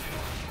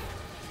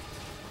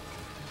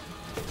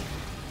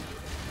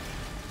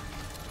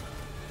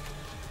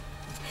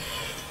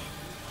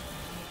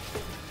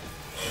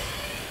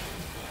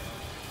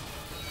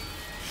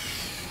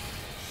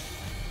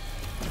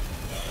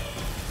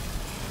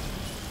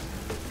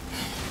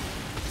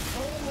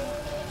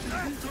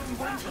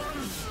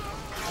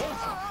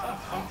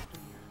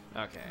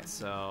 Okay,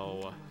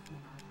 so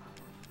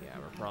yeah,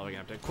 we're probably gonna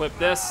have to equip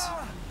this.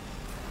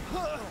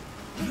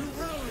 You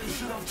really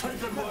should have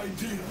taken my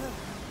deal.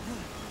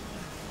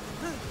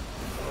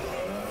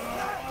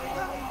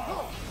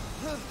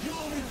 You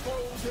only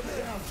foes in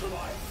the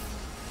afterlife.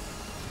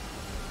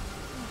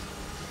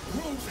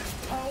 Rose's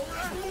power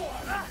is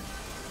one.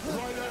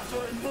 Right after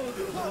I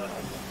murdered her.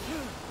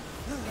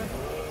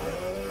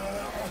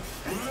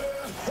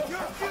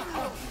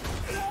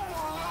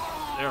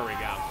 There we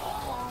go.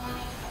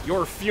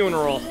 Your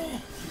funeral.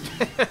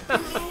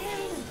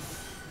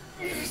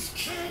 This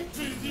can't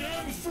be the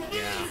end for me.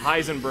 Yeah,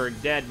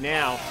 Heisenberg dead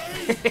now.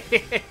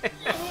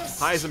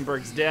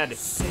 Heisenberg's dead.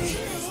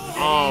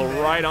 Oh,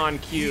 right on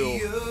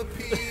cue.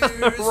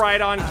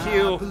 Right on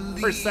cue.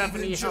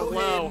 Persephone,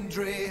 hello.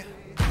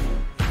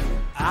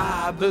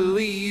 I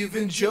believe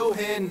in Joe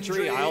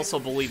Hendry. I also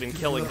believe in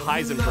killing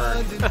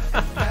Heisenberg.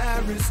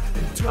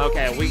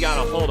 Okay, we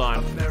gotta hold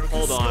on.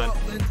 Hold on.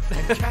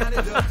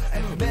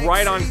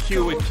 Right on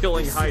cue with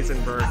killing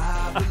Heisenberg.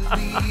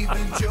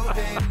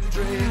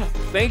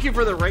 Thank you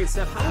for the raid,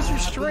 Steph. How was your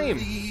stream?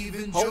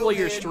 Hopefully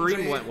your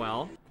stream went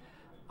well.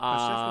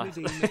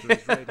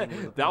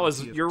 That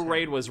was, your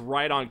raid was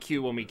right on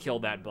cue when we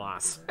killed that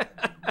boss.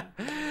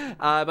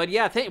 But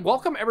yeah,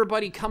 welcome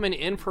everybody coming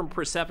in from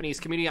Persephone's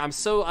community. I'm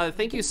so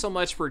thank you so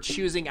much for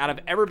choosing, out of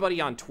everybody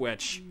on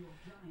Twitch,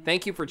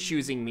 thank you for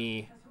choosing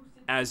me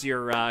as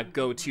your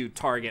go-to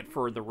target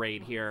for the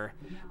raid here.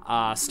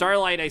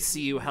 Starlight, I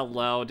see you.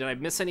 Hello. Did I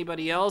miss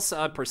anybody else?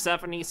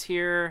 Persephone's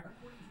here.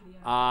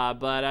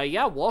 But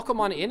yeah,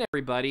 welcome on in,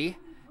 everybody.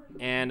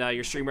 And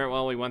your stream went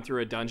well. We went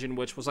through a dungeon,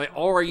 which was like,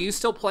 oh, are you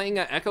still playing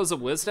Echoes of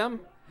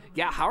Wisdom?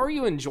 Yeah, how are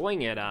you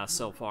enjoying it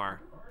so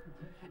far?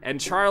 And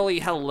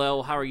Charlie,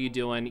 hello, how are you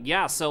doing?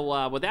 Yeah,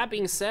 so with that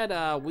being said,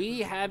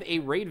 we have a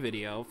raid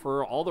video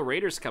for all the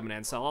raiders coming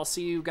in, so I'll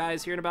see you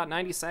guys here in about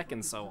 90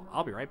 seconds, so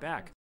I'll be right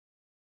back.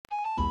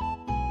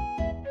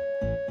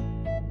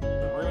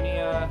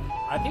 Runia,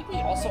 I think we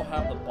also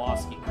have the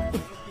boss game.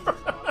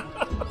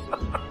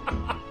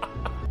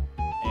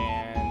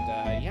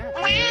 And, yeah,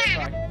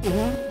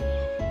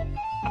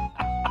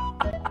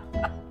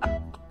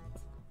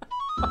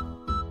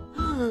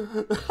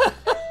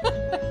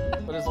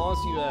 but as long as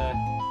you,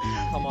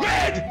 come on.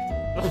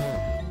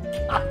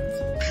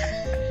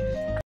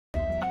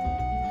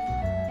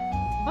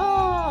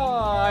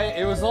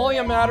 It was only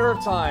a matter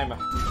of time.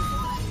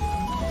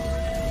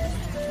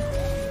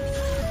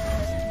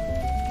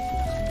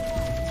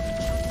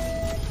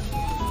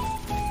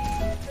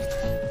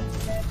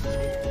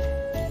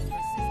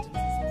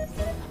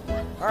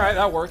 Alright,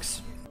 that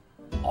works.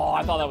 Oh,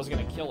 I thought that was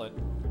gonna kill it.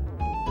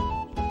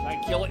 Can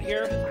I kill it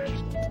here?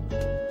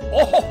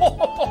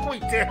 Oh, we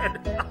did!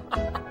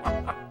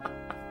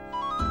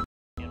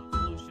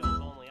 Blue shells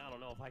only. I don't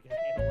know if I can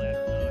handle that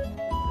or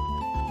not.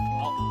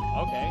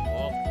 Oh, okay,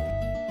 well.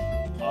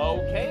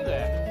 Okay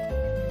then.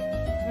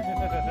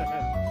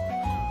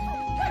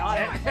 Got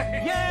it.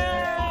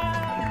 Yeah!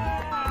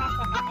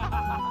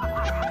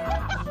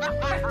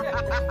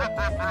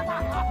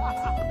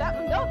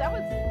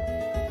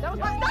 that was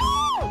my no!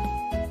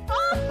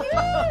 Fuck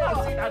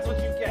you! See, that's what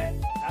you get.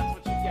 That's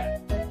what you get.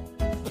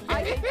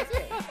 I hate this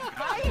game.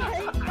 I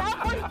hate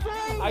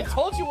everything. I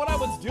told you what I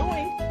was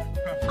doing.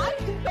 I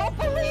don't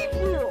believe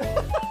you.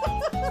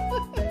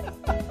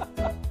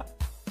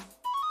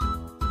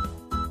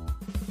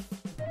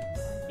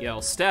 Yo,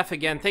 Steph,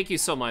 again, thank you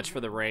so much for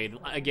the raid.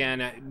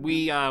 Again,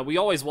 we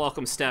always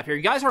welcome Steph here.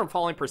 You guys aren't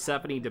following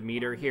Persephone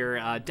Demeter here,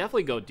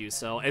 definitely go do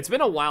so. It's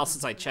been a while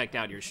since I checked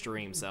out your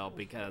streams, though,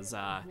 because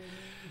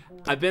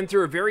I've been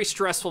through a very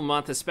stressful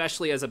month,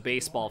 especially as a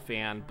baseball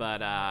fan,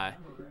 but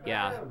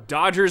yeah,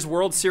 Dodgers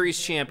World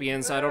Series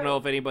champions. I don't know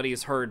if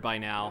anybody's heard by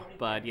now,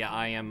 but yeah,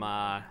 I'm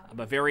a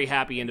very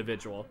happy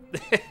individual.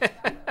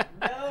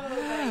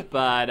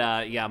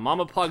 But yeah,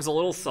 Mama Pug's a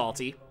little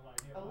salty.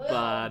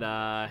 But,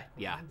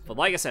 yeah. But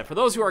like I said, for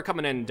those who are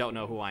coming in and don't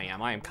know who I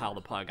am Kyle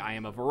the Pug. I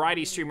am a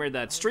variety streamer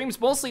that streams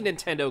mostly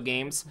Nintendo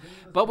games,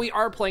 but we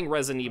are playing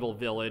Resident Evil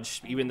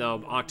Village. Even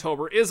though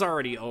October is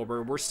already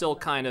over, we're still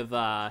kind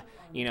of,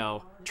 you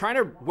know,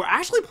 we're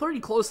actually pretty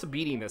close to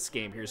beating this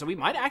game here, so we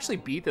might actually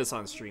beat this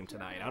on stream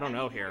tonight. I don't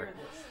know here.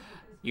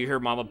 You hear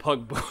Mama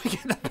Pug booing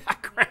in the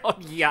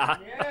background? Yeah.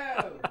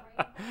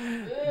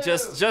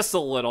 just a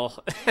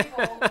little.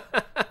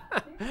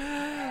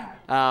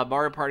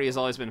 Mario Party has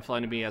always been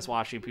fun to me as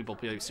watching people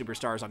play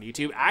Superstars on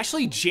YouTube.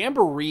 Actually,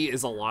 Jamboree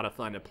is a lot of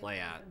fun to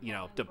play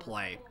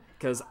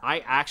because I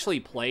actually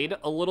played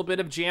a little bit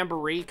of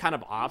Jamboree kind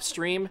of off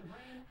stream.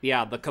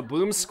 Yeah, the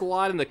Kaboom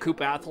Squad and the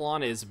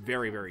Koopathlon is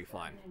very, very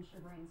fun.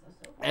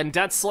 And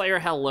Death Slayer,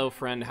 hello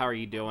friend, how are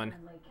you doing?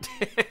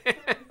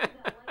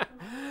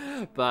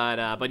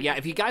 But yeah,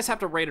 if you guys have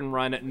to raid and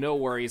run, no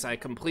worries. I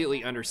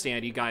completely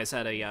understand. You guys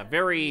had a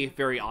very,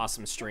 very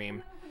awesome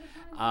stream.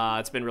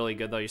 It's been really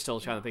good, though. You're still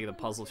trying to think of the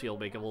puzzle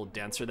field, make it a little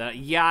denser.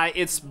 Yeah,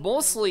 it's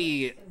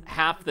mostly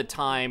half the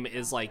time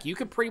is like you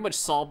could pretty much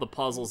solve the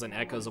puzzles in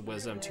Echoes of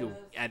Wisdom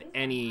at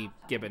any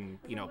given,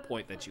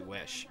 point that you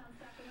wish.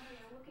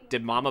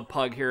 Did Mama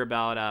Pug hear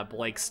about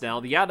Blake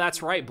Snell? Yeah,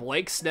 that's right.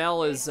 Blake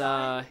Snell is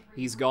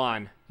he's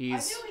gone. I knew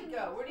he'd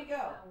go. Where'd he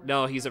go?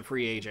 No, he's a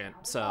free agent.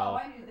 So. Oh,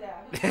 I knew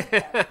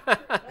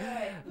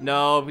that.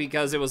 No,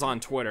 because it was on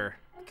Twitter.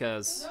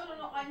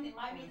 No.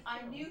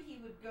 I knew he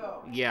would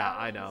go. Yeah,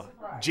 I know.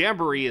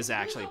 Jamboree is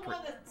actually Who's the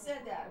one that said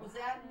that? Was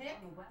that Nick?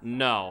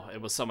 No,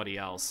 it was somebody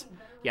else.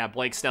 Yeah,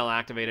 Blake Snell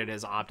activated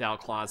his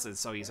opt-out clauses,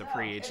 so he's a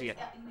free agent.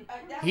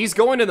 He's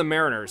going to the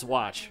Mariners.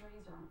 Watch.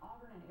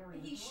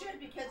 He should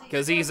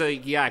because he's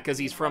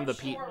from the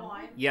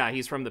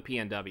he's from the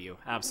PNW.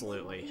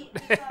 Absolutely.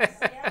 They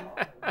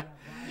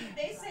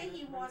say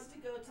he wants to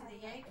go to the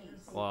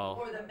Yankees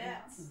or the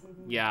Mets.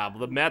 Yeah,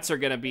 the Mets are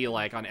going to be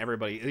like on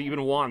everybody.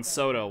 Even Juan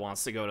Soto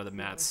wants to go to the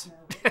Mets.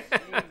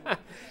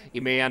 He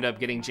may end up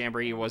getting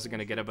Jamboree. He wasn't going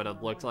to get it, but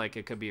it looked like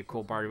it could be a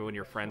cool party when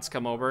your friends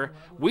come over.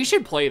 We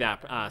should play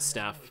that,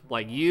 Steph.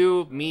 Like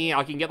you, me,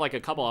 I can get like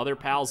a couple other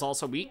pals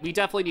also. We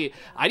definitely need...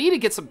 I need to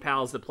get some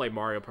pals to play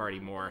Mario Party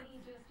more.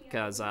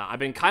 Because I've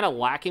been kind of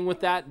lacking with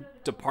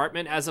that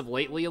department as of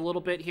lately a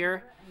little bit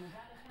here.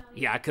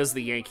 Yeah, because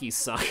the Yankees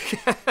suck.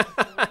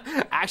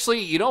 Actually,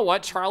 you know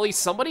what, Charlie?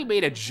 Somebody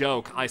made a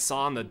joke I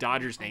saw on the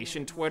Dodgers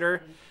Nation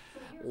Twitter.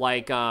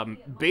 Like,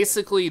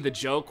 basically the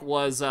joke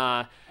was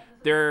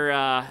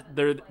they're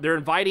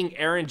inviting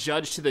Aaron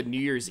Judge to the New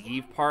Year's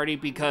Eve party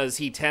because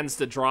he tends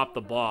to drop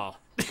the ball.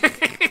 Oh my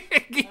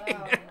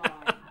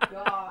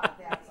God,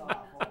 that's awful.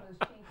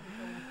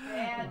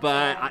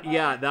 But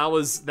yeah, that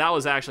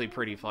was actually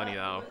pretty funny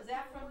though. Is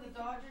that from the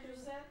Dodgers you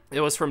said?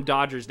 It was from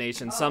Dodgers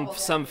Nation.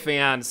 Some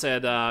fan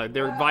said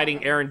they're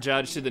inviting Aaron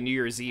Judge to the New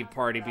Year's Eve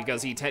party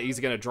because he's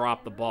gonna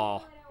drop the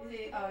ball.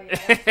 Stupid is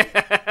it?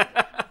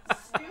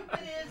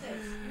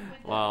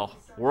 Well,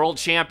 world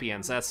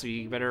champions.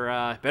 You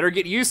better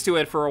get used to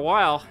it for a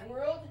while.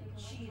 World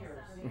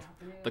cheaters.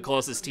 The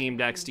closest team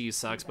next to you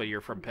sucks, but you're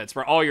from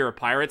Pittsburgh. Oh, you're a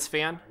Pirates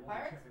fan?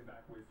 Pirates?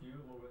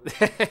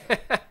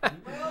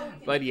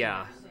 But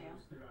yeah.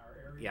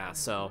 Yeah,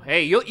 so,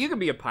 hey, you can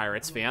be a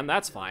Pirates fan.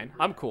 That's fine.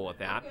 I'm cool with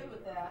that. Good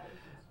with that.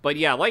 But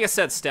yeah, like I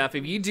said, Steph,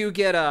 if you do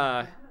get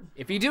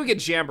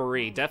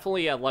Jamboree,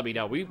 definitely let me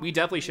know. We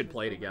definitely should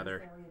play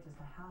together.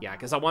 Yeah,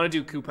 because I want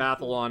to do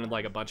Koopathlon and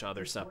like a bunch of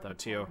other stuff though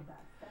too.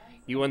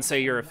 You wouldn't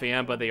say you're a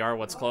fan, but they are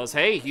what's close.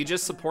 Hey, you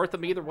just support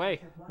them either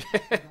way.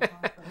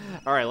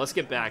 All right, let's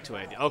get back to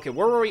it. Okay,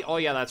 where were we? Oh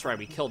yeah, that's right.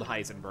 We killed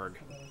Heisenberg.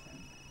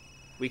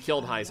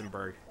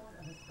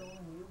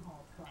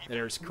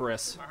 There's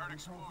Chris. I heard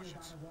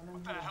explosions.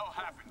 What the hell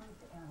happened?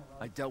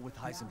 I dealt with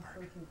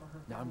Heisenberg.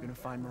 Now I'm gonna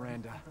find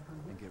Miranda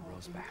and get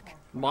Rose back.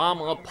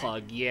 Mama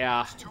Pug,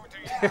 yeah. It's 2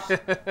 days. Wait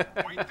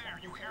there,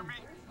 you hear me?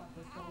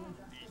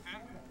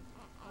 Ethan?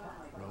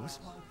 Rose?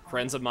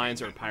 Friends of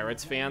mine are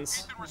Pirates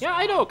fans. Yeah,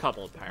 I know a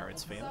couple of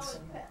Pirates fans.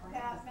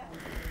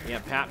 Yeah,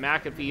 Pat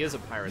McAfee is a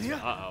Pirates fan.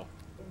 Uh-oh.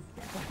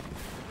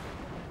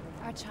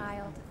 Our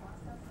child.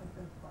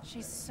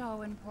 She's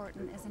so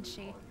important, isn't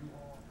she?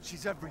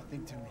 She's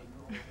everything to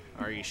me.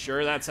 Are you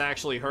sure that's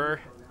actually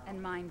her?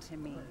 And mine to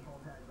me.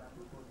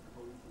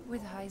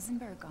 With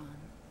Heisenberg gone,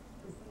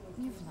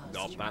 you've lost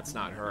Nope, your that's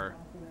not her.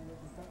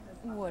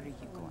 What are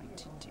you going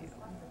to do?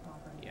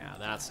 Yeah,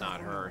 that's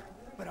not her.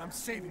 But I'm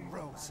saving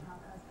Rose.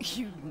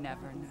 You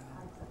never know,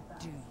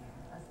 do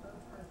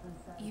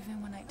you?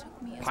 Even when I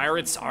took me as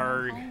Pirates my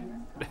are...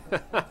 own.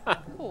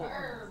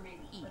 Poor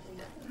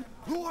Ethan.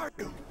 Who are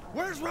you?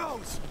 Where's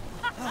Rose?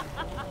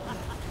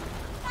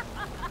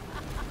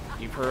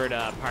 You've heard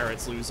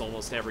Pirates lose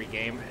almost every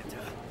game.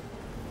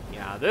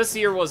 Yeah, this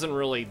year wasn't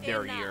really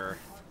their year.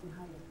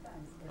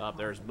 Oh,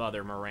 there's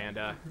Mother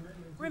Miranda.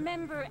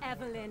 Remember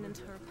Evelyn and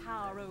her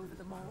power over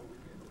them all?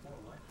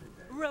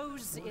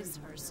 Rose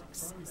is her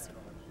successor.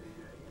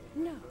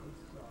 No.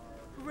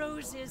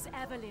 Rose is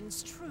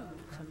Evelyn's true,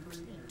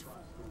 complete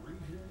form.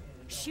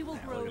 She will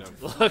grow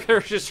to... Look, they're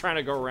just trying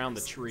to go around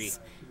the tree.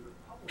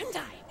 And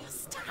I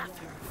must have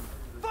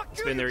her.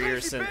 It's been their year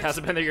since...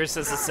 Hasn't been their year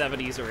since the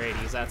 70s or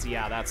 80s. That's...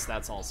 Yeah,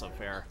 that's also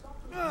fair.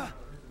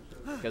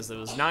 Because it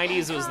was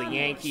 90s, it was the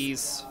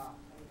Yankees.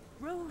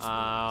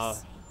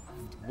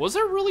 Was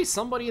there really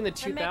somebody in the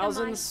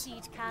 2000s?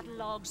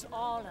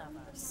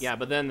 Yeah,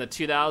 but then the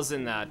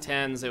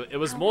 2010s, it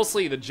was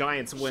mostly the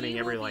Giants winning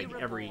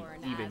every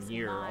even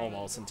year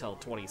almost until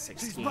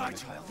 2016.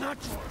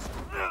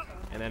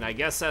 And then I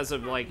guess as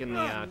of like in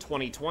the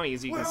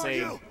 2020s, you can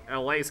say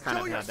LA's kind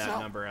of had that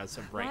number as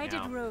of right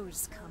now.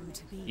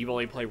 You've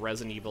only played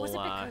Resident Evil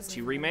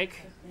 2 Remake?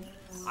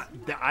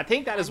 I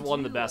think that is one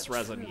of the best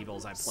Resident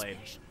Evils I played.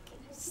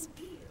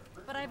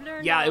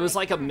 Yeah, it was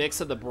like a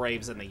mix of the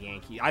Braves and the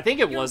Yankees. I think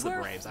it was the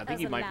Braves. I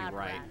think you might be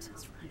right.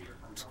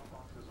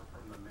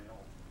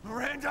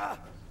 Miranda!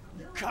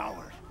 You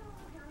coward!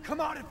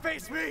 Come out and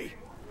face me!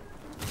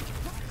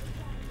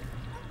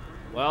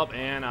 Well,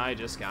 and I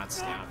just got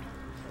stabbed.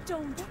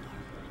 Don't worry.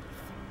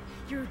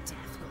 Your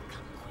death will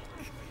come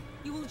quick.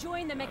 You will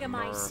join the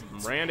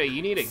Megamycete. Miranda,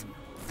 you need to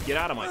get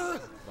out of my...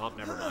 Oh,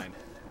 never mind.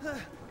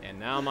 And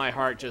now my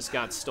heart just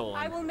got stolen.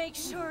 I will make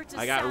sure to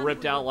I got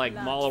ripped out like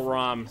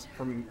Malaram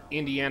from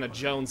Indiana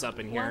Jones up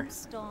in here.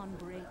 Once dawn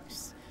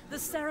breaks, the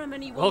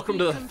ceremony will Welcome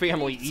to the complete,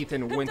 family,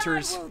 Ethan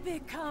Winters. And I will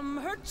become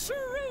her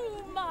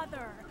true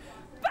mother,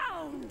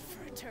 bound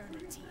for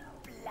eternity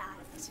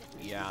blood.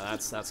 Yeah,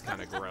 that's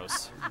kind of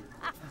gross.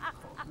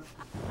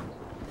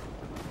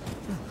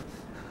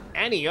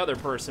 Any other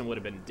person would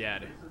have been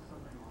dead.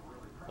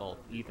 Well,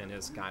 Ethan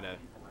is kind of,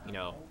 you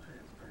know,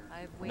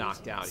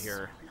 knocked out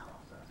here.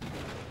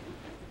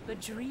 The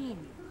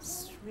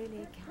dreams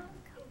really can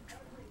come true.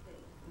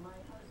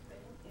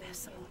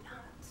 Bess or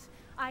not,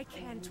 I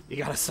can't. You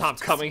gotta stop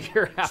coming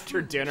here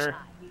after dinner.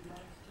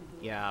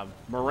 Yeah,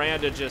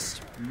 Miranda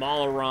just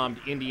Malaram'd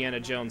Indiana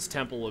Jones'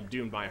 Temple of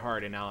Doom by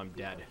heart, and now I'm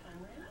dead.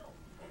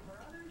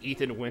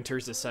 Ethan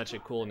Winters is such a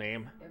cool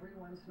name.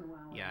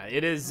 Yeah,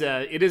 it is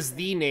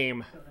the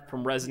name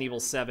from Resident Evil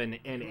 7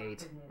 and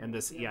 8, and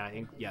this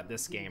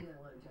this game.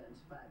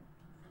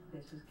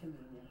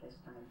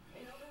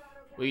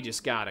 We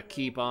just gotta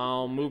keep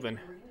on moving.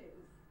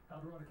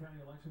 Eldorado County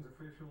elections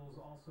officials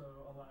also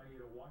allow you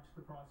to watch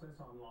the process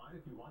online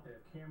if you want. They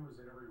have cameras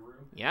in every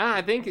room. Yeah,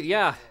 I think,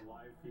 yeah,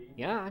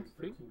 I'm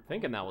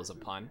thinking that was a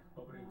pun.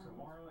 Opening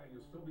tomorrow, and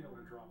you'll still be able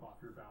to drop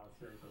off your ballots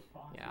there at those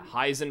boxes. Yeah,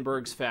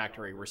 Heisenberg's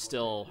factory. We're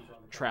still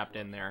trapped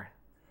in there.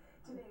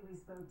 Today we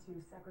spoke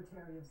to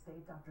Secretary of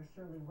State Dr.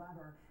 Shirley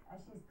Weber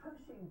as she's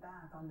pushing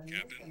back on the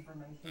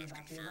misinformation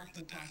about the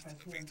election process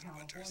here in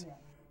California.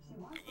 I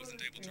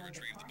wasn't able to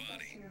retrieve the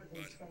body, but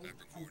I've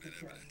recorded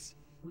evidence.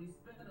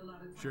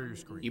 Share your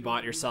screen. You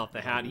bought yourself the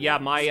hat. Yeah,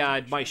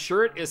 my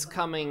shirt is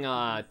coming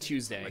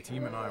Tuesday. My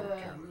team and I were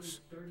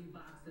careless.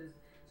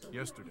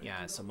 Yesterday.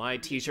 Yeah, so my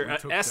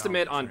t-shirt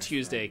estimate on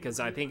Tuesday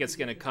because I think it's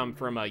gonna come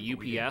from a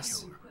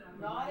UPS.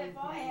 Not if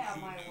I have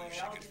my way.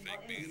 She could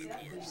fake being a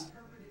corpse.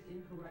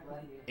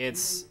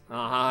 It's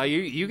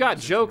you got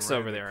jokes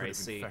over there, I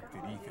see.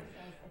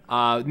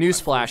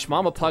 Newsflash,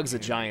 Mama Pug's a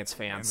Giants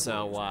fan,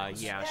 so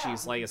yeah,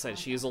 she's, like I said,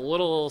 she's a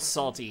little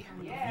salty.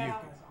 The vehicle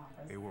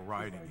they were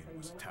riding in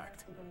was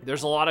attacked.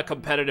 There's a lot of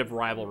competitive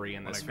rivalry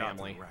in this When I got to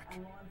family. the wreck,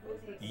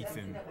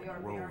 Ethan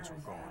and Rose were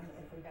gone.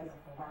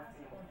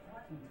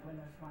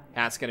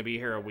 That's gonna be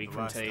here a week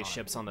from today.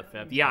 Ships on the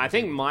 5th. Yeah, I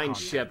think mine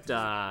shipped.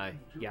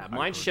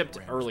 Mine shipped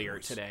earlier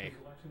today.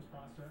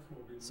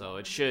 So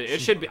it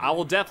should be. I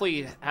will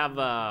definitely have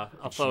a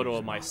photo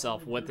of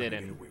myself with it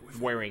and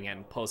wearing it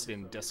and post it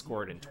in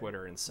Discord and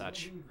Twitter and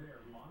such.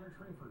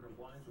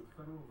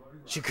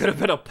 She could have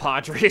been a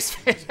Padres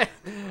fan.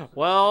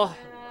 Well,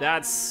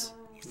 that's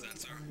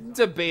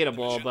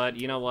debatable, but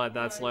you know what?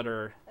 Let's let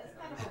her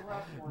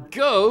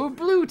Go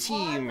blue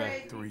team!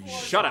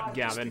 Shut up,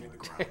 Gavin.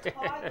 Padres fan,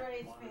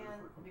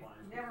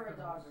 never a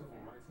Dodger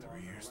fan.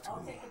 3 years too I'll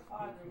long. take the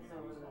Padres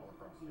over the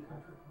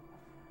Eagles.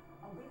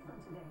 A week from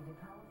today, the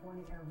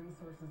California Air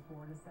Resources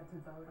Board is set to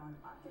vote on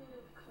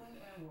updated clean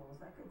air rules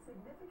that could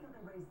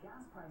significantly raise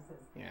gas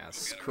prices.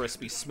 Yes,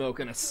 Crispy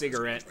smoking a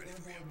cigarette.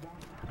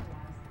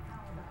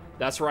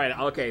 That's right.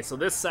 Okay, so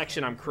this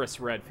section, I'm Chris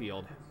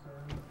Redfield.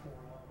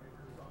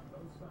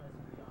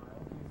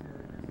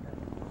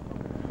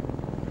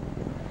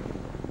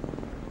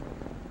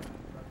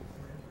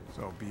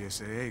 So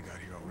BSAA got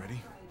here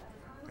already.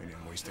 They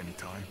didn't waste any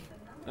time.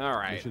 All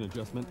right. Mission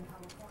adjustment?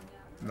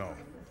 No,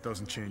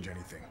 doesn't change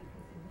anything.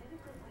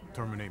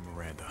 Terminate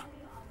Miranda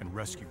and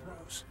rescue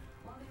Rose.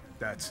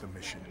 That's the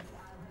mission.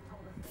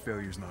 And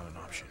failure's not an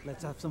option.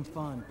 Let's have some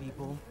fun,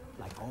 people.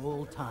 Like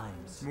old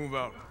times. Move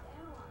out.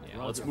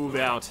 Yeah, let's move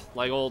out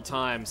like old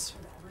times.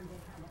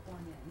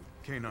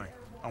 K9,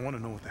 I want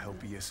to know what the hell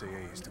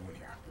BSAA is doing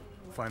here.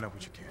 Find out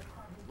what you can.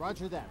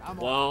 Roger that. I'm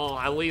Well,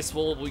 at least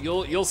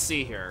you'll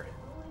see here.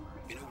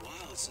 Been a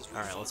while since we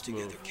All right, fought let's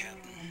together, move.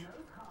 Captain.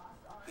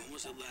 When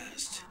was it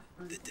last?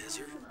 The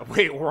desert?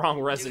 Wait, wrong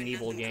Resident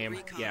Evil game.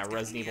 Yeah,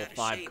 Resident Evil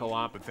 5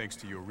 co-op. But thanks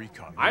to your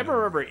recon. I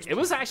remember it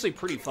was actually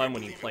pretty fun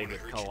when you played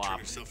with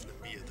co-op.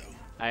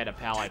 I had a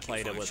pal I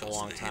played it with a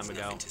long time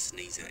ago. I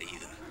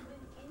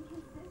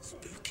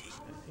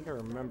think I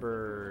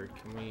remember.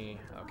 Can we?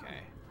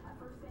 Okay.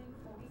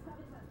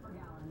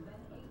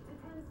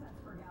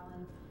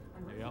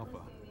 Hey, Alpha.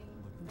 Look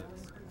at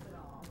this.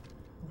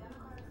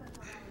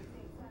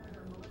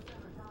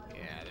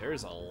 Yeah,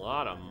 there's a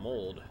lot of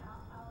mold.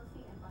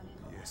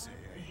 BSAA.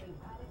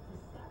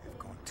 They've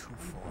gone too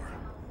far.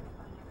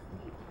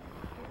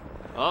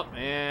 Oh,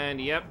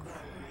 and yep.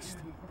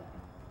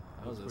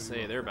 I was gonna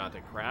say they're about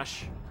to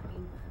crash.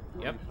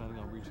 Yep. Planning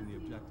on reaching the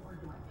objective.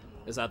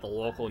 Is that the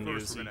local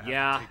news? First, we're gonna have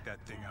Yeah, to take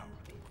that thing out.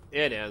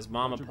 it is.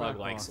 Mama Roger Pug back,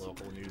 likes boss.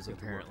 local news,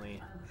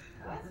 apparently.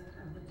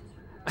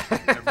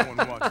 Everyone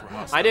watch for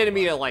hostile I didn't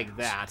mean it like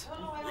that.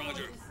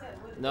 Roger.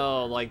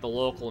 No, like the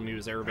local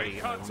news, everybody and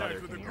their Contact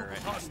mother with can a hear group it.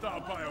 of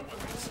hostile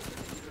bioweapons.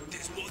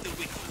 There's more than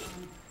we know.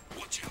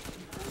 Watch out.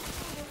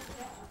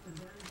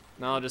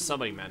 No, just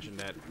somebody mentioned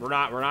it. We're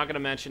not gonna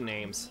mention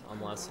names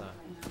unless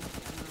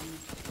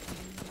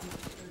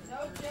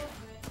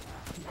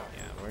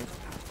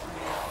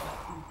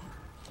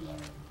yeah,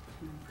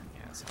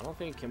 yes, I don't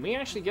think. Can we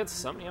actually get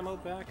some ammo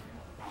back?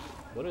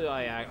 What did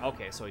I?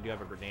 Okay, so I do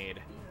have a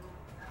grenade.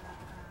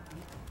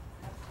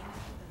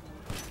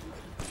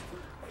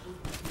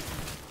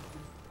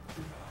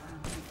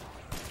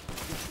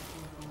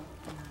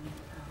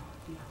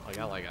 I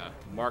got like a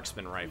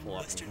marksman rifle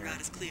up in Western here.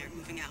 route is clear.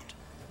 Moving out.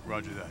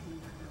 Roger that.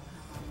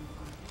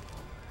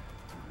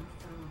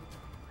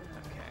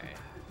 Okay.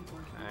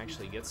 Can I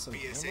actually get some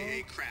ammo?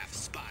 BSAA craft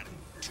spotted.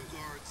 2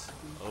 guards.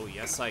 Oh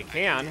yes, I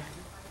can.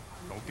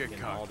 Don't get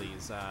Getting caught.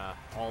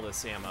 all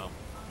this ammo.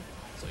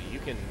 So you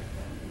can.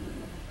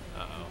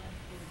 Uh-oh.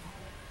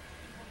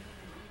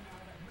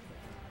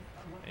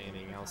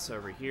 Anything else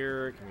over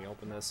here? Can we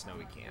open this? No,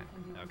 we can't.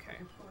 Okay.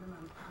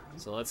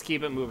 So let's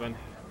keep it moving.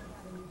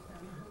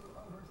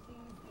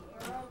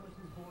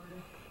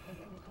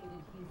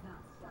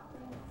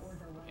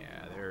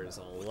 Yeah, there's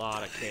a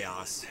lot of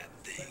chaos. That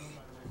thing.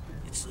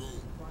 It's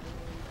all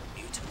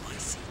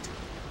mutamycete.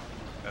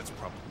 That's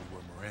probably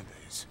where Miranda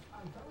is.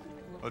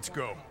 Let's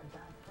go.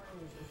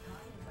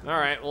 All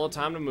right, well,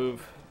 time to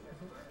move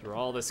through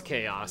all this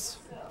chaos.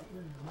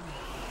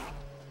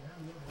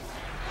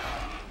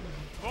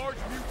 Large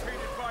mutated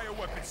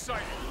bioweapon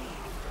sighted.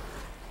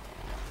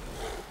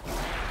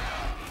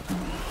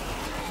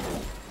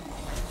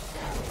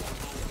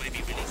 Might be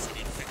releasing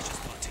infectious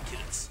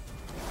particulates.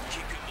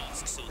 Keep your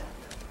masks on.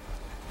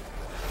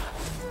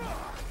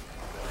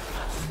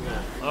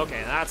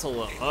 Okay, that's a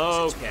little.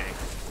 Okay.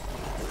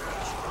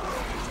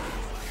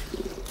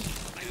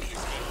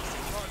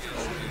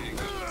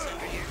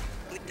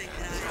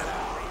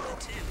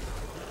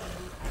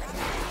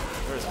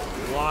 There's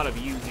a lot of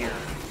you here.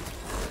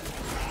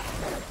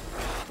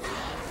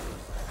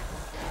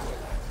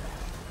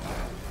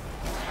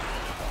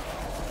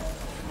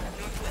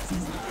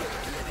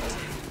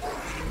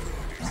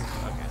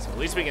 Okay, so at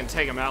least we can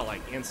take them out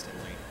like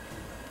instantly.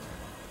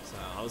 So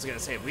I was gonna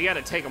say if we had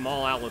to take them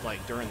all out with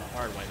like during the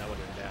hard way, that would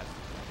have been bad.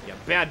 Yeah,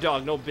 bad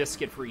dog, no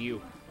biscuit for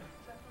you.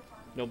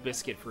 No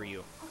biscuit for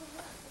you.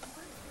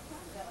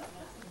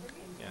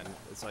 Yeah,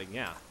 it's like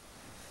yeah,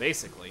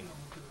 basically.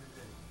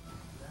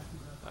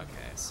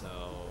 Okay, so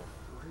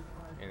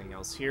anything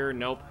else here?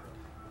 Nope.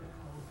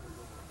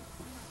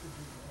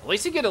 At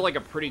least you get like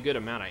a pretty good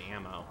amount of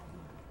ammo.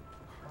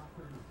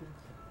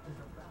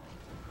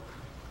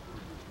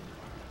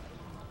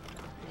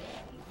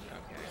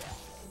 Okay.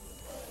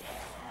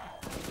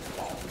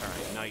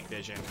 Alright, night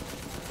vision.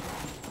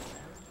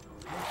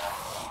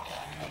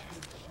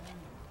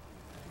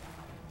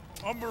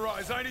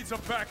 Mirage, I need some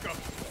backup.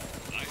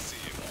 I see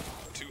you.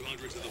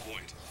 200 to the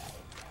point.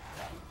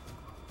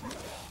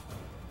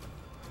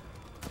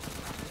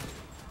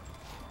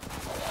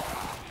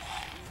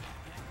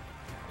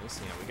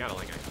 Because, you know, we got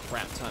like a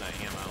crap ton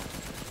of ammo.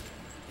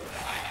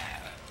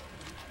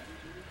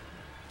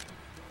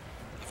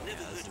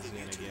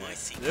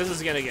 This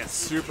is gonna get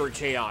super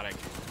chaotic.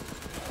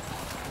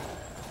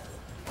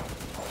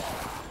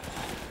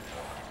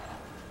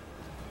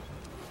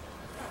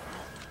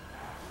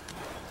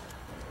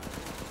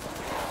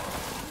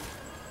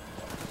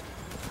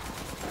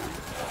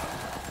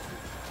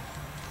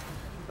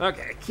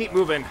 Okay, keep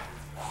moving.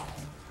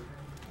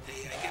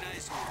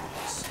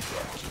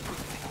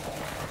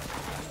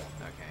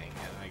 Okay,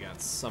 and I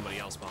got somebody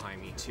else behind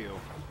me too.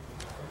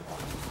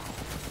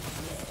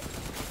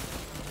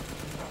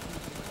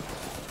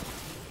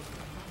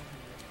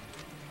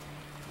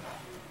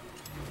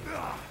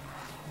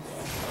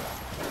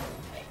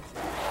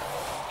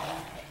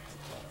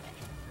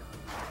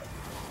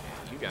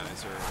 You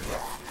guys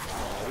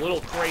are a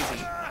little crazy.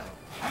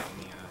 Let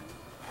me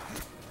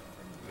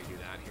do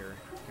that here.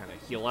 Kind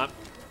of heal up.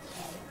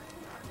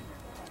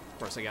 Of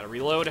course, I gotta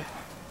reload. Yeah,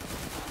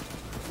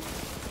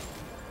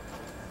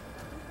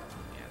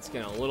 it's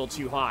getting a little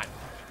too hot.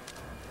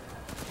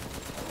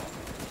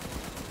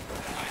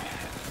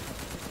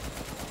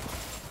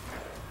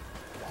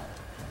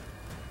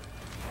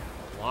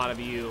 A lot of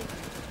you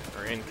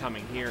are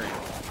incoming here, and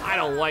I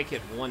don't like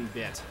it one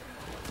bit.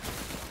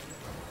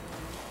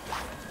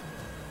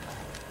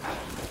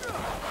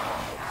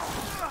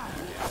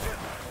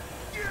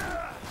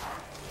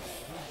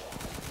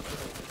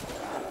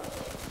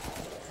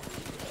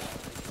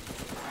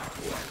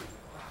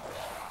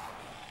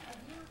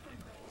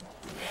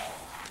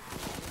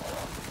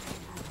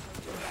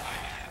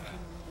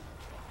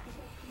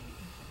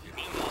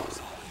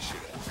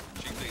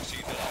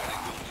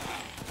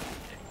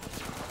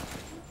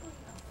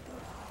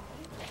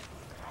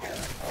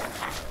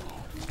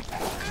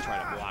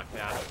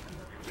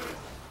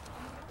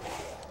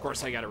 Of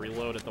course, I gotta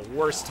reload at the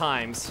worst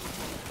times.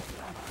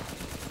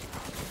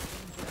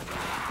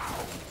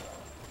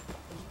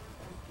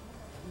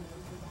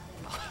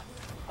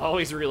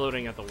 Always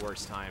reloading at the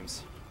worst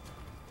times.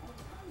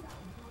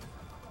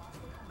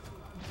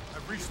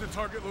 I've reached the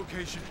target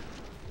location.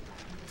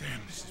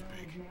 Damn, this is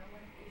big.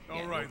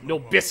 All right, no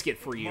biscuit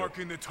for you.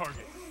 Marking the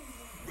target.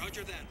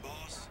 Roger that,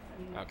 boss.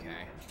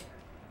 Okay.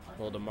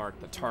 Hold to mark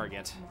the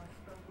target.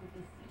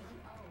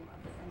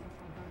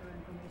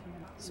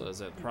 So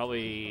is it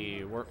probably...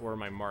 Where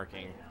am I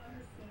marking?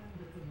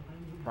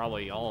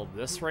 Probably all of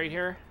this right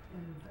here?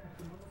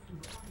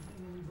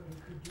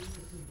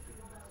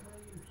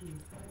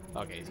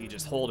 Okay, so you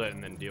just hold it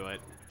and then do it.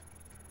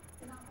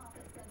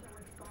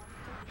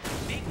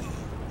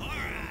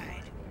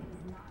 Alright.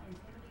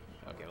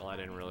 Okay, well I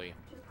didn't really...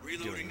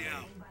 Reloading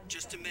now.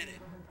 Just a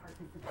minute.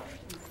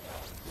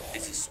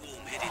 It's a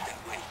swarm headed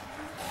that way.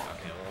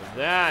 Okay, well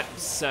that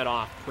set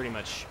off pretty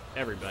much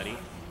everybody.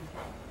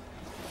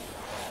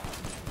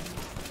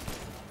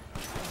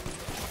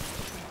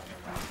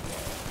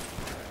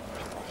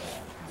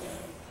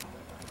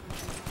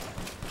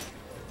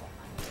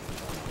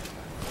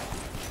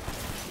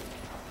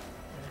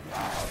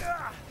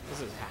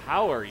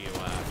 How are you?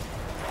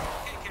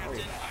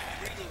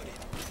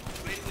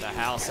 The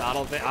house. I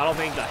don't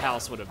think the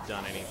house would have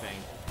done anything.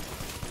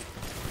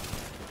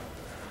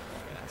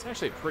 Yeah, it's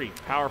actually a pretty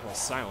powerful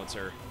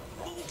silencer.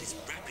 Is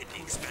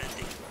rapidly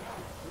expanding.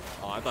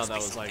 Oh, I thought that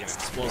was like an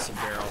explosive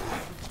barrel.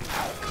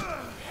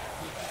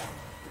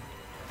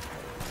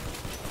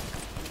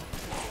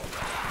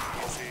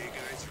 Hey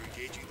guys, you're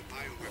engaging the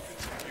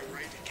bioweapons. You're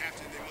right,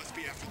 Captain. They must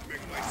be after the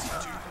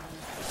Megalites too.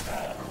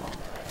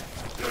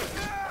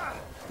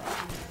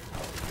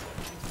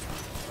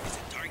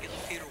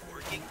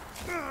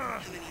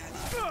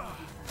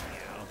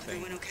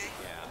 Everyone okay?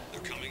 Yeah.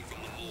 They're coming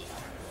from the mall.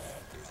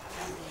 There's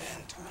no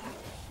end to them.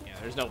 Yeah,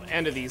 there's no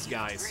end to these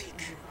guys.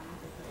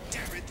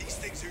 Damn it, these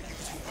things are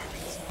using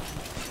weapons.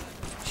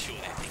 Sure,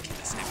 they're thinking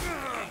the same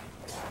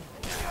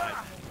way.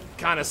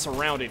 Kind of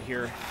surrounded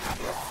here.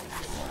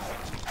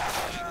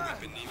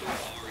 Weapon needles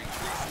are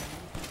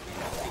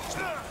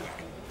increasing.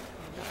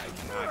 I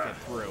cannot get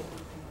through.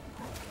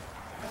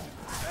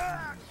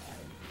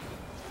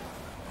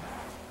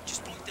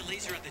 Just point the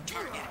laser at the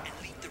target and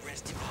leave the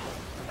rest to me.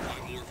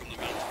 5 more from the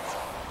mountains.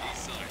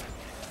 East side.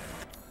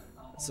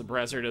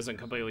 Suppressor doesn't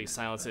completely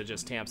silence it,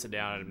 just tamps it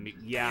down. And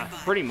yeah,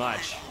 pretty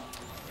much.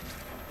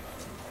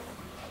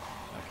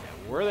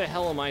 Okay, where the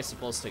hell am I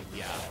supposed to...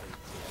 Yeah.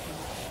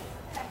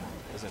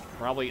 Is it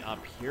probably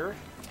up here?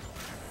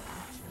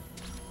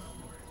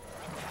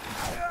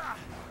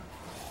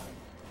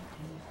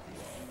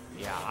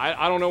 Yeah,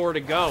 I don't know where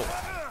to go.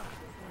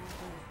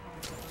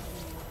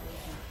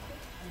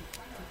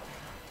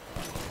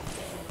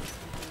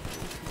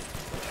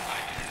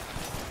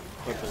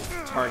 Put the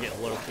target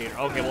locator.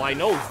 Okay, well I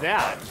know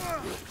that.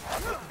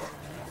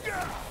 Okay,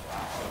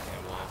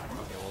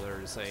 well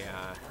there's a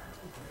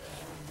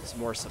some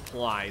more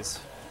supplies.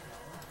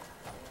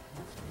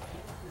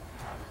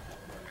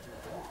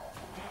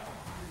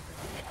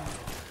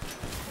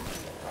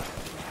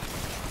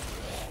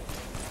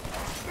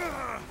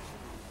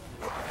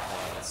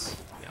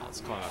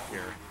 Let's climb up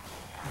here.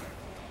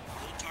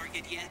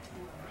 target yet?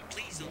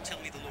 Please don't tell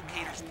me the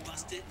locator's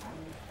busted.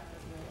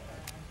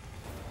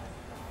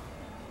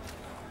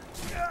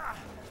 Okay,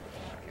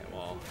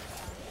 well.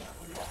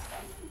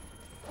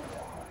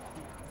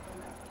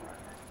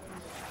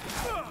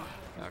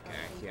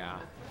 Okay, yeah.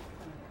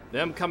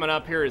 Them coming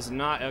up here is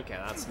not... Okay,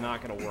 that's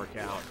not going to work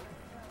out.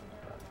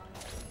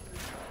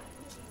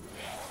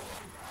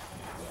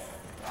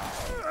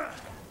 Yeah,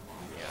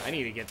 I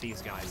need to get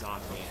these guys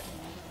off me.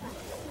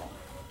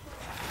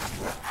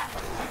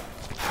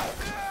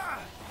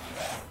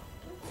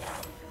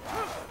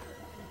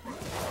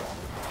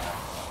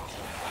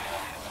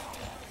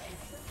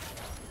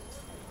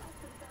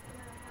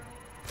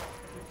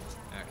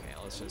 Okay,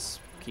 let's just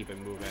keep it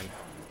moving.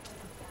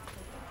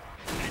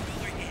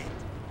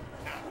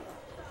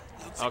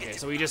 Okay,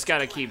 so we just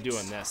gotta keep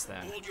doing this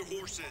then. Hold your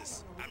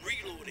horses. I'm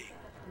reloading.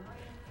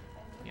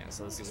 Yeah,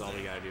 so this is all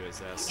we gotta do is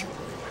this. Yeah,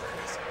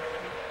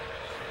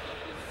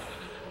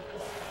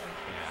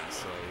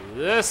 so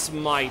this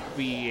might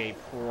be a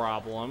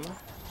problem.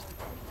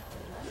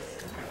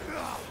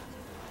 Yeah,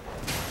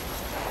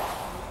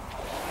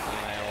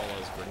 all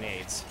those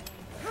grenades.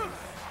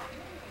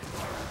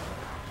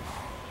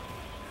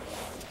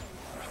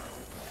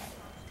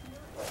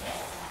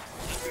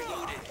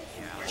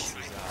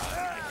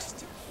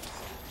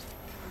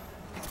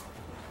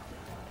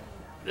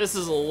 This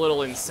is a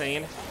little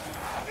insane.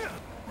 Okay,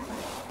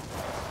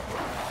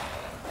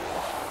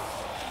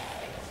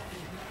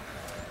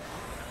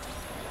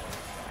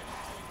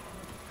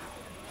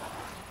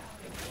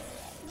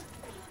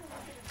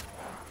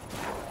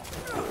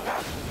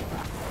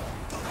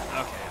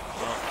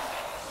 well,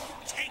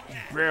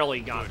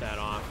 barely got that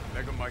off.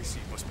 Megamycete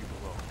must be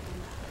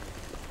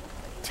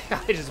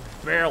below. I just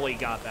barely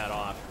got that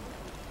off.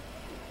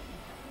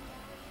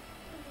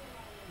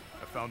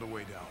 I found a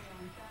way down.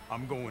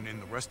 I'm going in.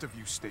 The rest of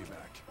you stay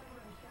back.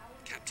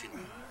 Captain.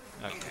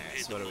 Okay,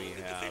 so what do we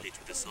have? Okay,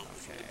 so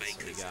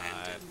we got...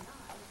 Okay,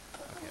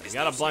 we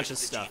got a bunch of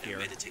stuff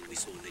here.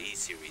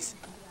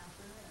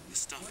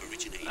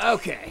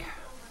 Okay,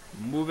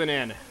 moving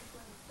in.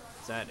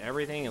 Is that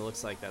everything? It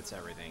looks like that's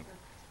everything.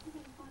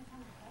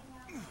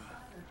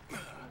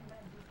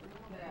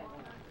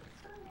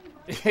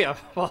 Yeah,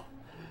 well,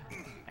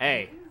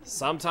 hey,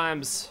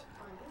 sometimes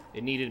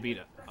it needed to be...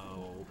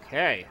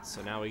 Okay,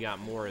 so now we got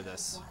more of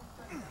this.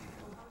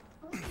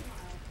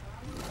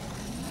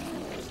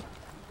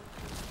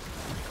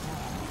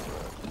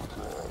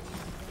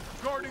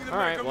 Guarding the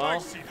Alright, well.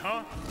 seat,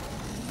 huh?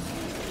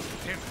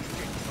 Damn it,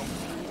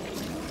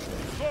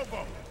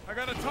 Lobo, I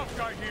got a tough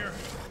guy here.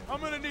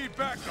 I'm gonna need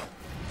backup.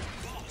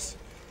 Boss,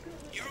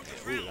 you're on the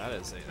Ooh, ground. that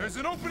is it. There's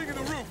an opening in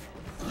the roof.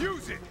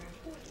 Use it.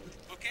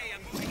 Okay,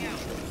 I'm moving out.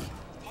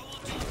 Hold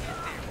on till you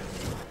get there.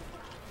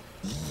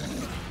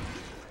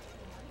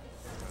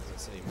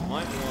 So you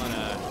might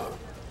wanna...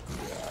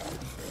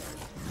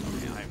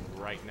 Yeah, I'm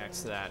right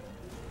next to that.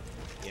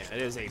 Yeah,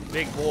 it is a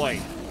big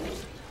boy.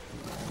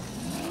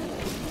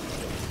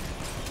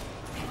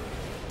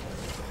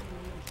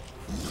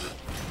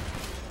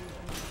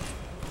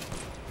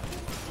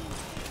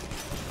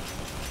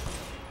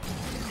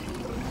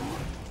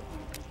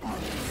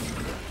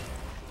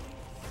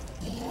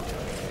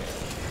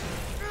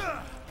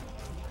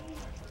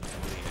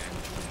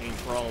 Aim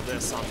for all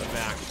this on the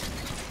back.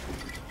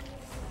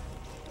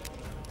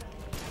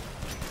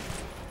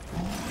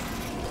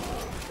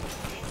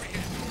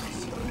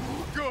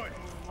 Good.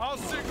 I'll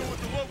signal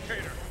with the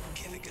locator.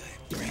 Give a guy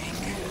a break.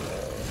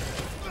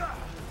 Ah,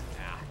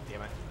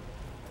 damn it.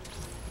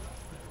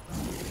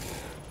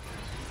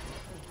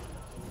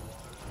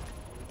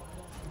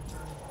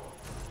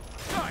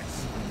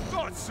 Nice.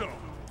 Thought so.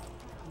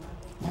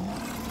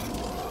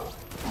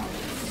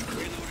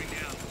 Reloading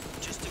now.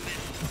 Just a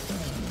minute.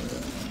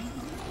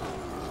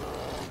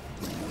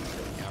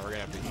 Yeah, we're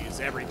gonna have to use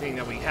everything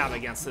that we have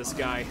against this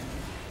guy.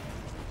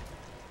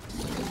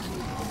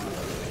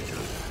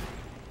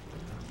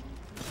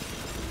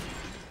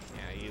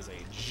 Yeah, he is a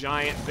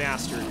giant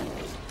bastard.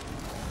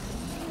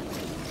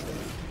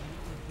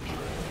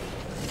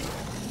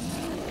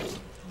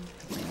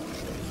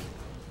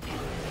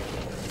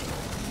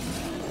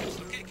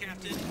 Okay,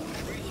 Captain.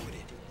 I'm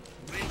reloaded.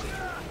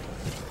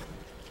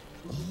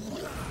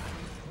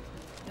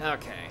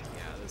 Okay,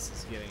 yeah, this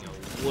is getting a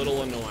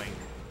little annoying.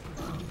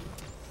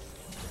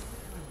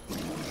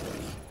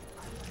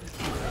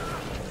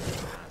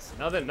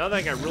 Nothing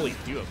I can really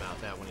do about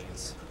that when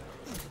he's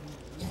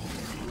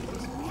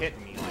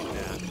hitting me like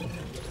that.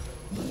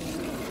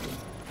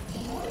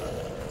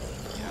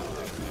 Yeah,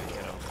 I'll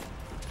get him.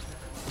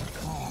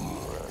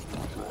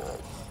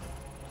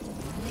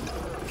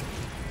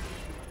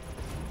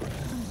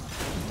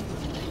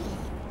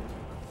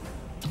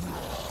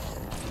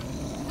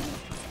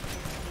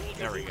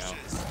 There we go.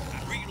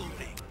 I'm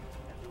reloading.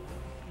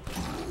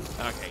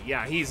 Okay,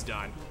 yeah, he's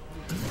done.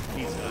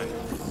 He's done.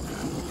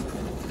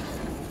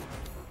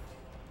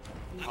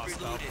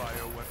 Hostile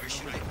bioweapon. Where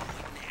should I go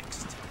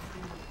next?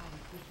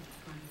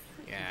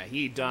 Yeah,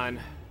 he done.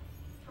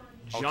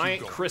 I'll keep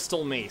Giant going.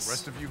 crystal mace. The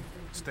rest of you,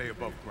 stay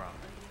above ground.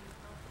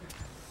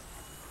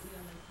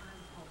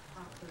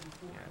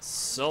 Yeah,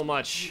 So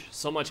much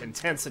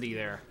intensity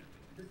there.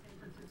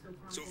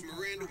 So if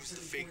Miranda was the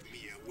fake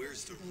Mia,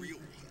 where's the real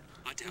one?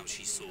 I doubt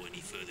she saw any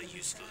further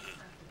use for her.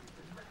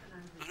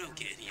 I don't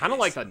get any. Kind of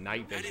like the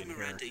night How vision did here.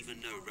 Miranda even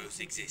know Rose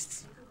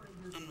exists?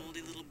 A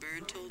moldy little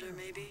bird told her,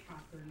 maybe?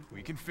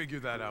 We can figure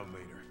that out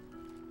later.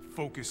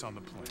 Focus on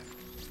the plan.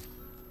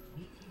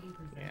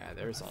 Yeah,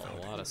 there's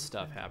a lot of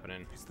stuff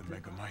happening. It's the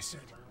Megamycete.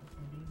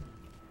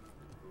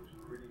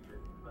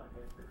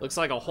 Looks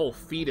like a whole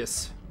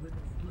fetus.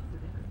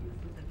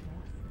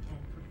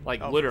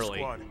 Like Alpha literally.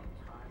 Squad,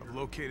 I've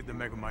located the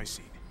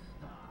Megamycete.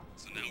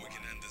 So now we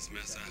can end this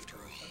mess after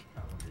all.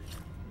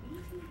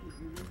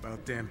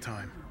 About damn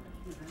time.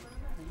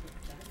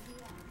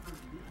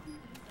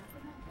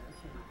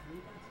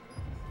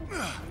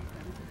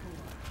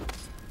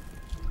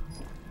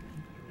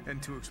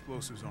 N2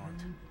 explosives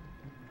armed.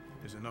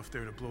 There's enough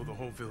there to blow the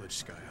whole village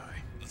sky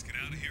high. Let's get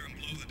out of here and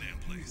blow the damn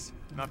place.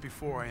 Not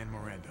before I end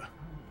Miranda.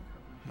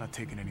 I'm not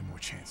taking any more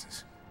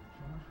chances.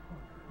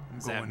 I'm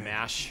Is that going in.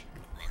 MASH?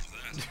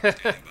 Roger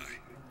that.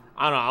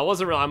 I don't know. I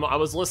wasn't really. I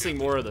was listening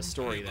more of the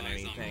story than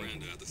anything.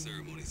 Miranda at the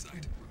ceremony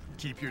site.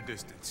 Keep your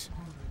distance.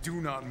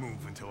 Do not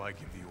move until I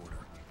give the order.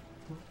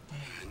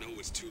 I know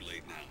it's too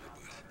late now,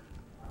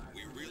 but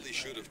we really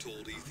should have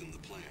told Ethan the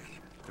plan.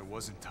 There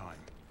wasn't time.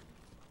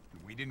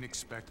 We didn't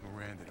expect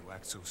Miranda to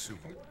act so soon.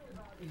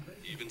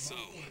 Even so,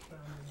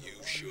 you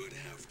should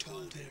have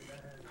told him.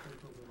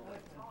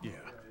 Yeah.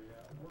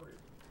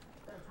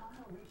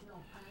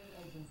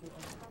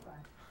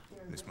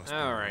 This must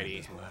Alrighty.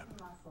 be Miranda's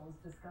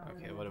lab.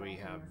 Okay, what do we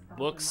have?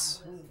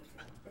 Books.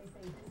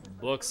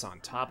 Books on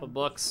top of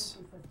books.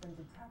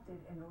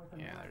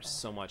 Yeah, there's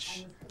so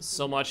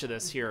much of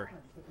this here.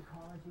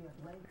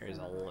 There's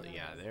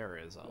there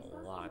is a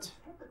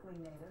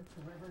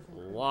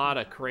lot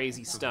of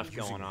crazy stuff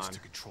going on. To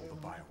control the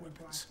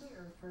bioweapons.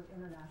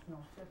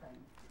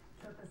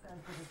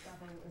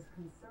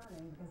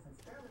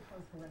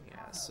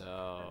 Yeah,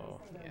 so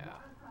yeah,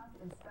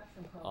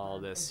 all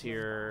this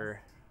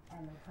here.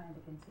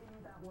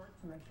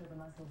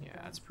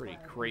 Yeah, it's pretty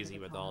crazy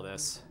with all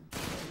this.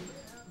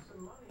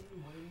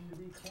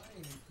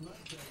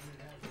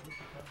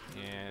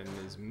 And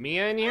is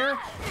Mia in here?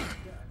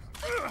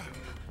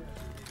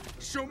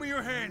 Show me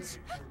your hands.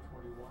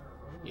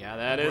 Yeah,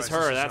 that is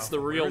her. That's the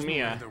real Where's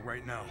Mia. Miranda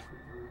right now.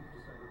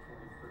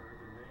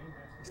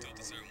 Still at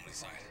the ceremony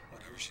site.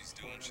 Whatever she's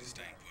doing, she's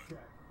staying put.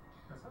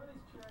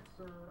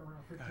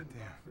 God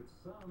damn.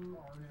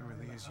 It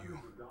really is you.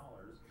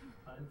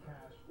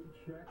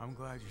 I'm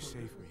glad you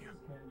saved me.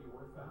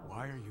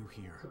 Why are you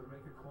here?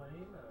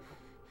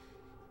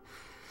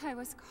 I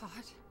was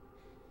caught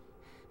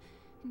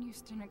and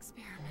used in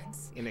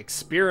experiments. In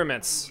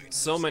experiments.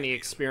 So many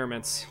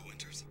experiments.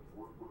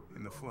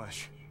 In the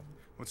flesh.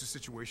 What's the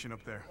situation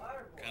up there?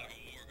 Kind of a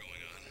war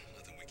going on.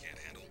 Nothing we can't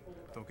handle.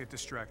 Don't get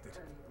distracted.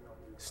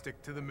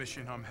 Stick to the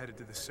mission. I'm headed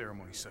to the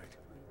ceremony site.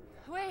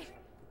 Wait!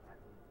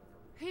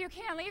 You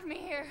can't leave me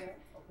here.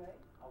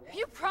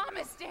 You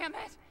promised, damn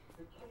it!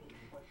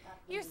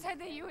 You said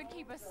that you would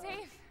keep us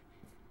safe.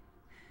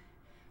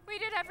 We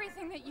did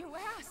everything that you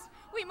asked.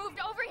 We moved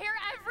over here,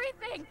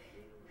 everything!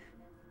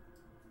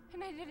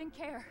 And I didn't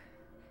care.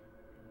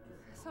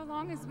 So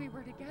long as we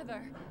were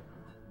together.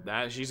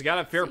 That she's got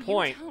a fair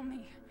point. You tell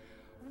me,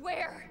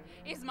 where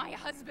is my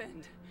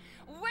husband?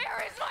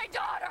 Where is my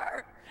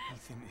daughter?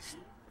 Ethan is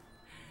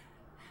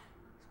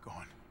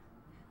gone.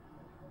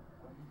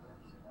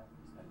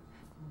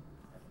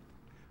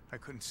 I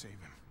couldn't save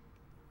him,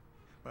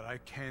 but I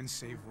can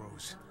save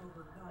Rose.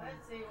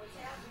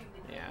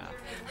 Yeah.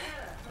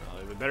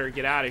 Well, we better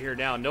get out of here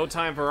now. No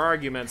time for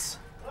arguments.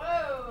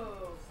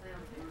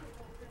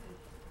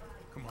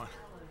 Come on.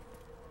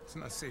 It's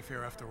not safe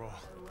here after all.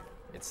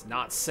 It's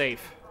not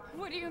safe.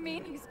 What do you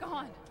mean he's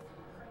gone?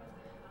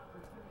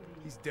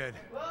 He's dead.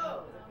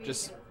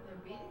 Just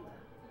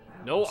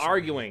no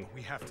arguing.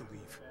 We have to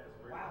leave.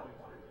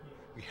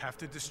 We have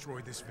to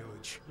destroy this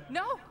village.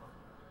 No!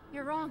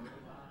 You're wrong.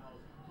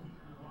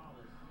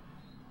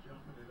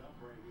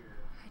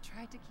 I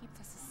tried to keep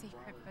this a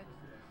secret, but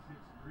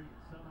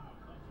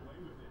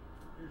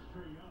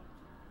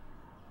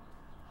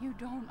you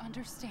don't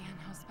understand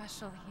how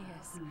special he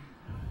is.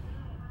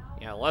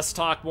 Yeah, less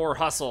talk, more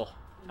hustle.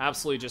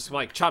 Absolutely, just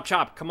like chop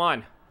chop, come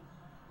on.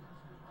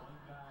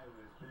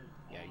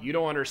 Yeah, you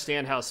don't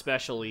understand how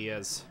special he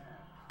is.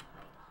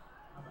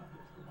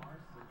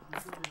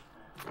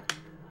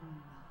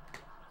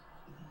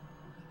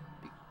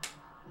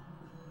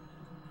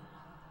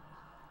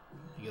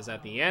 Because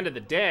at the end of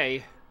the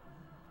day,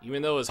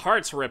 even though his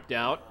heart's ripped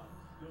out,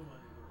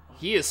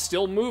 he is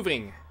still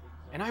moving.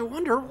 And I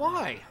wonder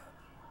why.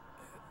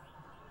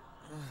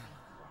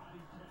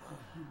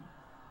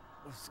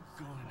 What's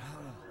going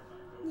on?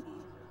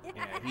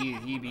 Yeah,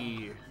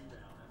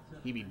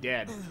 he be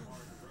dead.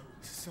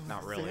 So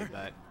Not really, fair.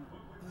 but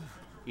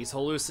he's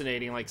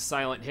hallucinating like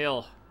Silent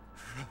Hill.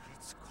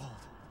 It's cold.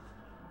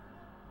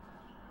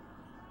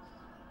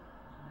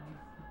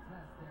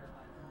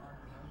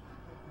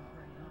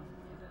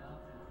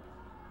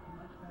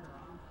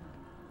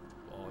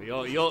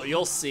 Oh,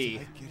 you'll see.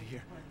 Get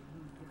here.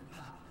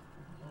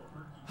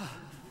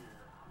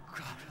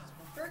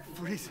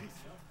 freezing.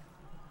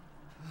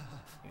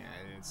 Yeah,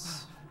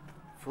 it's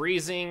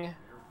freezing.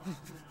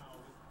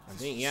 I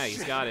think, yeah,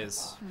 he's got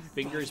his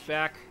fingers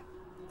back.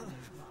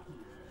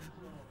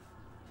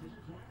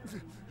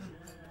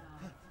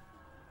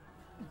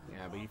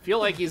 Yeah, but you feel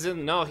like he's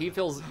in, no, he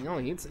feels, no,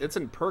 it's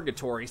in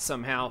purgatory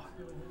somehow.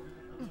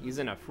 He's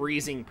in a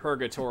freezing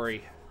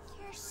purgatory.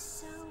 You're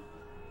so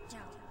dope.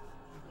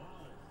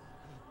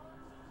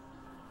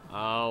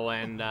 Oh,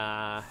 and,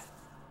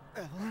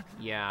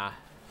 yeah,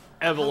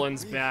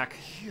 Evelyn's back.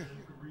 You're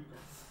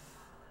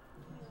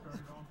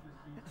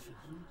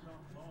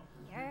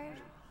dead.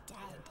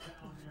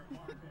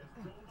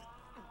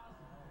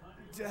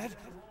 Dead?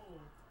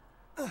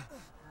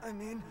 I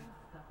mean,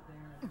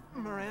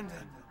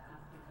 Miranda.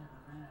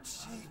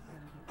 She...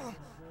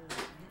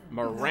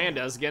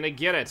 Miranda's gonna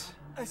get it.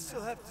 I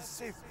still have to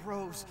save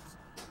Rose.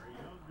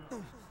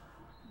 Wrong.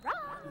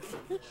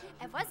 It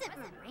wasn't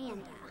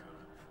Miranda.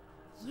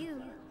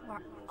 You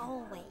were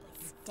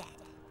always dead.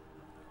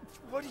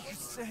 What are you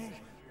saying?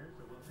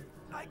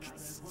 I can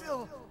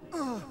still...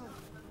 Yeah,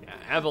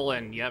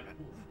 Evelyn, yep.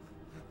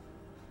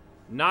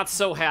 Not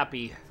so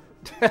happy.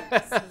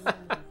 Miranda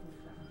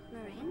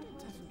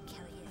didn't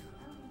kill you.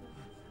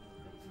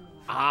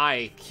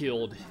 I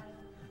killed you.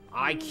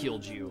 I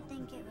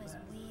think it was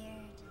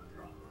weird.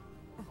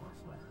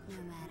 No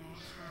matter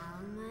how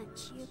much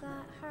you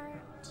got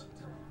hurt,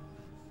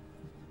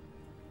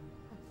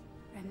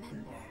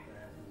 remember.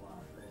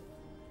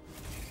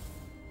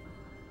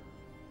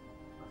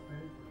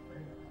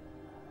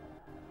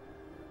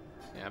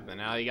 Yep, and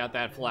now you got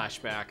that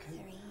flashback. 3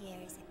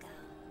 years ago,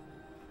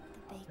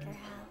 the Baker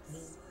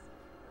house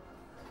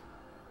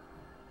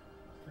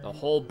The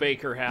whole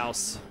Baker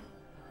house.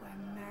 were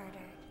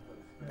murdered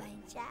by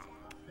Jack.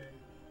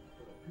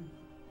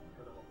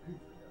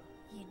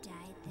 You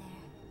died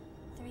there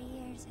 3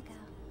 years ago.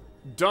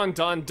 Dun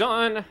dun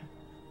dun!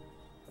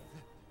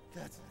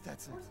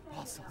 That's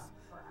impossible.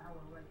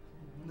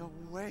 No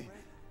way.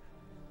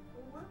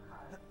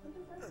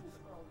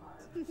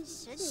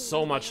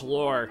 So much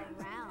lore.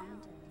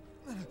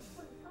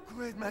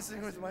 Quit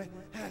messing with my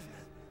head.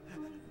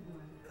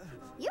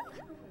 You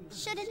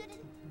shouldn't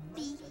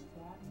be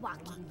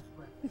walking.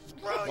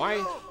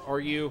 Why are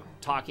you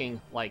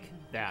talking like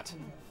that?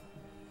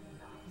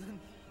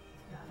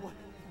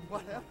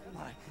 What am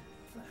I?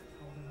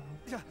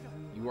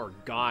 You are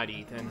God,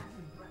 Ethan.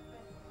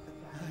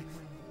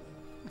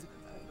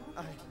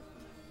 I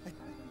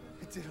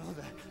did all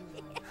that.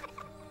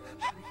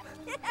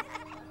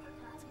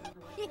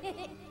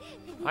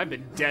 I've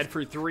been dead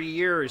for 3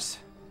 years.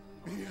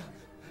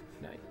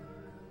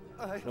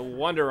 No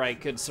wonder I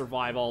could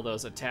survive all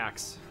those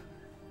attacks.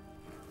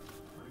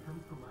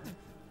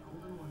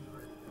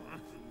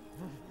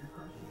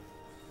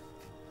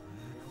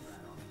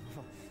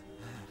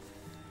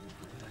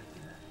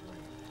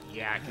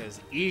 Yeah,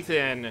 because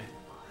Ethan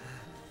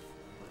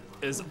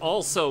is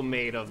also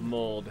made of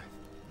mold.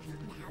 Now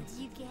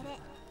do you get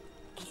it?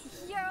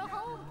 Your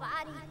whole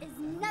body is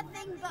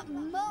nothing but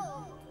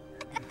mold.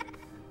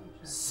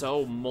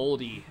 So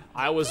moldy.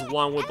 I was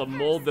one with the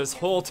mold this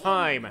whole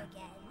time.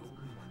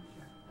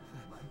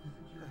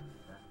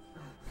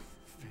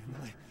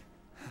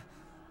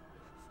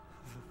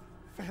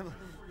 Family.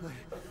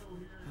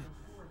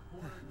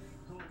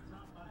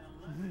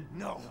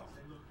 No.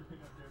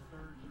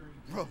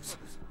 Rose.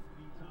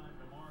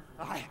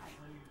 I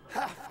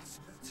have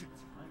to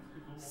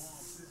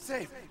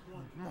save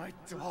my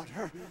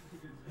daughter.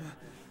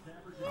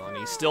 Oh, and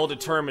he's still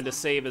determined to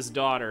save his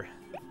daughter.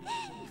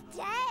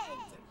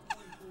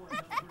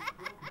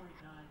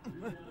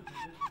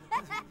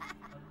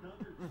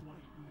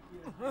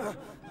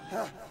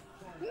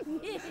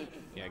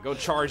 Yeah, go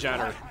charge at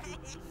her.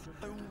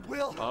 I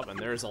will. Oh, and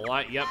there's a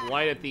light. Yep,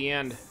 light at the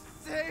end.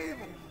 Save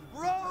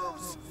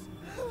Rose.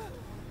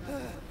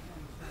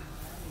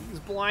 He's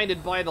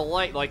blinded by the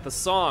light like the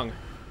song.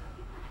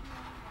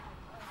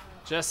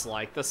 Just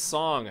like the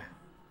song.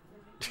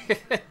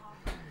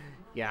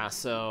 Yeah,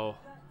 so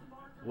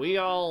we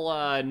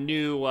all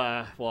knew,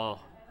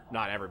 well,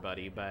 not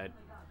everybody, but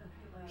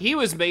he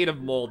was made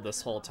of mold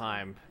this whole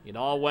time. It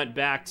all went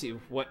back to,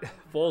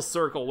 full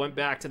circle, went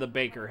back to the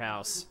Baker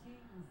house,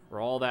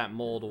 where all that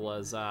mold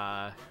was,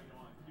 yeah.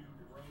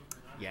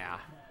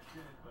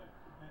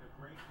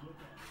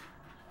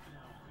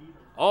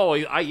 Oh,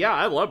 yeah,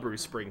 I love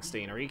Bruce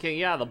Springsteen. Are you kidding?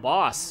 Yeah, the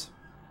boss.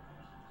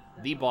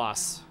 The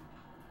boss.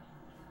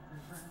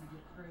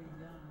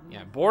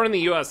 Yeah, Born in the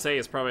USA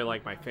is probably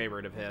like my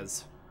favorite of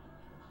his.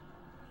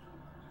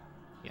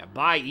 Yeah,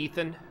 bye,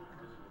 Ethan.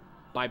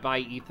 Bye-bye,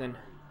 Ethan.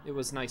 It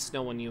was nice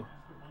knowing you.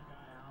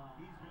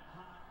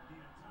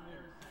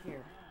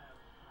 Here.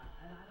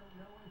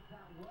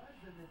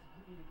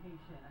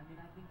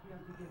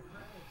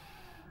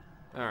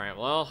 Alright,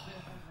 well,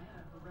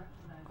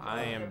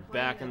 I am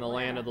back in the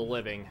land of the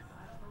living.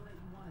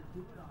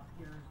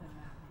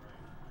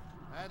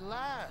 At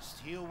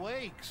last, he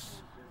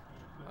awakes.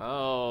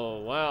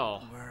 Oh,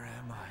 well. Where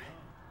am I?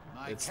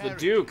 My It's the carriage.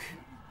 Duke.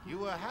 You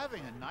were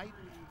having a nightmare.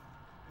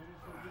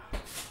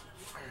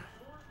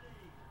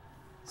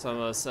 Some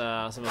of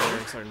the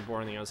lyrics are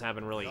born in the years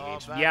haven't really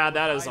aged. Yeah,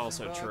 that is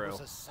also true.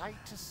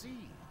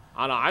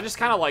 I don't know. I just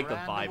kind of like the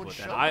vibe with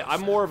it. I'm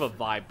more of a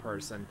vibe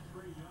person.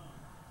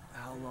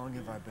 How long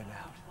have I been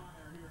out?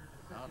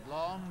 Not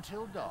long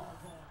till dawn.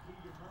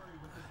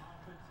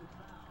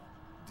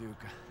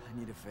 Duke, I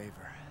need a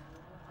favor.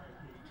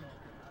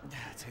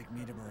 Take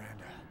me to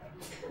Miranda.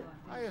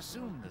 I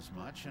assumed as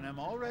much, and am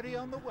already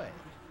on the way.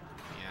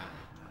 Yeah.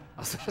 I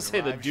was gonna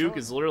say the Duke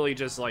is literally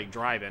just like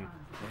driving.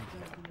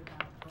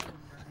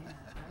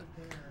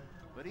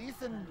 But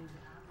Ethan,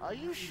 are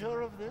you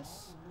sure of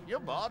this? Your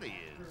body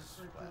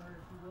is, well,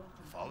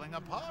 falling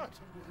apart.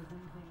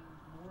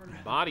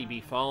 Your body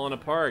be falling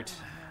apart.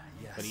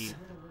 Yes. But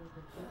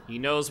he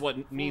knows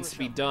what needs to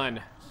be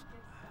done.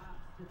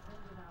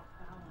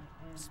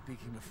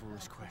 Speaking of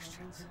foolish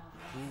questions,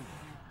 who,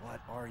 what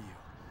are you?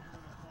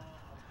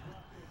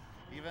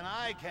 Even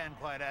I can't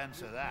quite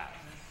answer that.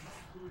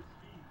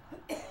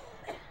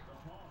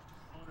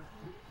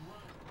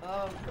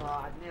 Oh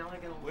God, now I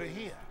gotta. We're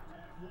here.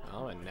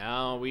 Oh, and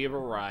now we have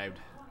arrived.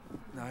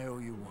 I owe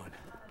you one.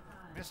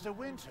 Mr.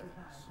 Winters,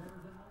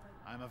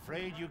 I'm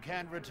afraid you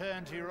can't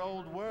return to your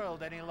old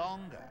world any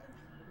longer.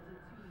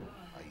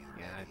 Are you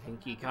ready? Yeah, I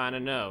think he kind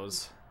of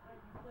knows.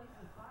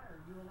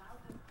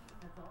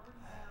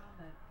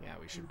 Yeah,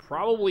 we should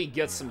probably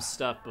get some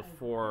stuff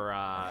before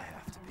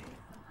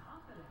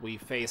we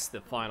face the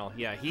final.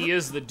 Yeah, he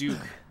is the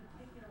Duke.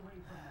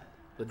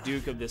 The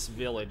Duke of this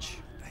village.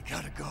 I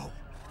gotta go.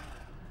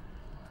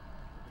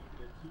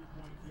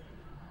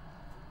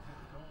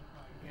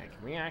 Yeah,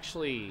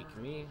 can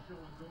we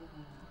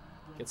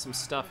get some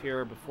stuff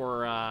here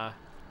before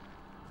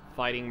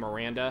fighting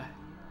Miranda?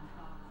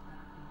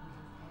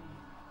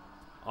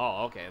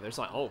 Oh, okay. There's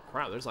like, oh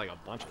crap, there's like a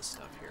bunch of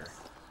stuff here.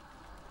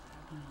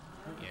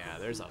 Yeah,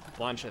 there's a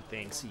bunch of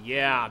things.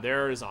 Yeah,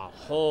 there's a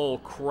whole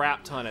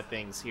crap ton of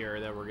things here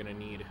that we're gonna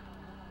need.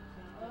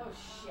 Oh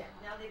shit!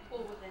 Now they pull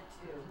with it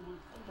too.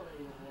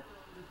 Unbelievable.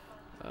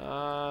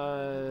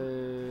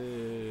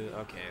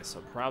 Okay,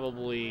 so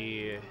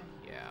probably,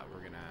 yeah,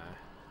 we're gonna,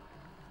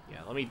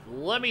 yeah.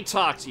 Let me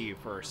talk to you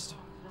first.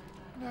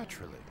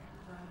 Naturally.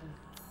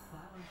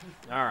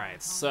 All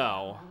right,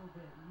 so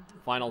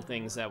final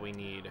things that we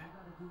need.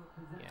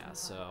 Yeah,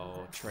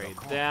 so trade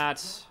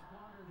that.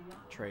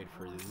 Trade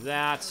for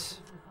that.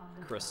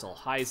 Crystal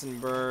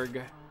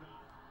Heisenberg.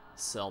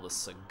 Sell the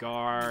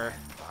cigar.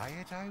 Buy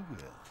it I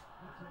will.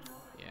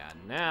 Yeah,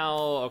 now,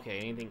 okay,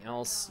 anything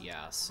else?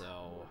 Yeah,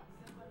 so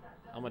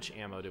how much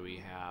ammo do we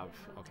have?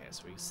 Okay,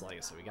 so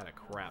we got a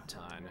crap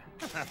ton.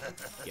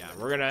 Yeah,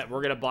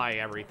 we're gonna buy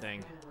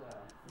everything.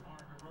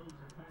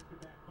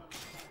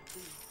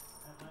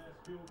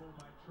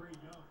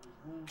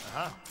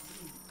 Uh-huh.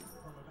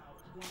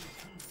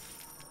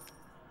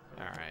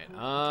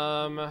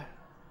 Alright,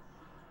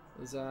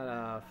 is that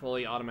a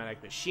fully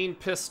automatic machine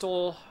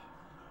pistol?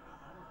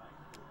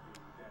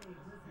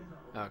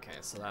 Okay,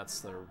 so that's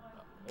the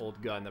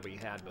old gun that we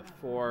had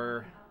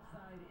before.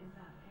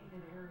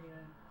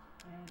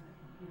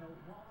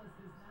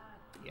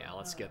 Yeah,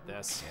 let's get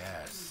this.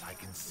 Yes, I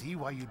can see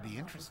why you'd be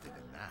interested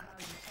in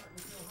that.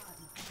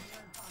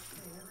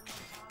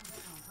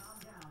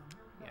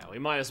 Yeah, we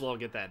might as well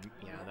get that,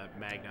 that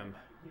Magnum.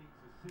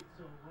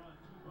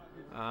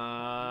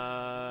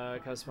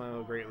 Custom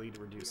ammo greatly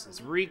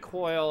reduces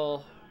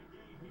recoil.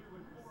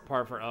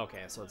 Part for,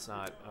 okay, so it's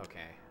not,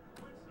 okay.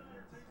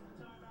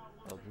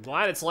 Well, I'm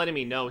glad it's letting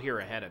me know here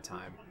ahead of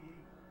time.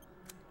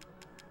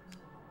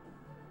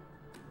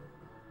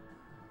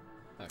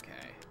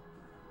 Okay.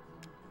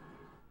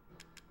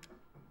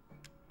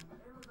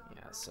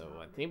 Yeah, so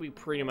I think we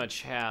pretty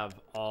much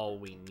have all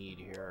we need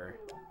here.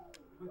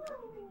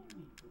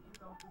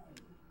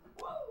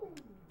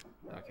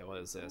 Okay, what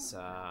is this?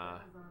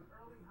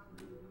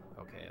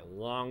 Okay,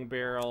 long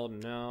barrel,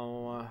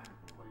 no.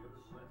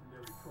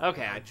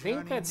 Okay, I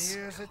think that's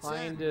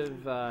kind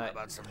of, yeah,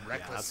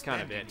 that's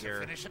kind of it here.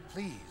 Finish it,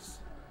 please.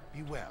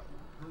 Be well.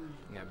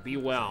 Yeah, be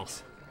well.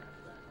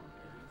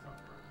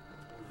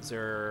 Is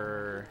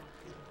there...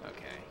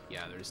 Okay,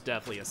 yeah, there's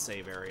definitely a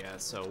save area.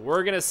 So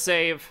we're gonna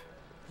save,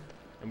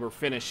 and we're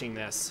finishing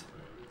this.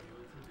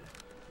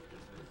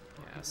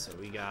 Yeah, so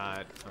we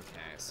got...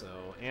 Okay, so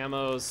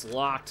ammo's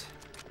locked.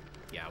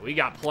 Yeah, we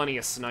got plenty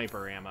of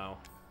sniper ammo.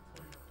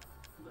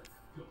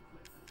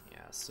 Yeah,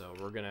 so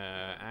we're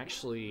gonna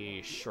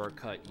actually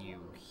shortcut you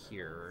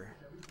here.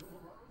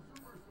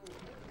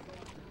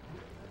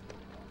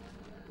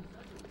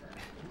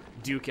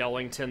 Duke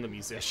Ellington, the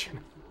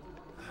musician.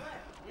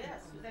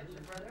 Yes, was that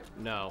your brother?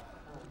 No.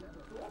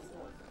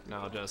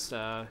 No, just,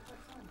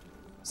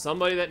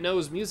 somebody that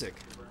knows music.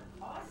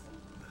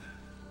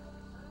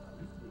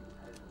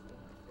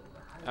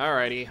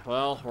 Alrighty,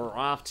 well, we're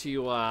off to,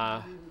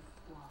 yeah,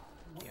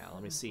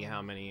 let me see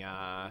how many,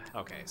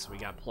 okay, so we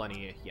got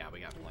plenty, yeah, we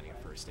got plenty of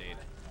first aid.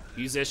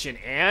 Musician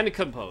and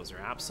composer,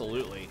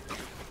 absolutely.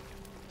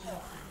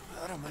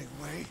 Out of my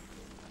way.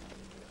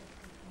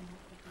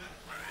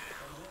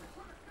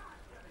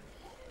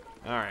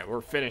 Alright,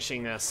 we're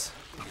finishing this.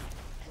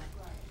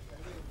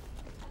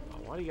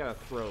 Why do you gotta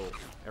throw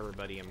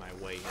everybody in my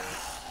way here?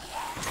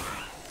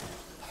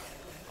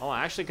 Oh,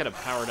 I actually could have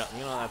powered up.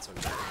 You know, that's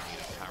okay.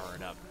 Power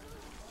it up.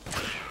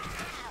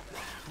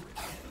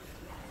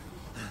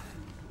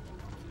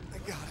 I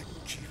gotta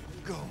keep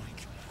going.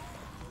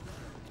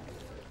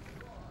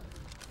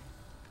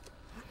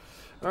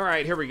 All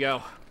right, here we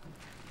go.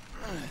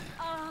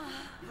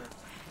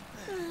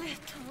 Little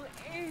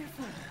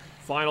Ava.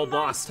 Final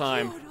boss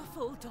time.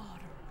 Beautiful daughter.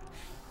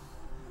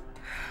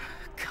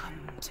 Come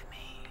to me.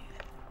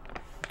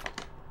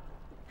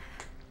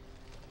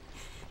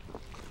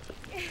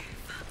 Ava.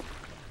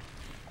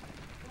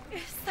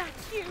 Is that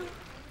you?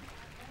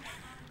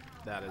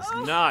 That is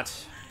not.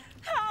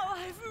 How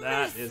I've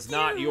That missed is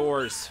not you.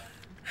 yours.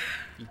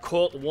 You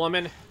cult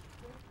woman.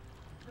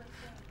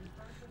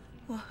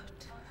 What?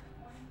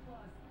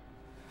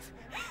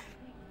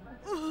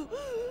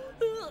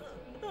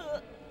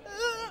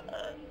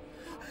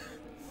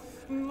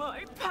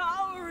 My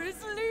power is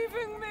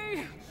leaving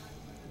me.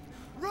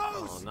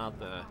 Oh, not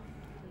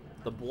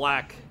the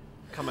black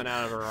coming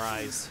out of her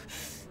eyes.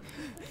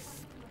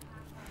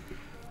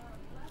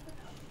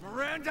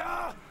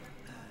 Miranda!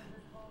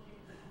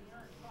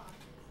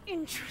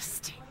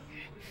 Interesting.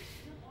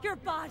 Your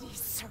body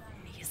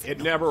certainly is.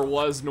 It never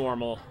was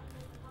normal.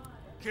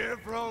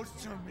 Give Rose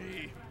to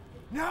me.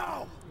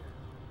 Now!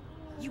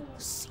 You will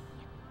see.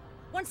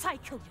 Once I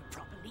kill you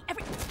properly,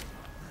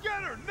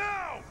 Get her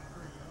now!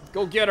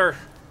 Go get her.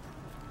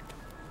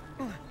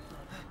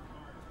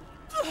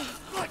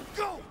 Let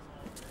go!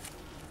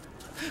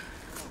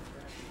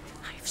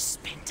 I've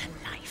spent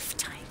a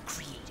lifetime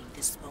creating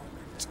this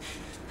moment.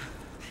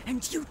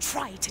 And you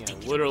try to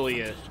take it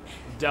Literally away a from me.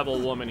 devil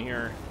woman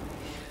here.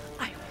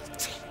 I will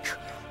take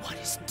what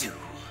is due.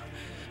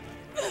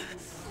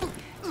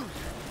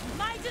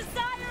 My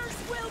desires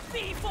will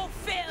be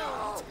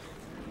fulfilled.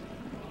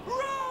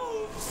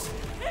 Rose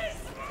is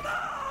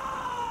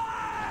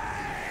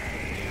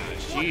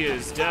She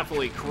is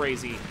definitely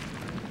crazy.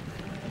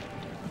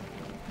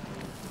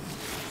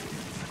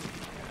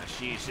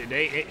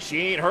 She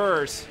ain't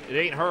hers. It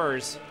ain't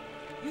hers.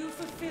 You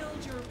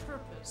fulfilled your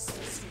purpose,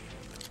 Mr.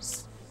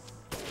 Winters.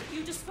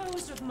 You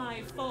disposed of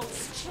my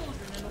false children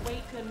and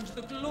awakened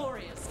the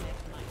glorious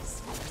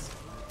Necromancer.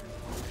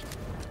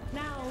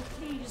 Now,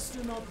 please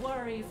do not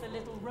worry for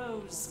little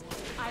Rose.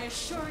 I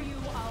assure you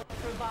I'll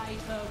provide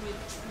her with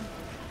true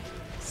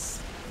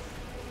happiness.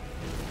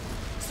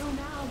 So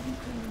now you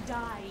can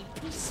die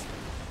peacefully.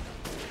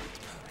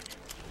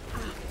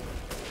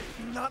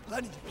 I'm not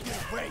letting you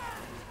get away.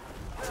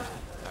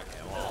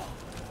 Okay, well.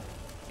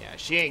 Yeah,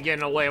 she ain't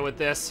getting away with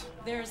this.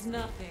 There's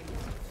nothing.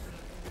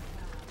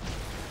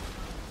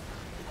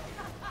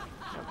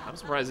 I'm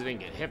surprised I didn't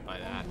get hit by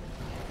that.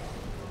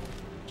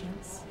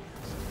 Gents.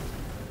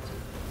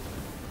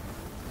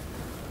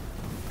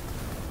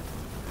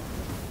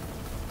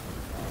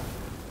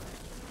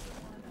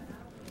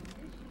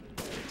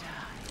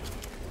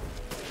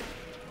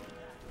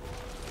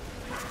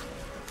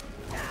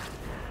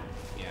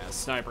 Yeah,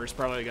 sniper's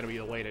probably gonna be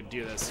the way to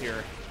do this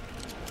here.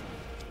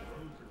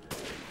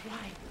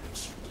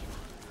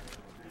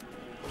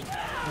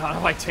 How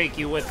do I take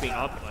you with me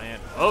up, man?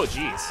 Oh,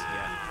 jeez.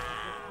 Yeah.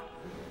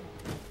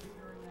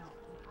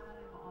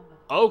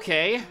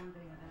 Okay.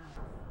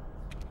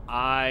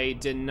 I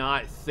did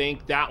not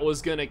think that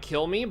was gonna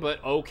kill me,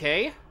 but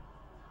okay.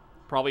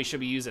 Probably should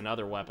be using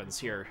other weapons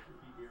here.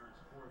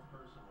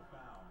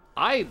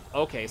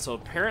 Okay, so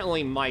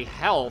apparently my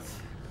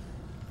health...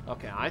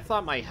 Okay, I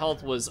thought my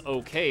health was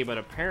okay, but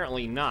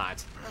apparently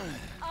not.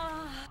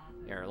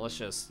 Here, let's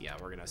just... Yeah,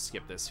 we're gonna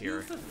skip this here.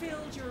 You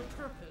fulfilled your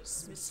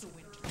purpose, Mr.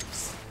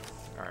 Winters.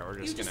 Alright, we're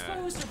just You gonna...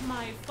 disposed of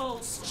my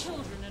false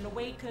children and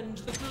awakened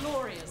the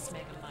glorious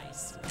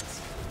Megamycete.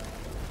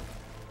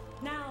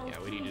 Now, Yeah,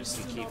 we need to just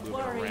please do keep not moving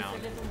worry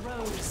around. for little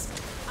Rose.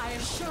 I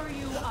assure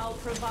you I'll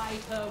provide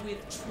her with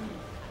true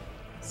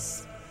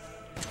happiness.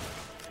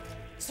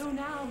 So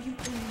now you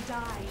can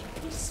die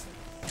peacefully.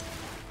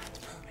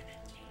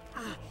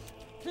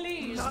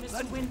 Please, Not Mr.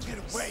 letting you Winters.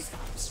 get away. Stop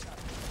struggling.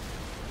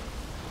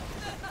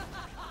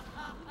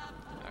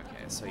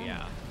 Okay, so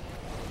yeah.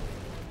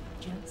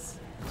 Gents.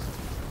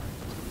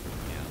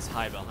 Yeah, let's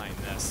hide behind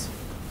this.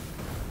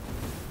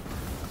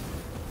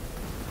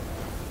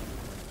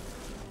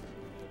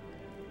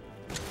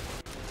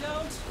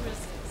 Don't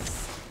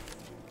resist.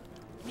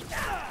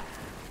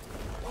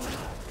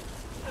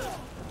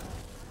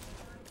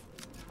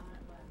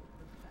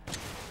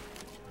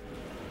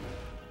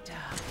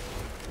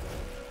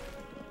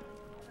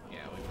 Yeah,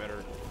 we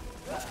better...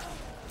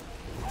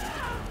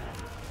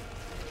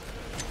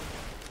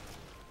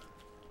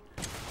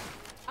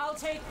 I'll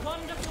take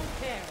wonderful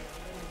care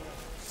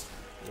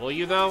of you. Will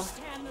you, though?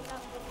 Understand the level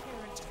of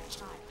parent to a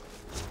child.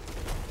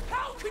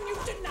 How can you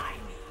deny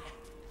me?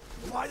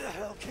 Why the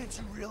hell can't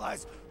you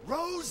realize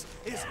Rose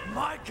is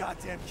my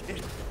goddamn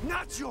kid,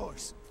 not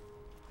yours?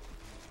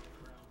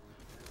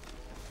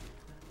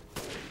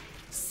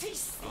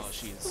 Cease Oh,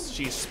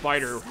 she's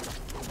Spider. Okay,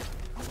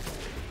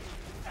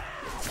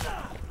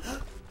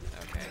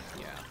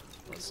 yeah.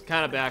 Let's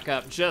kind of back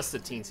up just a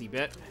teensy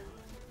bit.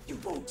 You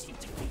won't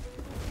intervene.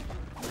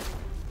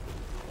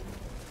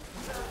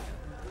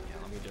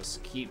 let me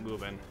just keep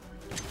moving.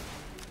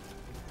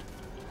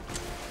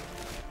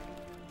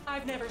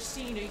 I've never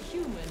seen a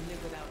human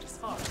live without his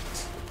heart.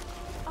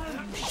 Are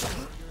you sure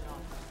you're not?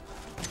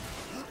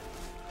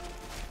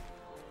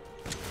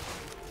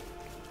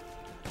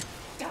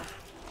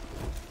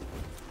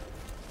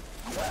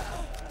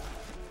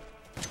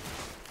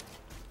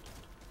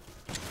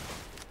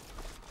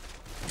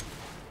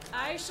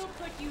 I shall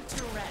put you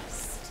to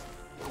rest.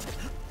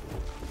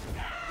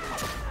 Yeah,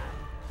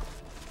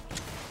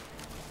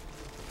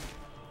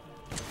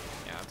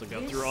 I have to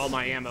go through all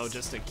my ammo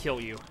just to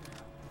kill you.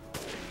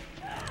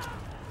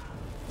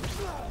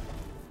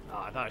 Oh,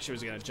 I thought she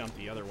was gonna jump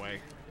the other way.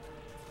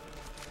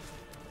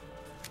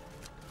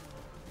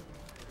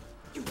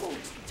 You won't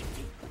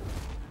defeat.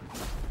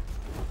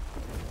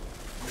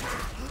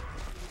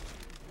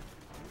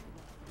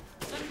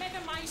 The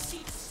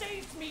Megamycete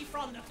saved me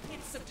from the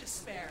pits of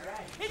despair.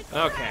 It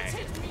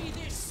granted me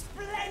this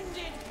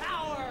splendid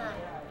power.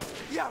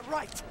 Yeah,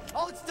 right.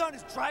 All it's done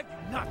is drive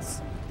you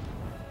nuts.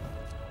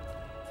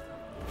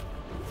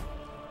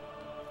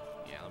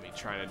 Yeah, let me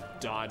try to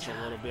dodge a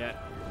little bit.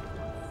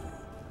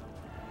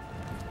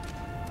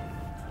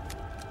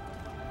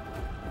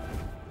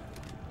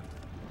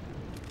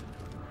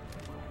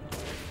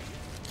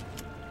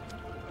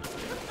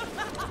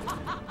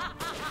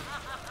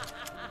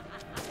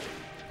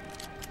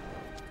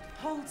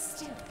 Hold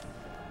still.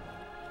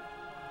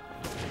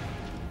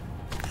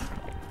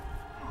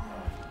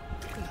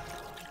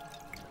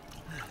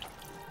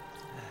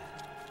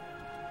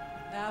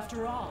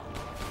 After all,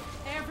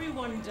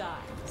 everyone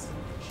dies.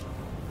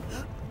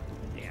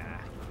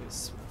 Yeah,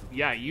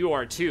 yeah, you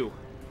are too.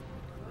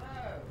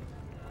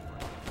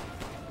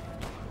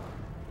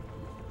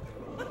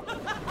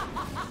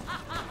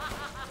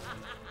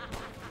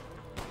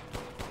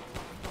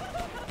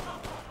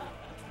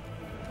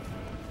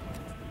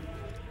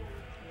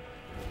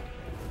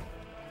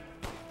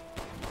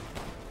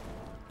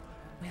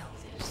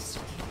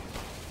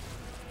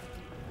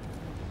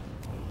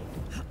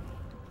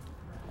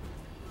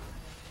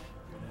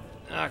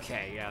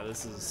 Okay, yeah,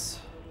 this is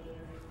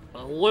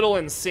a little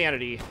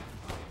insanity.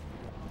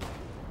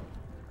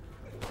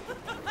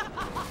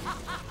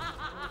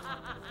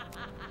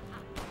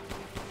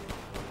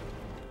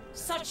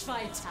 Such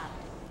vitality.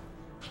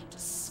 How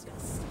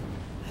disgusting.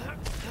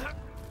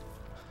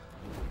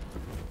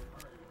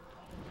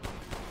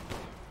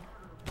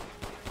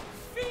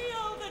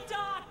 Feel the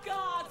Dark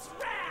God's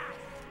wrath!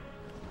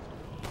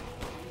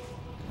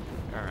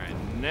 Alright,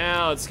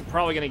 now it's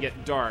probably gonna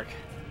get dark.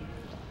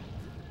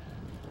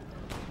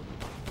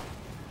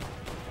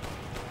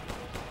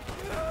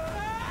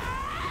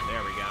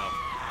 There we go.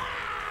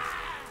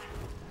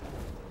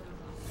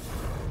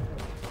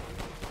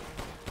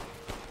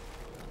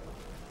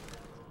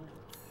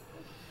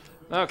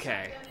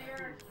 Okay.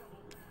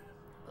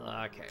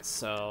 Okay,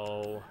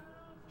 so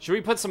should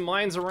we put some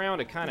mines around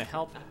to kind of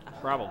help?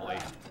 Probably.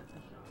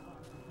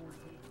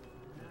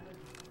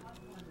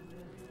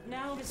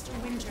 Now, Mr.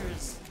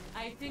 Winters,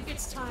 I think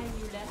it's time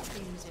you left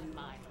things in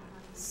my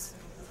hands.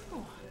 Go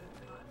on,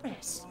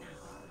 rest now.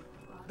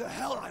 The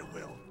hell I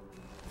will.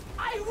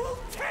 I will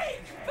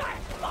take back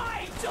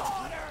my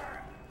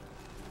daughter!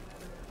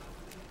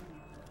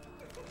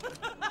 Yeah,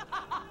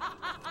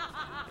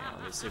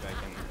 let me see if I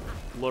can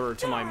lure her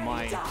to my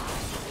mind.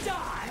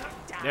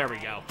 There we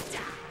go.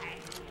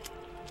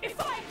 If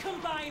I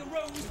combine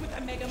Rose with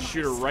a Megamycete,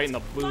 Shoot her right in the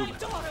boob. my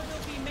daughter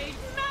will be made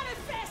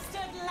manifest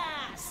at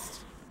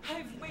last.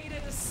 I've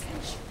waited a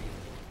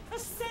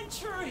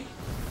century,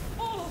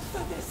 all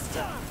for this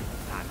time.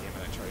 God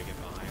damn it! I tried to get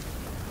behind.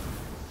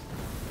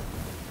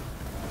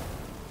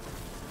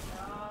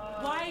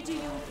 Why do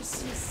you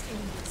persist in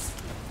this?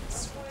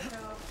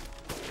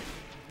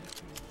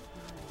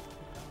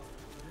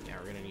 Yeah,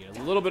 we're gonna need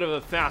a little bit of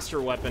a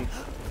faster weapon.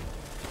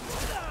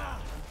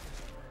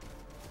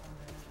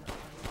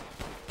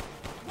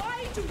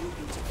 Why do you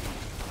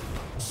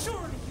interfere?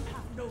 Surely you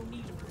have no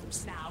need of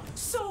Rose now.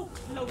 So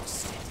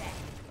close to death.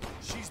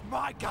 She's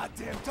my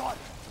goddamn daughter.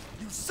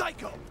 You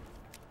psycho.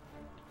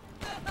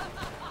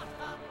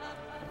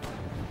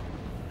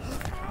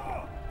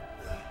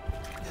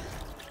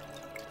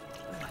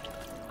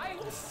 I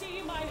will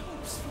see my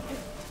hopes fulfilled.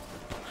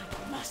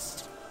 I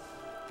must.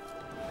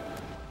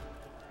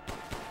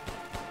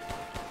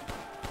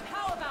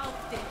 How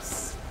about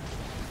this?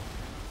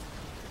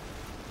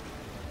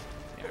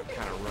 Yeah, I'm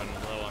kind of running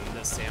low on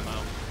this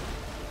ammo.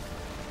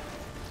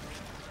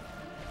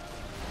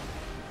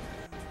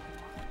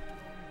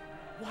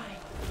 Why?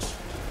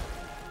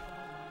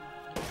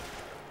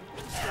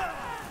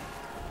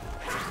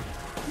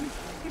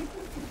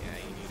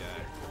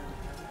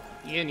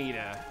 Yeah, you need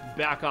a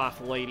back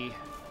off, lady.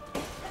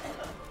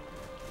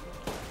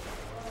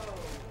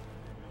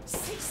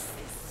 Cease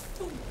this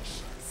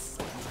foolishness.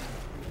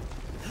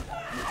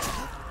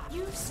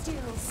 You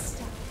still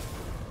stuck.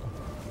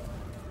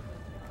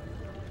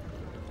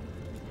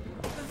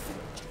 The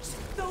villagers,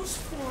 those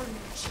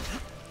foreigners,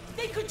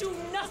 they could do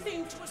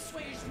nothing to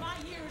assuage my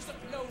years of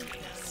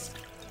loneliness.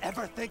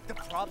 Ever think the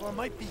problem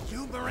might be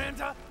you,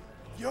 Miranda?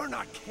 You're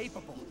not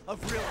capable of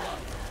real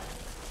love.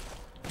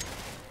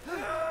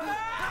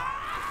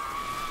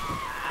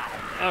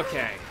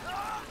 Okay.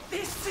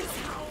 This is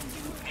how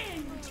you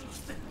end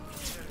the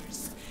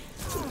Winters.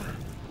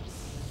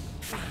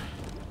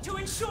 To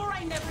ensure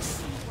I never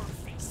see your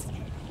face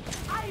again,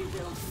 I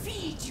will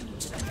feed you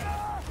to the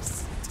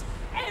nest.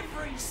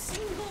 Every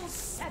single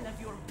cell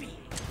of your being.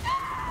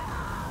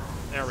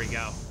 There we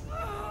go.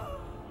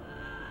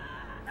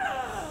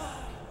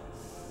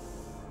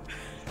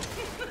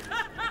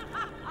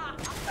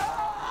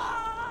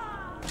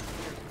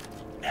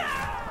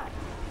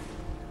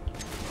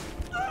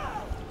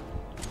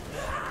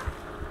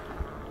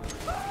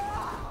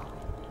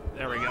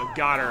 There we go.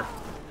 Got her.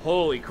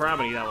 Holy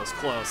criminy, that was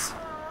close.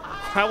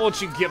 Why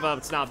won't you give up?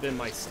 It's not been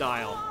my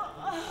style.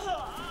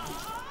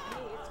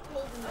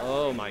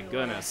 Oh my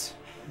goodness.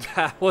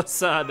 That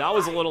was a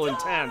little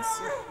intense.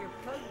 Your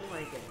pug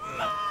blanket.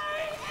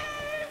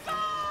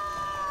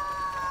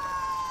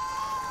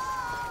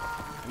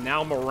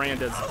 Now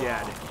Miranda's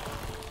dead.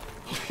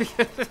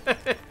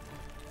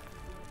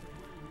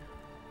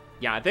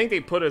 Yeah, I think they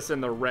put us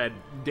in the red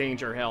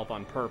danger health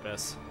on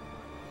purpose.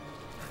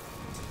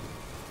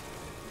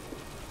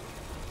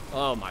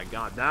 Oh my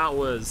god, that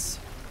was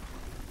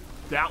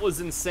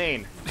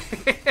insane.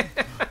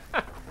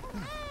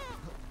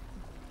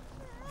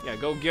 Yeah,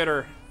 go get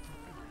her.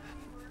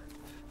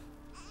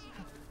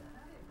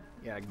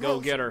 Yeah, go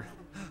get her.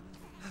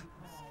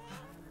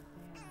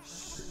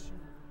 It's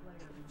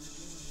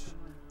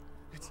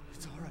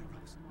all right,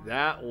 Rose.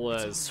 That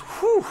was,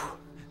 whew.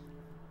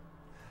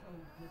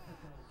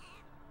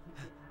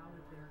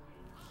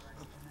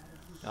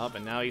 Oh,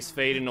 and now he's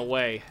fading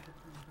away.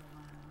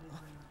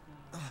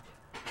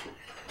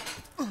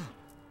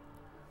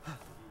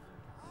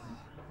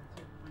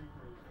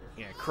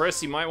 Yeah,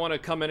 Chris, you might want to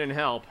come in and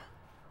help.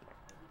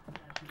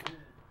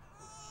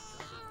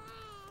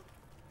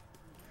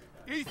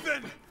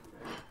 Ethan!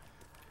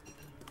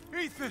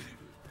 Ethan!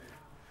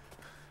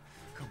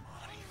 Come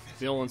on, Ethan.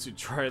 Villains who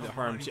try to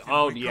harm you.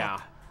 Oh, yeah.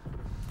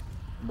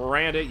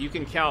 Miranda, you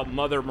can count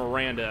Mother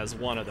Miranda as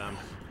one of them.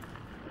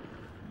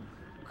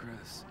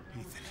 Chris.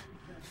 Ethan.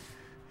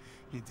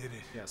 You did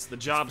it. Yes, the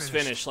job's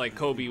finished, like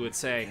Kobe would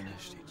say.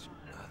 Finished each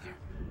other.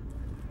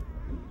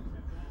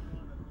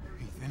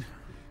 Ethan.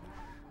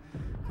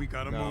 We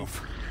gotta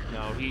move.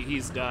 No,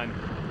 he's done.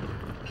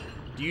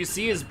 Do you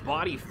see his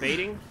body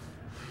fading?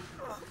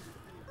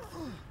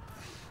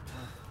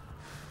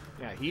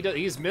 Yeah,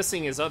 he's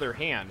missing his other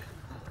hand.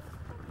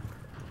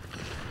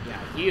 Yeah,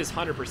 he is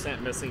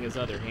 100% missing his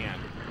other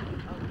hand.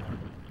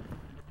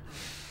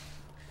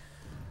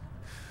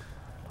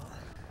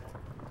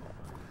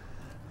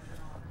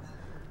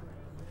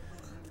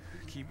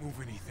 Keep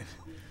moving, Ethan.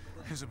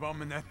 There's a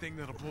bomb in that thing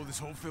that'll blow this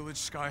whole village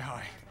sky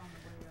high.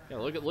 Yeah,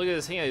 look at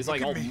his hand. He's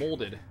like all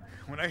molded.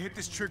 When I hit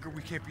this trigger,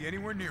 we can't be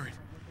anywhere near it.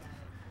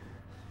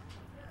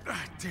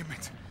 Ah, damn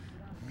it.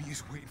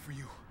 Mia's waiting for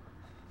you.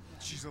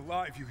 She's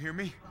alive, you hear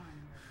me?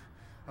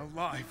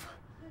 Alive.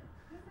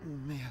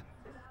 Mia.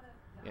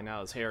 Yeah,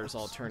 now his hair is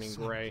all turning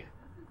gray.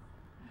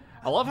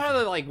 I love how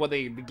they, like, when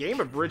the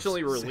game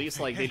originally released,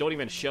 like, they don't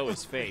even show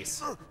his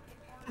face.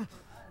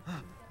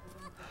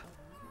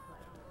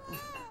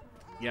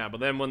 Yeah,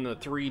 but then when the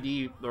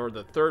 3D, or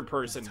the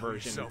third-person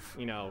version,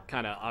 you know,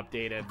 kind of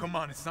updated. Oh, come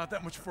on, it's not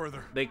that much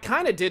further. They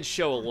kind of did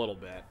show a little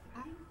bit.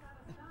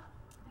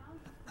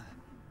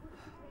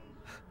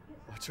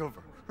 Watch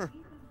over her.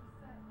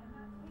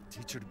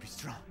 Teach her to be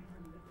strong.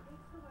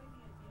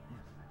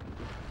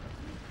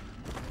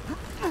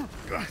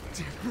 God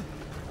damn.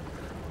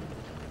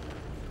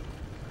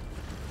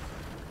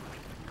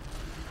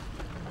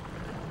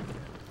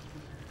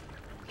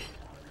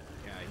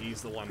 Yeah,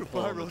 he's the one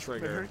pulling the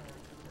trigger.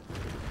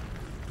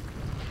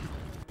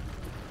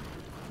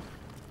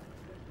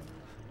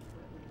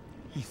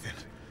 Ethan.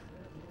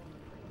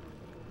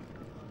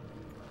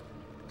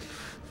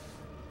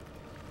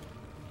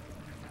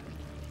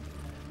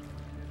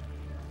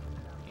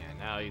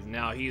 Yeah,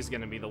 now he's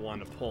gonna be the one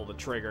to pull the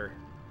trigger.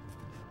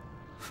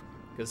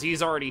 Because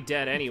he's already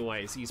dead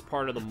anyways. He's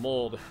part of the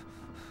mold.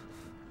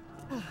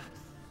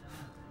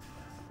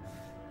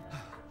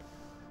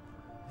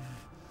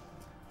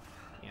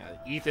 Yeah,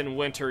 Ethan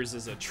Winters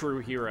is a true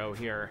hero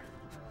here.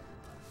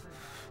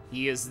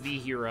 He is the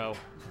hero.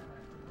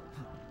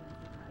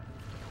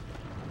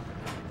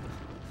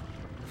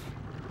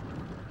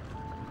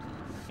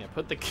 Yeah,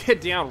 put the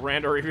kid down,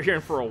 Randa, or you're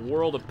in for a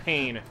world of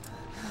pain.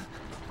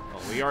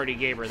 Well, we already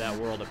gave her that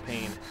world of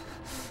pain.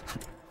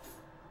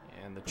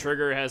 And the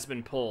trigger has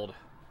been pulled.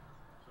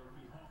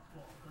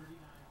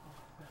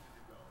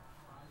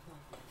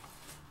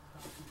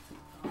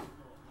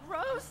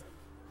 Rose?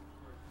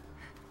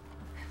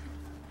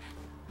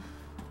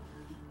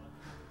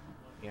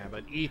 Yeah,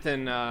 but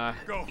Ethan,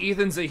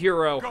 Ethan's a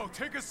hero. Go,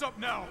 take us up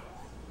now.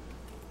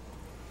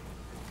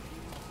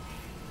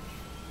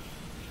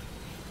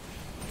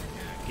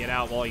 Get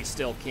out while you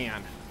still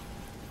can.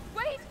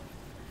 Wait!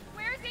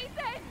 Where's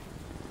Ethan?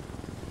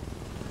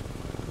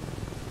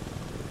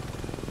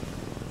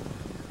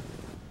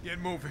 Get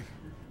moving.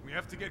 We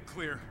have to get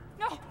clear.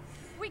 No,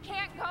 we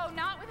can't go.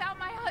 Not without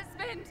my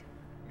husband.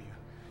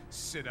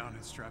 Sit down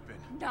and strap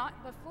in. Not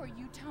before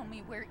you tell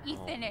me where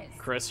Ethan is.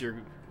 Chris, you're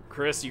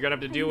gonna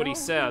have to do what he I know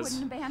says.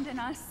 You wouldn't abandon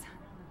us.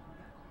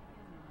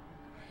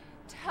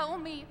 Tell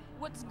me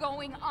what's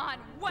going on.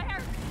 Where?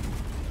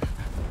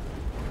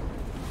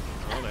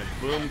 Oh, then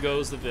boom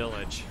goes the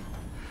village.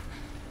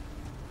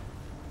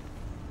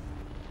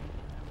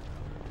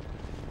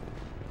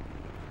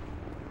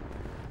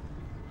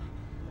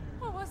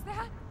 What was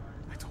that?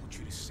 I told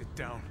you to sit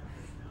down.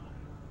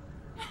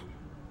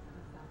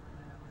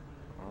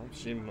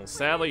 Well,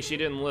 sadly, she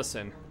didn't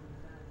listen.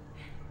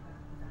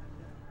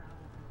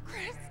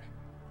 Chris,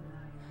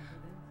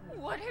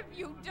 what have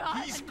you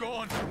done? He's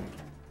gone.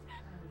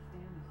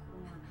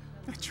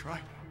 I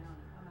tried.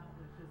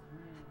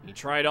 He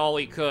tried all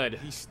he could.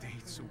 He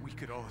stayed so we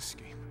could all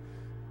escape.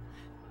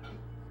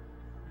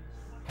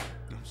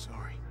 I'm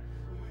sorry.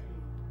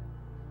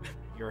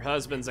 Your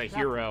husband's a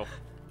hero.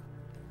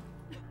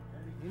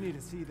 You need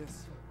to see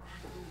this.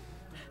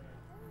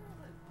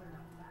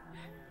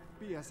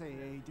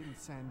 BSAA didn't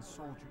send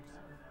soldiers.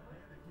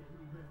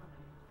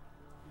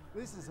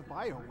 This is a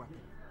bioweapon.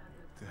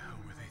 The hell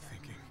were they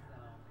thinking?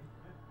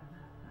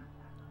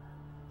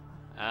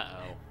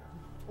 Uh-oh.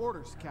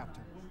 Orders,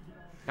 Captain.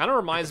 Kind of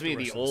reminds me of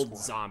the old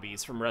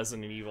zombies from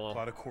Resident Evil.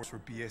 Plot a course for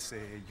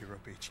BSAA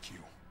Europe HQ.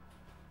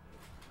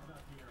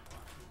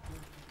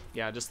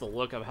 Yeah, just the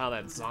look of how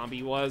that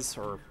zombie was,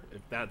 or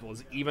if that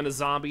was even a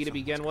zombie to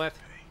begin with.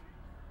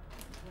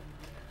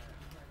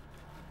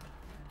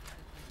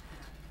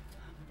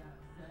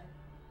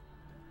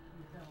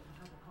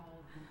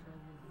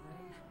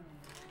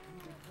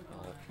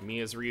 Well,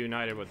 Mia's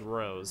reunited with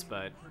Rose,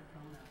 but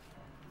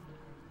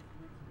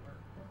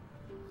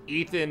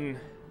Ethan,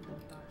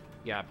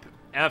 yeah,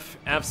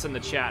 F's in the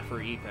chat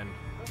for Ethan.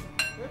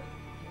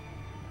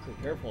 So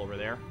careful over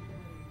there.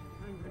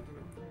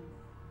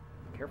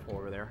 Careful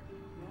over there.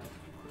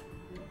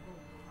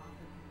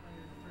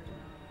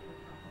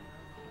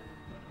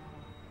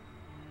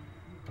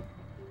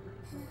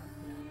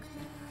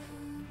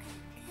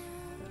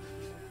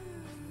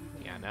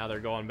 Yeah, now they're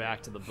going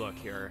back to the book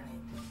here.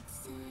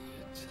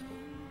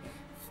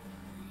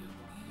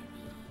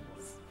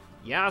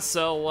 Yeah,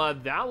 so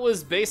that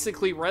was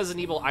basically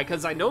Resident Evil,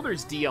 because I know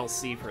there's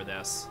DLC for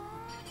this.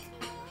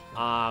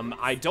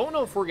 I don't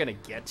know if we're gonna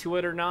get to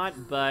it or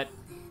not, but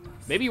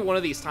maybe one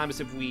of these times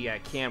if we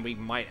can, we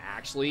might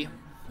actually.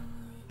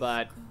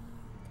 But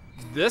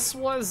this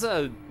was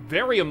a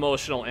very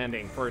emotional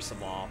ending, first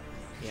of all.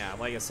 Yeah,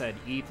 like I said,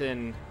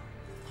 Ethan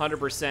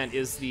 100%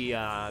 is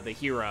the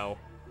hero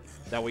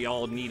that we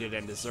all needed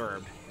and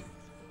deserved.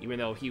 Even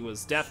though he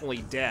was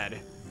definitely dead,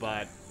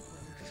 but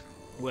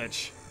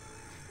which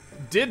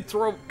did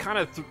throw kind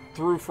of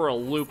threw for a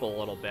loop a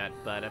little bit,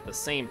 but at the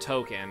same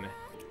token,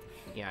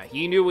 yeah,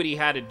 he knew what he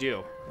had to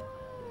do.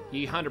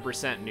 He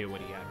 100% knew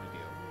what he had to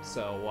do.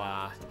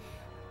 So,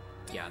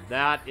 yeah,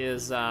 that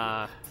is,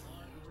 yeah,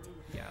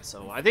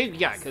 so I think,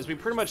 yeah, because we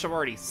pretty much have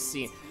already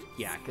seen,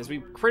 yeah, because we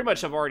pretty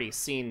much have already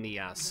seen the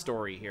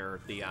story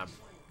here,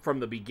 from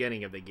the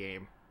beginning of the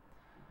game.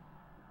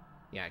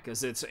 Yeah,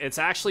 because it's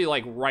actually,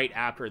 like, right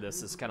after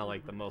this is kind of,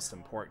 like, the most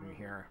important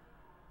here.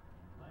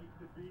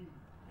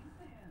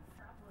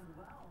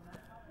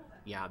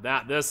 Yeah,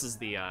 this is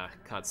the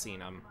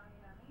cutscene.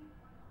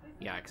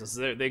 Yeah, because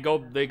they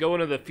go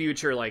into the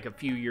future like a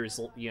few years,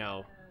 you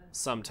know,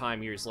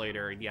 sometime years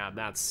later. Yeah,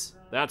 that's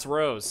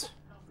Rose.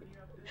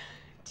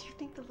 Do you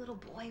think the little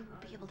boy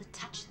will be able to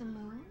touch the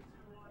moon?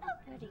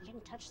 Nobody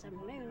can touch the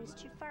moon.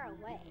 It's too far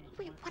away.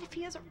 Wait, what if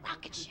he has a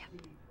rocket ship?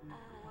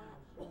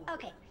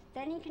 Okay,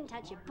 then he can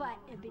touch it, but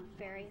it'd be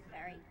very,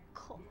 very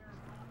cool.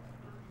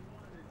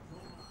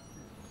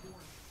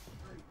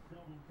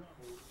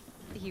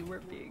 You were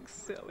being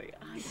silly.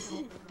 I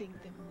don't think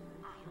the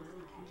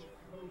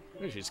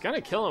moon. She's gonna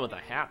kill him with a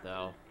hat,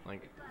 though.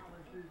 Like,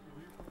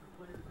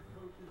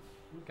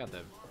 got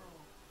the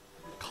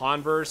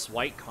Converse,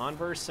 white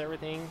Converse,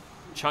 everything.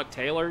 Chuck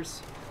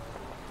Taylors.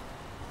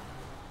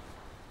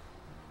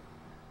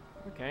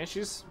 Okay,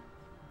 she's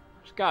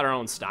got her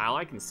own style.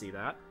 I can see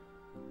that.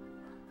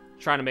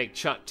 Trying to make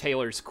Chuck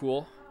Taylors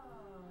cool.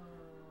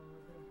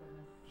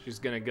 She's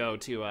gonna go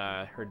to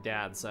her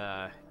dad's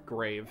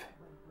grave.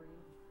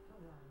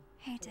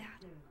 Hey, Dad.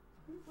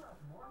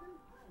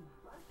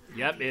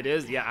 Yep, it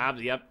is. Yeah,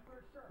 yep.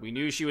 We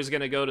knew she was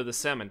gonna go to the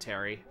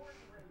cemetery.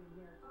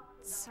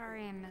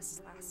 Sorry I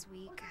missed last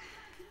week.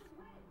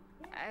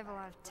 I have a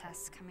lot of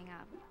tests coming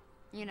up.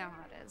 You know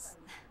how it is.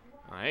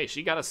 Hey,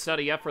 she got to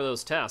study up for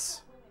those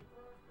tests.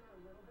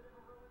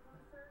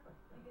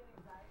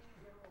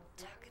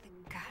 Talk of the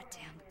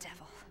goddamn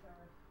devil.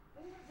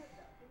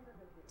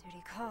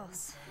 Duty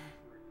calls.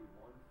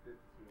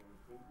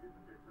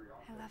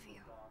 I love you.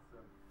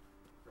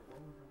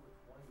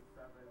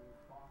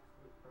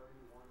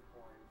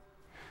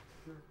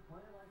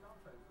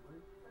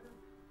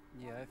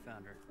 Yeah, I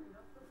found her.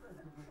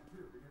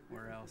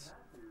 Where else?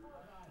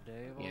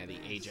 Today of all Yeah, the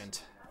days.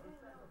 agent.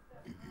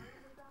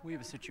 We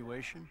have a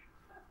situation.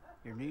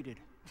 You're needed,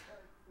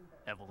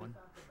 Evelyn.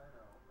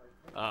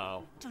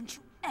 Uh-oh. Don't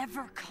you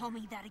ever call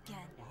me that again.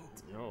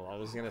 No, I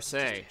was gonna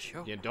say,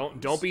 yeah,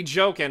 don't be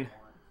joking.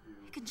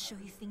 I can show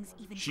you things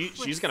even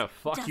She's gonna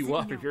fuck you doesn't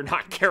up know. if you're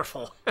not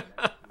careful.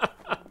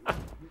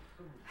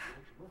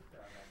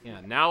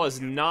 Yeah, now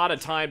is not a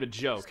time to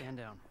joke. Stand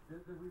down. I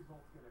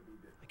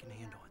can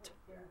handle it.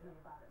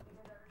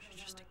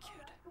 She's just a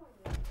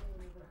kid.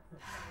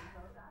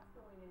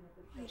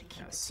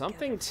 Yeah,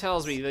 something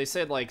tells me, they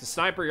said, like, the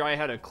sniper guy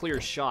had a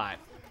clear shot.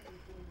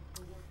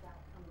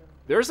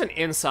 There's an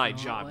inside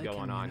job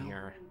going on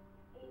here.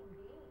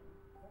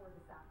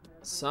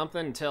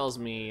 Something tells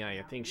me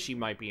I think she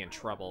might be in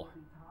trouble.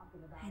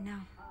 I know.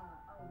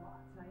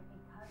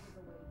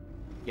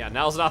 Yeah,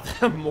 now's not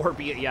the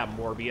Morbius. Yeah,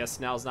 Morbius.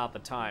 Now's not the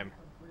time.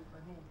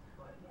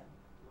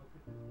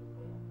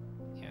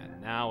 Yeah,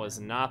 now is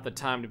not the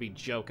time to be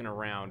joking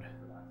around.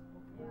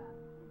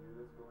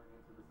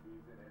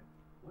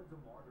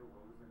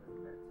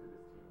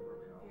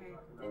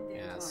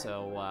 Yeah,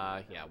 so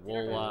yeah,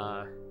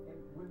 we'll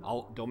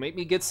don't make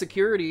me get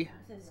security.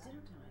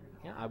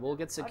 Yeah, I will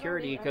get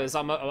security because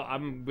I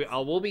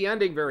will be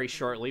ending very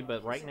shortly,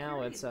 but right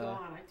now it's I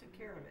took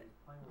care of it.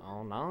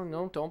 Oh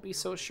no, don't be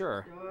so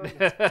sure.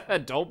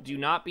 Do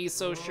not be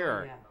so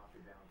sure.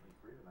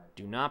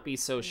 Do not be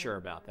so sure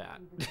about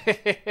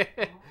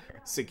that.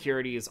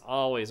 Security is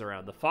always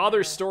around. The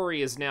father's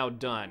story is now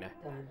done.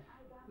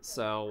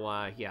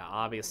 So yeah,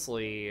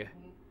 obviously.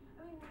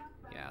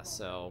 Yeah,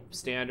 so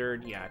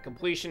standard, yeah,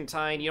 completion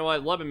time. You know what,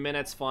 11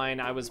 minutes, fine.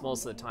 Most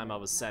of the time I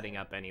was setting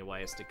up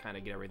anyways to kind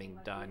of get everything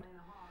done.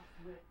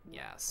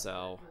 Yeah,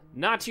 so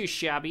not too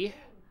shabby.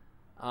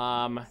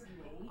 I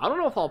don't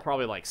know if I'll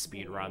probably like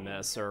speed run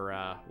this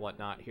or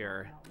whatnot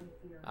here.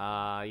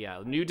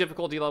 Yeah, new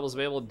difficulty levels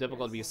available.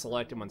 Difficulty to be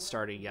selected when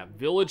starting. Yeah,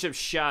 Village of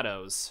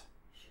Shadows.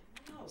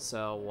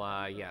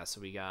 So yeah, so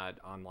we got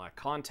unlock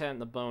content in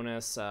the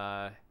bonus.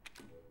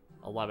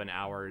 11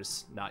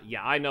 hours.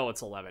 Yeah, I know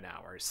it's 11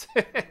 hours.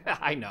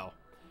 I know.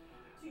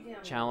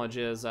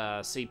 Challenges.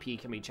 CP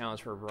can be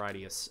challenged for a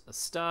variety of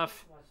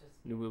stuff.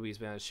 New movies,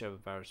 been show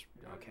about.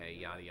 Okay,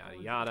 yada yada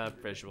yada.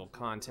 Visual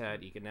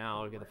content. You can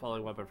now get the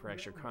following weapon for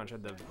extra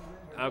content.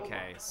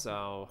 Okay,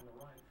 so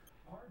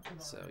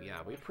yeah,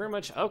 we pretty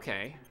much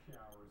okay.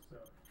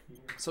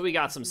 So we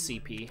got some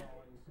CP.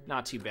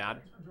 Not too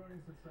bad.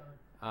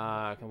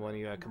 When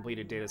you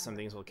completed data, some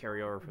things will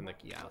carry over from the...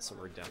 Yeah, so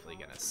we're definitely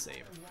going to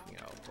save, you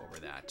know, over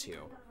that, too.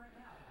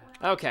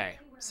 Okay,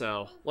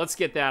 so let's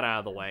get that out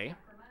of the way.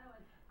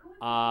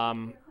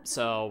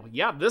 So,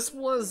 yeah, this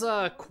was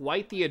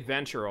quite the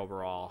adventure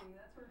overall.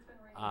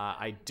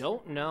 I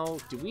don't know...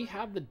 Do we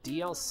have the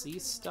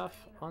DLC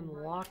stuff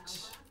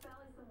unlocked?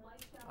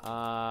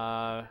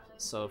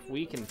 So if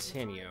we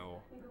continue...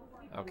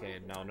 Okay,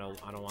 no,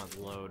 I don't want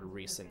to load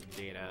recent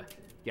data.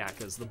 Yeah,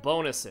 because the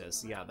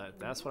bonuses, yeah,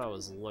 that's what I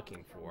was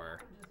looking for.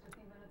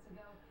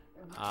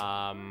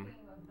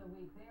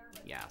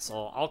 Yeah,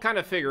 so I'll kind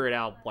of figure it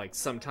out, like,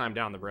 sometime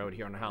down the road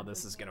here on how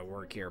this is going to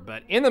work here.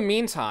 But in the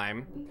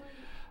meantime,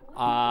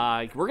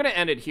 we're going to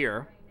end it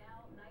here.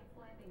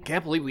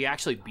 Can't believe we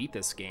actually beat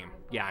this game.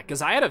 Yeah,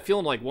 because I had a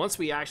feeling, like, once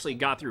we actually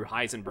got through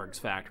Heisenberg's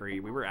factory,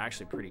 we were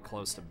actually pretty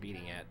close to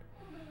beating it.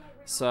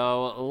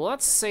 So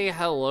let's say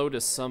hello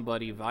to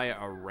somebody via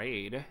a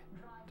raid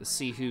to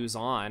see who's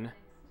on.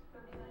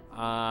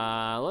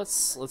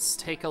 Let's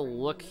take a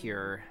look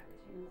here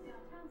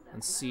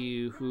and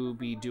see who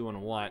be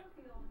doing what.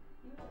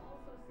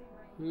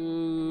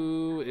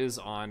 Who is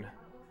on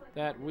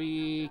that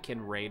we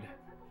can raid?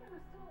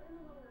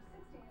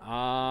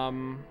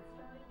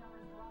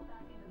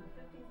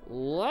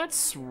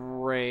 Let's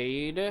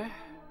raid.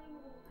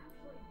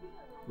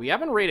 We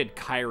haven't raided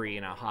Kyrie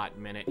in a hot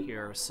minute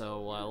here,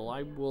 so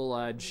I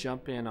will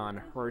jump in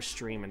on her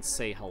stream and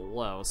say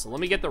hello. So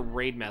let me get the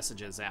raid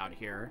messages out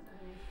here,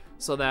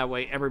 so that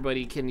way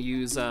everybody can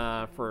use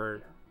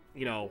for,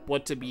 you know,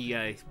 what to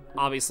be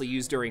obviously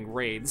used during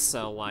raids.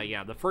 So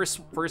yeah, the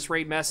first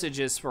raid message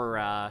is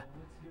for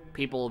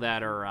people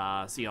that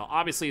are you know,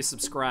 obviously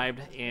subscribed,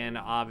 and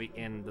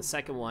the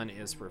second one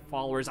is for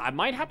followers. I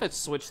might have to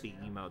switch the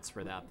emotes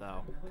for that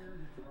though.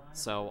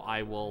 So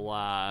I will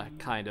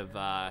kind of,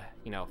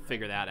 you know,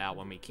 figure that out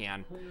when we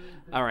can.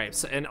 All right,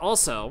 so, and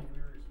also,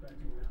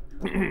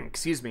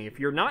 excuse me, if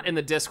you're not in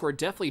the Discord,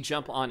 definitely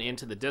jump on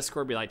into the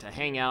Discord. We like to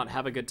hang out,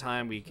 have a good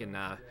time. We can,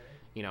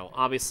 you know,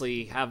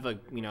 obviously have,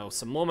 you know,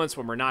 some moments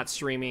when we're not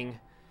streaming.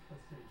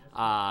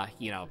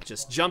 You know,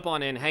 just jump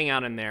on in, hang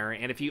out in there.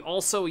 And if you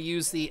also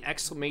use the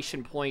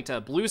exclamation point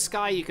Blue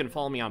Sky, you can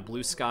follow me on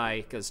Blue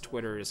Sky, because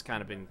Twitter has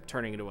kind of been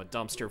turning into a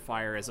dumpster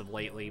fire as of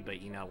lately,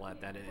 but you know what,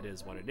 it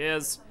is what it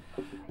is.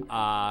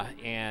 But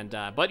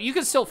you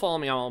can still follow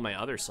me on all my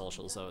other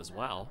socials though as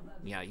well.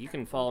 Yeah, you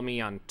can follow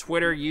me on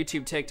Twitter,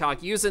 YouTube,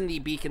 TikTok using the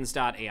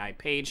beacons.ai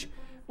page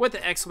with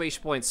the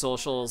exclamation point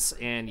socials,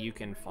 and you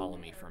can follow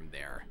me from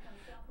there.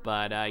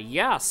 But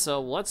yeah, so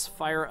let's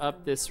fire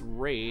up this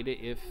raid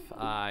if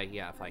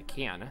I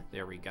can.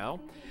 There we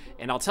go.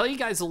 And I'll tell you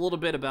guys a little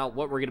bit about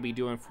what we're going to be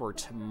doing for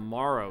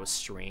tomorrow's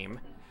stream.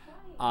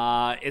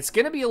 It's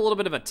going to be a little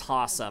bit of a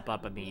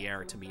toss-up in the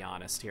air, to be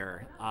honest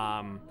here.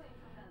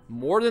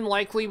 More than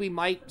likely, we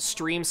might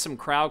stream some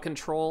crowd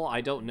control.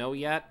 I don't know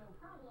yet.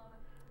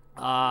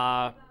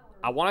 I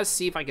want to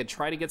see if I could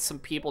try to get some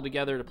people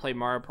together to play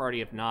Mario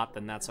Party. If not,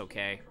 then that's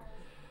okay.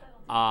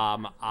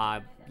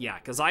 Yeah,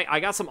 because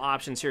I got some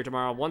options here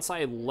tomorrow. Once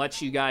I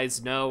let you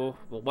guys know,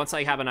 well, once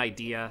I have an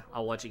idea,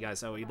 I'll let you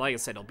guys know. Like I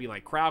said, it'll be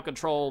like crowd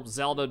control,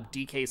 Zelda,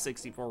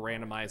 DK64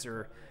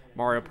 randomizer,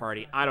 Mario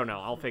Party. I don't know.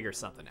 I'll figure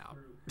something out.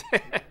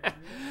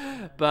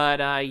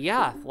 But,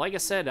 yeah, like I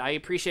said, I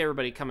appreciate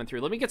everybody coming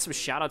through. Let me get some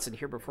shout-outs in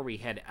here before we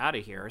head out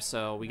of here.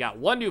 So we got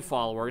 1 new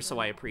follower, so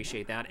I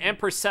appreciate that. And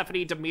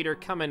Persephone Demeter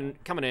coming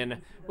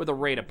in with a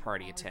raid of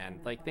party of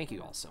 10. Like, thank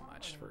you all so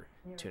much for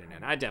tuning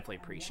in. I definitely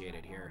appreciate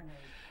it here.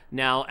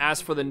 Now,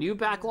 as for the new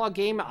backlog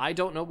game, I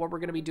don't know what we're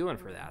going to be doing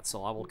for that,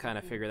 so I will kind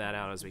of figure that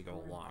out as we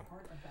go along.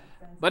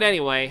 But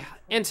anyway,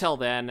 until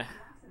then,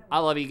 I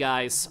love you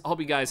guys. I hope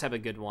you guys have a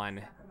good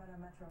one.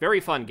 Very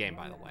fun game,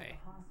 by the way.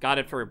 Got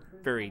it for a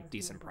very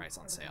decent price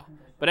on sale.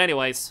 But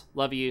anyways,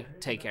 love you.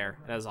 Take care.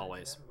 And as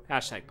always,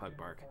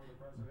 #PugBark.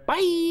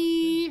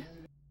 Bye!